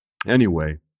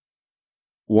 Anyway,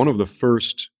 one of the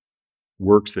first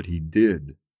works that he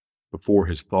did before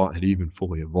his thought had even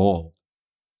fully evolved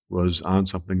was on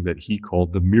something that he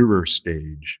called the mirror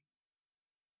stage.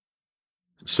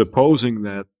 Supposing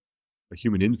that a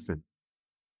human infant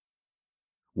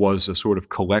was a sort of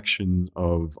collection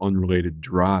of unrelated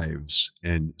drives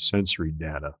and sensory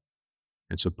data,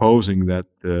 and supposing that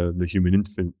the human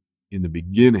infant in the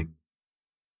beginning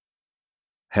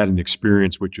had an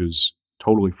experience which was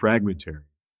totally fragmentary.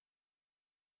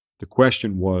 The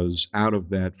question was, out of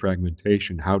that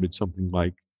fragmentation, how did something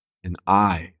like an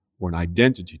I or an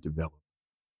identity develop?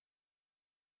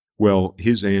 Well,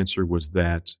 his answer was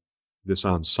that this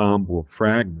ensemble of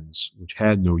fragments, which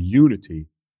had no unity,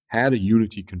 had a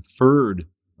unity conferred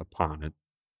upon it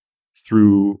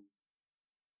through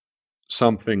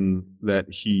something that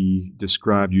he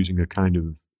described using a kind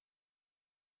of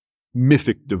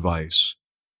mythic device,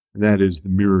 and that is the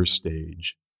mirror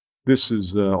stage. This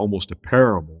is almost a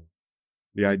parable.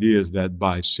 The idea is that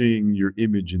by seeing your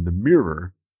image in the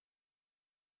mirror,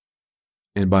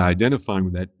 and by identifying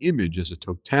with that image as a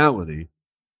totality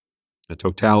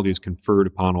is conferred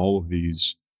upon all of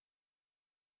these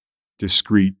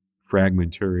discrete,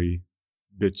 fragmentary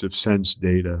bits of sense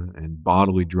data and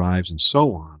bodily drives and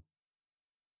so on.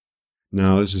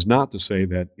 Now, this is not to say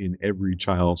that in every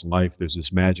child's life there's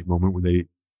this magic moment where they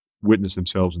witness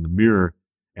themselves in the mirror,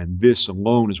 and this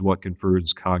alone is what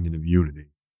confers cognitive unity.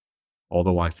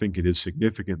 Although I think it is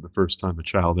significant the first time a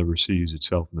child ever sees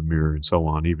itself in the mirror and so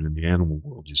on. Even in the animal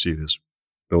world, you see this,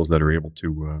 those that are able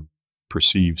to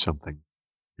perceive something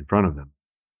in front of them.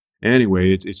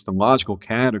 Anyway, it's the logical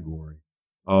category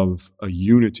of a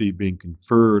unity being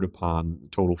conferred upon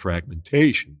total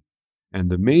fragmentation. And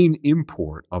the main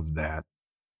import of that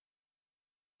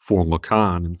for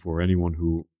Lacan and for anyone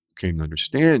who came to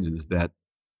understand it is that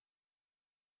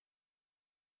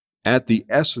at the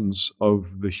essence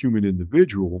of the human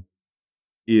individual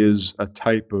is a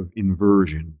type of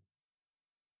inversion.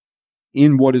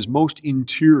 In what is most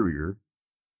interior,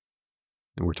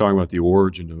 and we're talking about the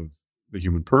origin of the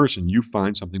human person, you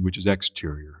find something which is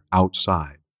exterior,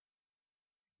 outside.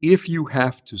 if you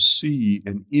have to see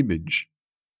an image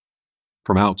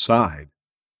from outside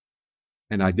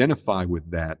and identify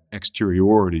with that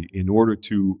exteriority in order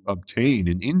to obtain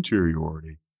an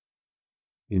interiority,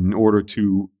 in order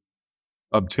to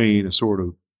obtain a sort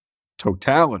of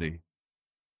totality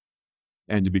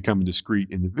and to become a discrete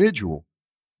individual,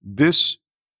 this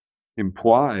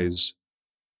implies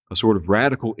a sort of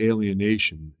radical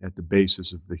alienation at the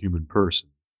basis of the human person,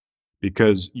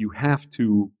 because you have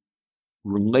to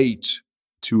relate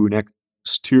to an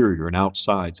exterior, an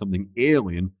outside, something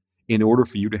alien, in order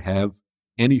for you to have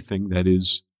anything that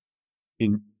is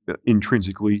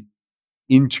intrinsically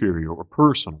interior or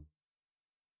personal.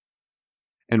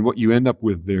 And what you end up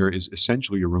with there is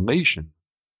essentially a relation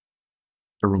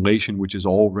which is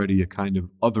already a kind of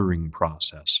othering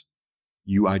process.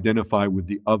 You identify with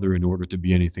the other in order to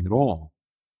be anything at all.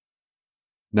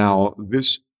 Now,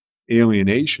 this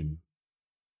alienation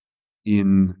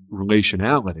in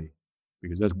relationality,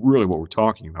 because that's really what we're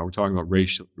talking about. We're talking about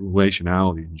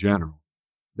relationality in general.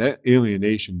 That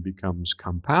alienation becomes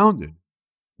compounded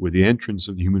with the entrance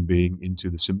of the human being into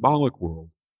the symbolic world.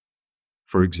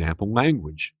 For example,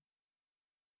 language.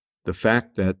 The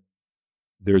fact that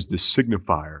there's this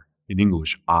signifier in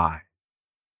English, I,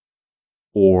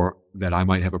 or that I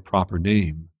might have a proper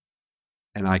name,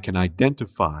 and I can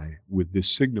identify with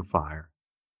this signifier.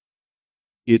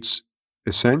 It's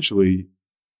essentially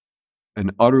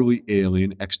an utterly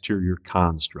alien exterior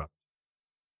construct,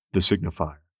 the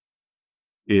signifier.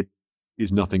 It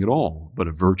is nothing at all but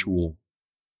a virtual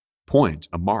point,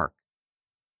 a mark.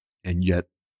 And yet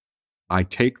I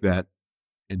take that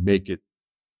and make it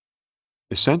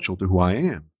essential to who I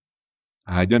am.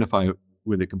 I identify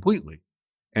with it completely.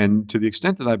 And to the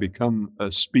extent that I become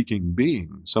a speaking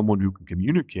being, someone who can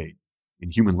communicate in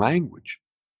human language,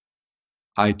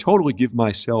 I totally give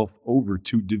myself over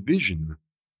to division.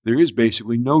 There is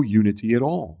basically no unity at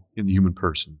all in the human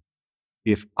person.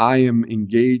 If I am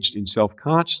engaged in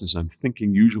self-consciousness, I'm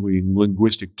thinking usually in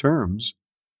linguistic terms,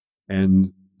 and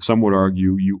some would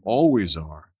argue you always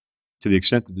are, to the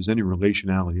extent that there's any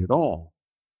relationality at all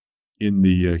in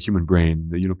the human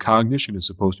brain. Cognition is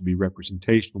supposed to be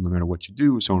representational no matter what you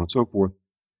do, so on and so forth.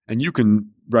 And you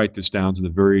can write this down to the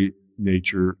very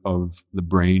nature of the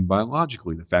brain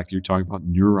biologically, the fact that you're talking about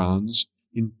neurons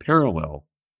in parallel.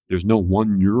 There's no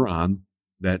one neuron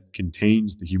that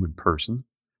contains the human person.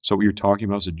 So what you're talking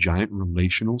about is a giant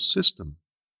relational system.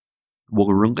 Well,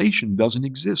 a relation doesn't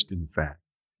exist, in fact.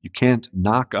 You can't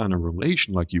knock on a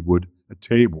relation like you would a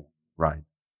table, right?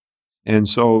 And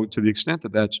so to the extent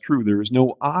that that's true, there is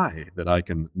no I that I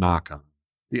can knock on.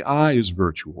 The I is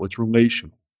virtual, it's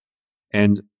relational.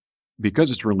 And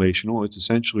because it's relational, it's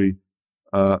essentially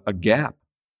a gap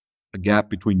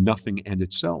between nothing and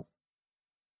itself.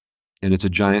 And it's a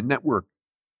giant network,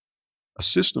 a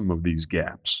system of these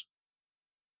gaps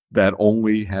that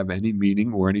only have any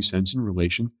meaning or any sense in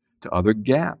relation to other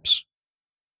gaps.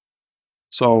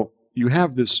 So you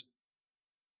have this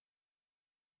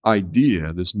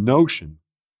idea, this notion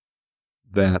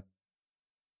that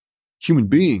human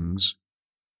beings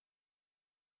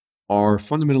are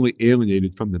fundamentally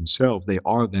alienated from themselves. They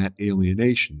are that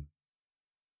alienation.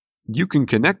 You can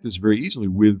connect this very easily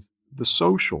with the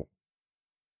social,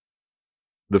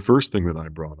 the first thing that I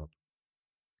brought up.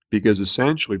 Because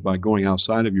essentially, by going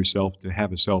outside of yourself to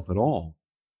have a self at all,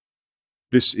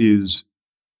 this is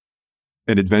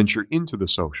an adventure into the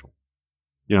social.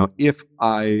 If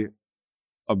I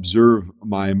observe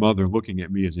my mother looking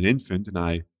at me as an infant and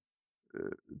I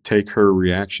take her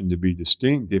reaction to be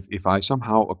distinct, if I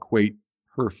somehow equate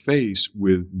her face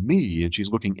with me and she's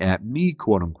looking at me,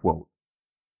 quote unquote,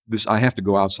 I have to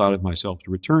go outside of myself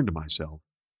to return to myself.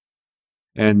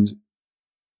 And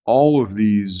all of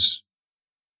these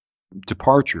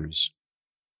departures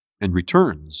and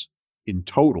returns in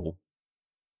total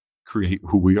create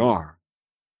who we are.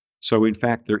 So in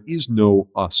fact, there is no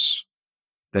us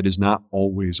that is not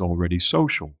always already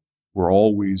social. We're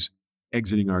always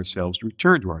exiting ourselves to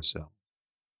return to ourselves.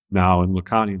 Now, in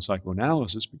Lacanian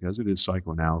psychoanalysis, because it is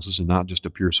psychoanalysis and not just a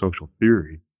pure social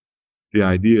theory, the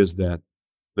idea is that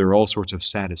there are all sorts of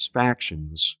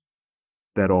satisfactions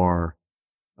that are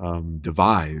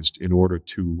devised in order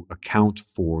to account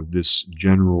for this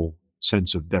general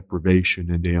sense of deprivation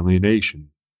and alienation.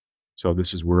 So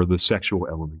this is where the sexual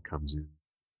element comes in.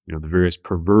 The various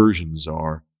perversions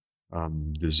are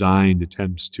designed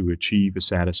attempts to achieve a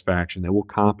satisfaction that will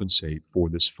compensate for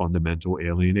this fundamental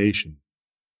alienation.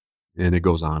 And it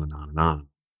goes on and on and on.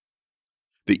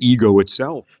 The ego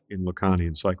itself in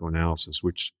Lacanian psychoanalysis,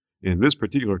 which in this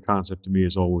particular concept to me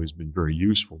has always been very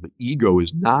useful, the ego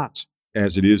is not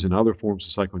as it is in other forms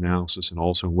of psychoanalysis and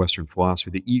also in Western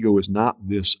philosophy, the ego is not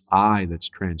this I that's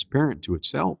transparent to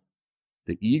itself.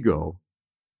 The ego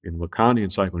in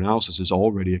Lacanian psychoanalysis is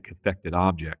already a cathected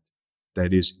object.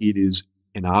 That is, it is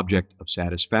an object of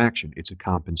satisfaction. It's a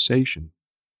compensation.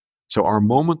 So our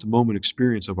moment-to-moment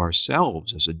experience of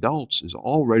ourselves as adults is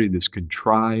already this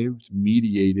contrived,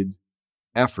 mediated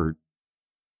effort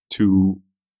to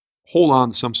hold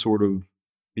on to some sort of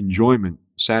enjoyment,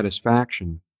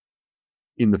 satisfaction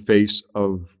in the face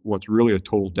of what's really a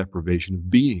total deprivation of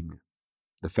being.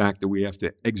 The fact that we have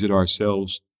to exit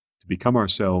ourselves to become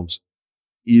ourselves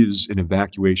is an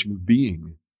evacuation of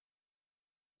being.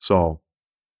 So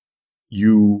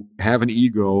you have an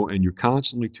ego and you're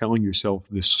constantly telling yourself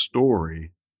this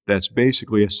story that's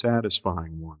basically a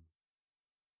satisfying one.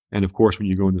 And of course, when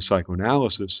you go into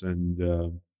psychoanalysis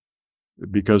and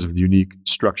because of the unique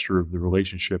structure of the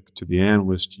relationship to the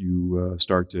analyst, you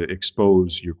start to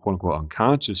expose your quote unquote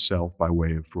unconscious self by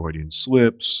way of Freudian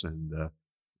slips and,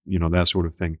 that sort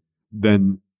of thing.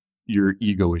 Then your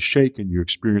ego is shaken, your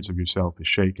experience of yourself is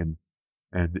shaken,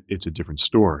 and it's a different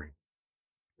story.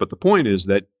 But the point is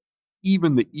that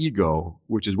even the ego,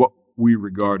 which is what we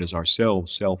regard as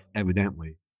ourselves,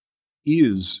 self-evidently,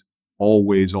 is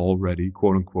always already,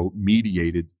 quote unquote,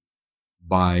 mediated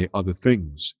by other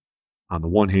things. On the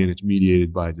one hand, it's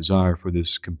mediated by a desire for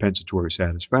this compensatory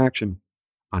satisfaction.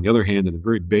 On the other hand, at a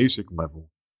very basic level,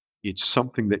 it's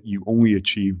something that you only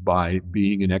achieve by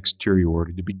being an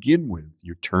exteriority to begin with.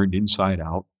 You're turned inside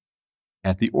out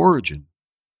at the origin.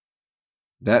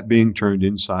 That being turned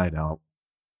inside out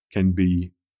can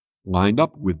be lined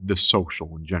up with the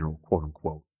social in general, quote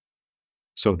unquote,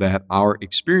 so that our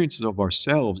experiences of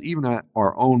ourselves, even at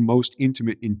our own most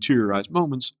intimate interiorized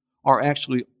moments, are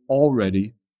actually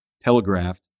already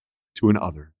telegraphed to an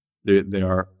other. They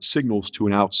are signals to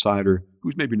an outsider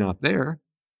who's maybe not there,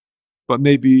 but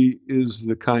maybe is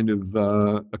the kind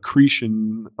of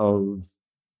accretion of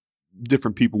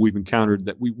different people we've encountered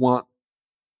that we want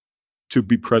to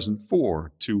be present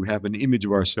for, to have an image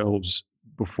of ourselves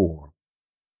before.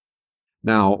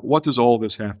 Now, what does all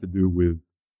this have to do with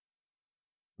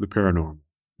the paranormal,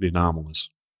 the anomalous?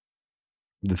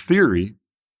 The theory,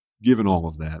 given all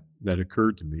of that, that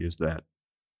occurred to me is that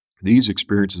these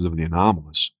experiences of the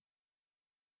anomalous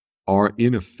are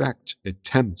in effect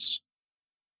attempts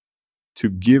to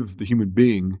give the human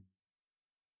being,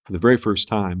 for the very first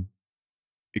time,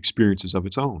 experiences of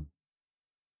its own.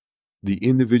 The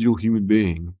individual human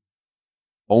being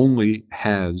only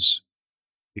has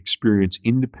experience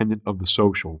independent of the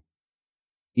social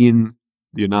in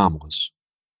the anomalous.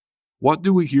 What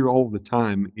do we hear all the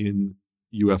time in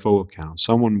UFO accounts?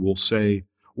 Someone will say,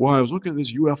 well, I was looking at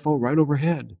this UFO right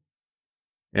overhead,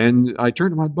 and I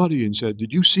turned to my buddy and said,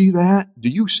 did you see that? Do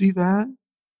you see that?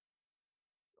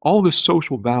 All this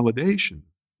social validation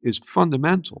is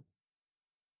fundamental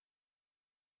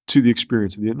to the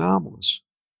experience of the anomalous.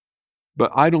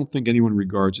 But I don't think anyone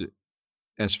regards it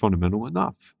as fundamental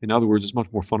enough. In other words, it's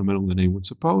much more fundamental than anyone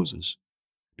supposes.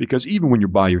 Because even when you're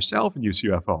by yourself and you see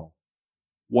UFO,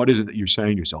 what is it that you're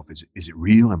saying to yourself? Is it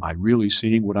real? Am I really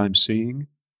seeing what I'm seeing?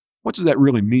 What does that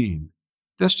really mean?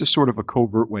 That's just sort of a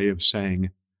covert way of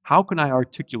saying, how can I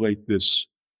articulate this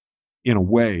in a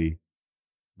way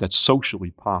that's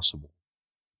socially possible?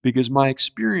 Because my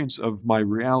experience of my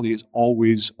reality is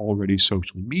always already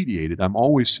socially mediated. I'm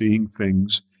always seeing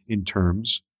things in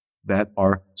terms that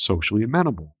are socially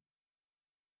amenable.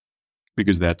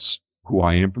 Because that's who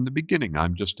I am from the beginning.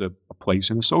 I'm just a place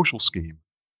in a social scheme.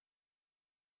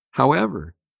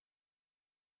 However,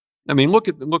 I mean, look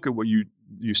at what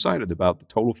you cited about the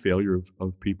total failure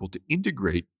of people to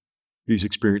integrate these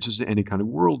experiences in any kind of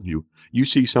worldview. You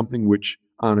see something which,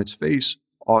 on its face,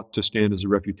 ought to stand as a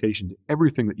refutation to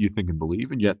everything that you think and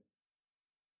believe, and yet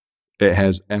it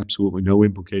has absolutely no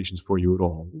implications for you at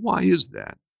all. Why is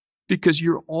that? Because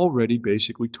you're already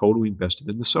basically totally invested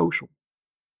in the social.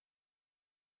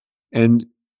 And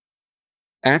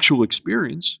actual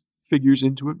experience figures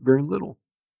into it very little,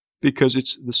 because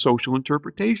it's the social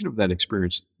interpretation of that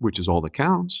experience which is all that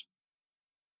counts.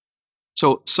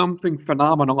 So something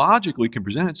phenomenologically can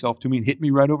present itself to me and hit me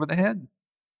right over the head.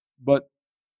 But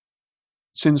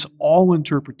since all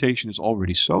interpretation is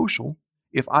already social,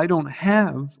 if I don't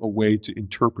have a way to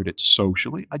interpret it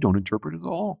socially, I don't interpret it at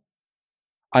all.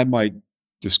 I might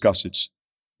discuss its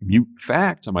mute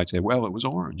facts. I might say, well, it was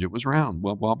orange, it was round,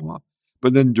 blah, blah, blah,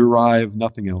 but then derive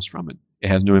nothing else from it. It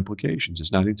has no implications.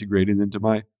 It's not integrated into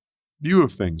my view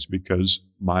of things because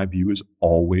my view is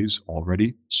always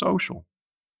already social.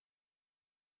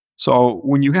 So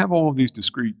when you have all of these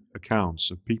discrete accounts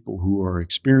of people who are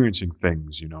experiencing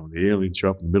things, the aliens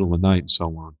show up in the middle of the night and so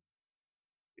on,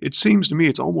 it seems to me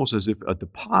it's almost as if a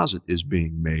deposit is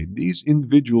being made. These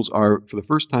individuals are, for the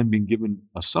first time, being given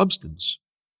a substance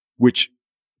which,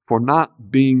 for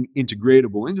not being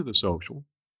integratable into the social,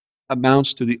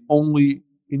 amounts to the only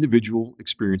individual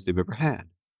experience they've ever had,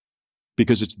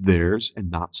 because it's theirs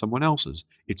and not someone else's.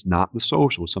 It's not the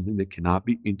social. It's something that cannot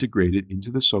be integrated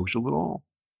into the social at all.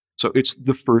 So it's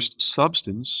the first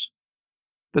substance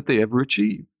that they ever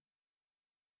achieve.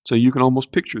 So you can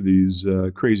almost picture these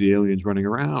crazy aliens running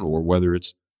around, or whether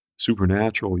it's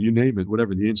supernatural, you name it,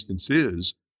 whatever the instance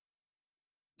is,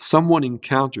 someone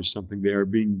encounters something, they are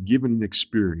being given an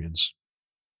experience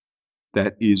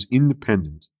that is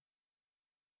independent,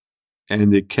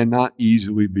 and it cannot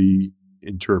easily be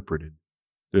interpreted.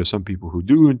 There are some people who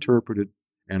do interpret it,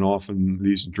 and often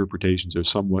these interpretations are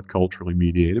somewhat culturally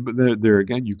mediated. But there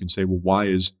again, you can say, well, why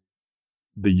is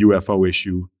the UFO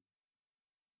issue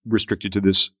restricted to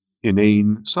this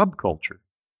inane subculture?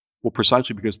 Well,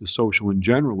 precisely because the social in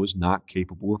general is not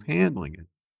capable of handling it.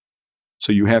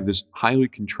 So you have this highly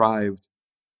contrived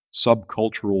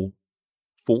subcultural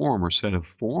form or set of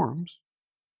forms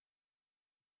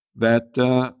that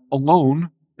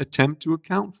alone attempt to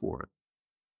account for it.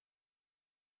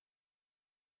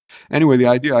 Anyway, the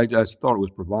idea, I just thought it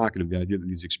was provocative, the idea that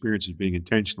these experiences being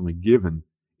intentionally given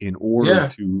in order Yeah.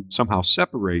 to somehow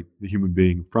separate the human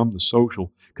being from the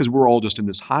social, because we're all just in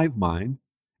this hive mind,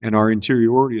 and our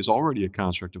interiority is already a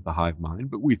construct of the hive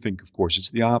mind, but we think, of course, it's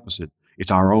the opposite.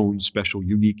 It's our own special,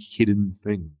 unique, hidden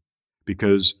thing,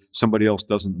 because somebody else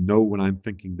doesn't know what I'm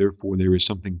thinking, therefore there is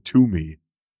something to me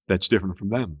that's different from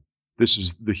them. This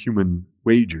is the human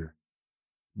wager.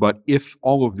 But if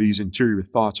all of these interior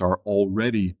thoughts are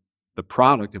already the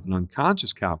product of an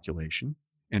unconscious calculation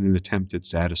and an attempt at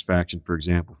satisfaction, for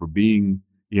example, for being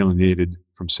alienated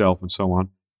from self and so on,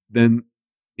 then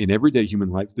in everyday human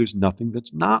life, there's nothing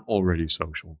that's not already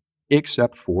social,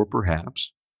 except for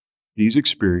perhaps these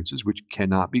experiences which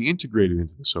cannot be integrated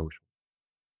into the social.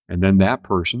 And then that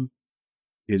person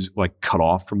is like cut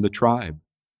off from the tribe.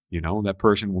 That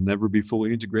person will never be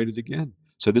fully integrated again.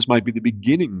 So this might be the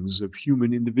beginnings of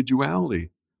human individuality,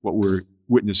 what we're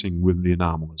witnessing with the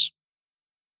anomalous.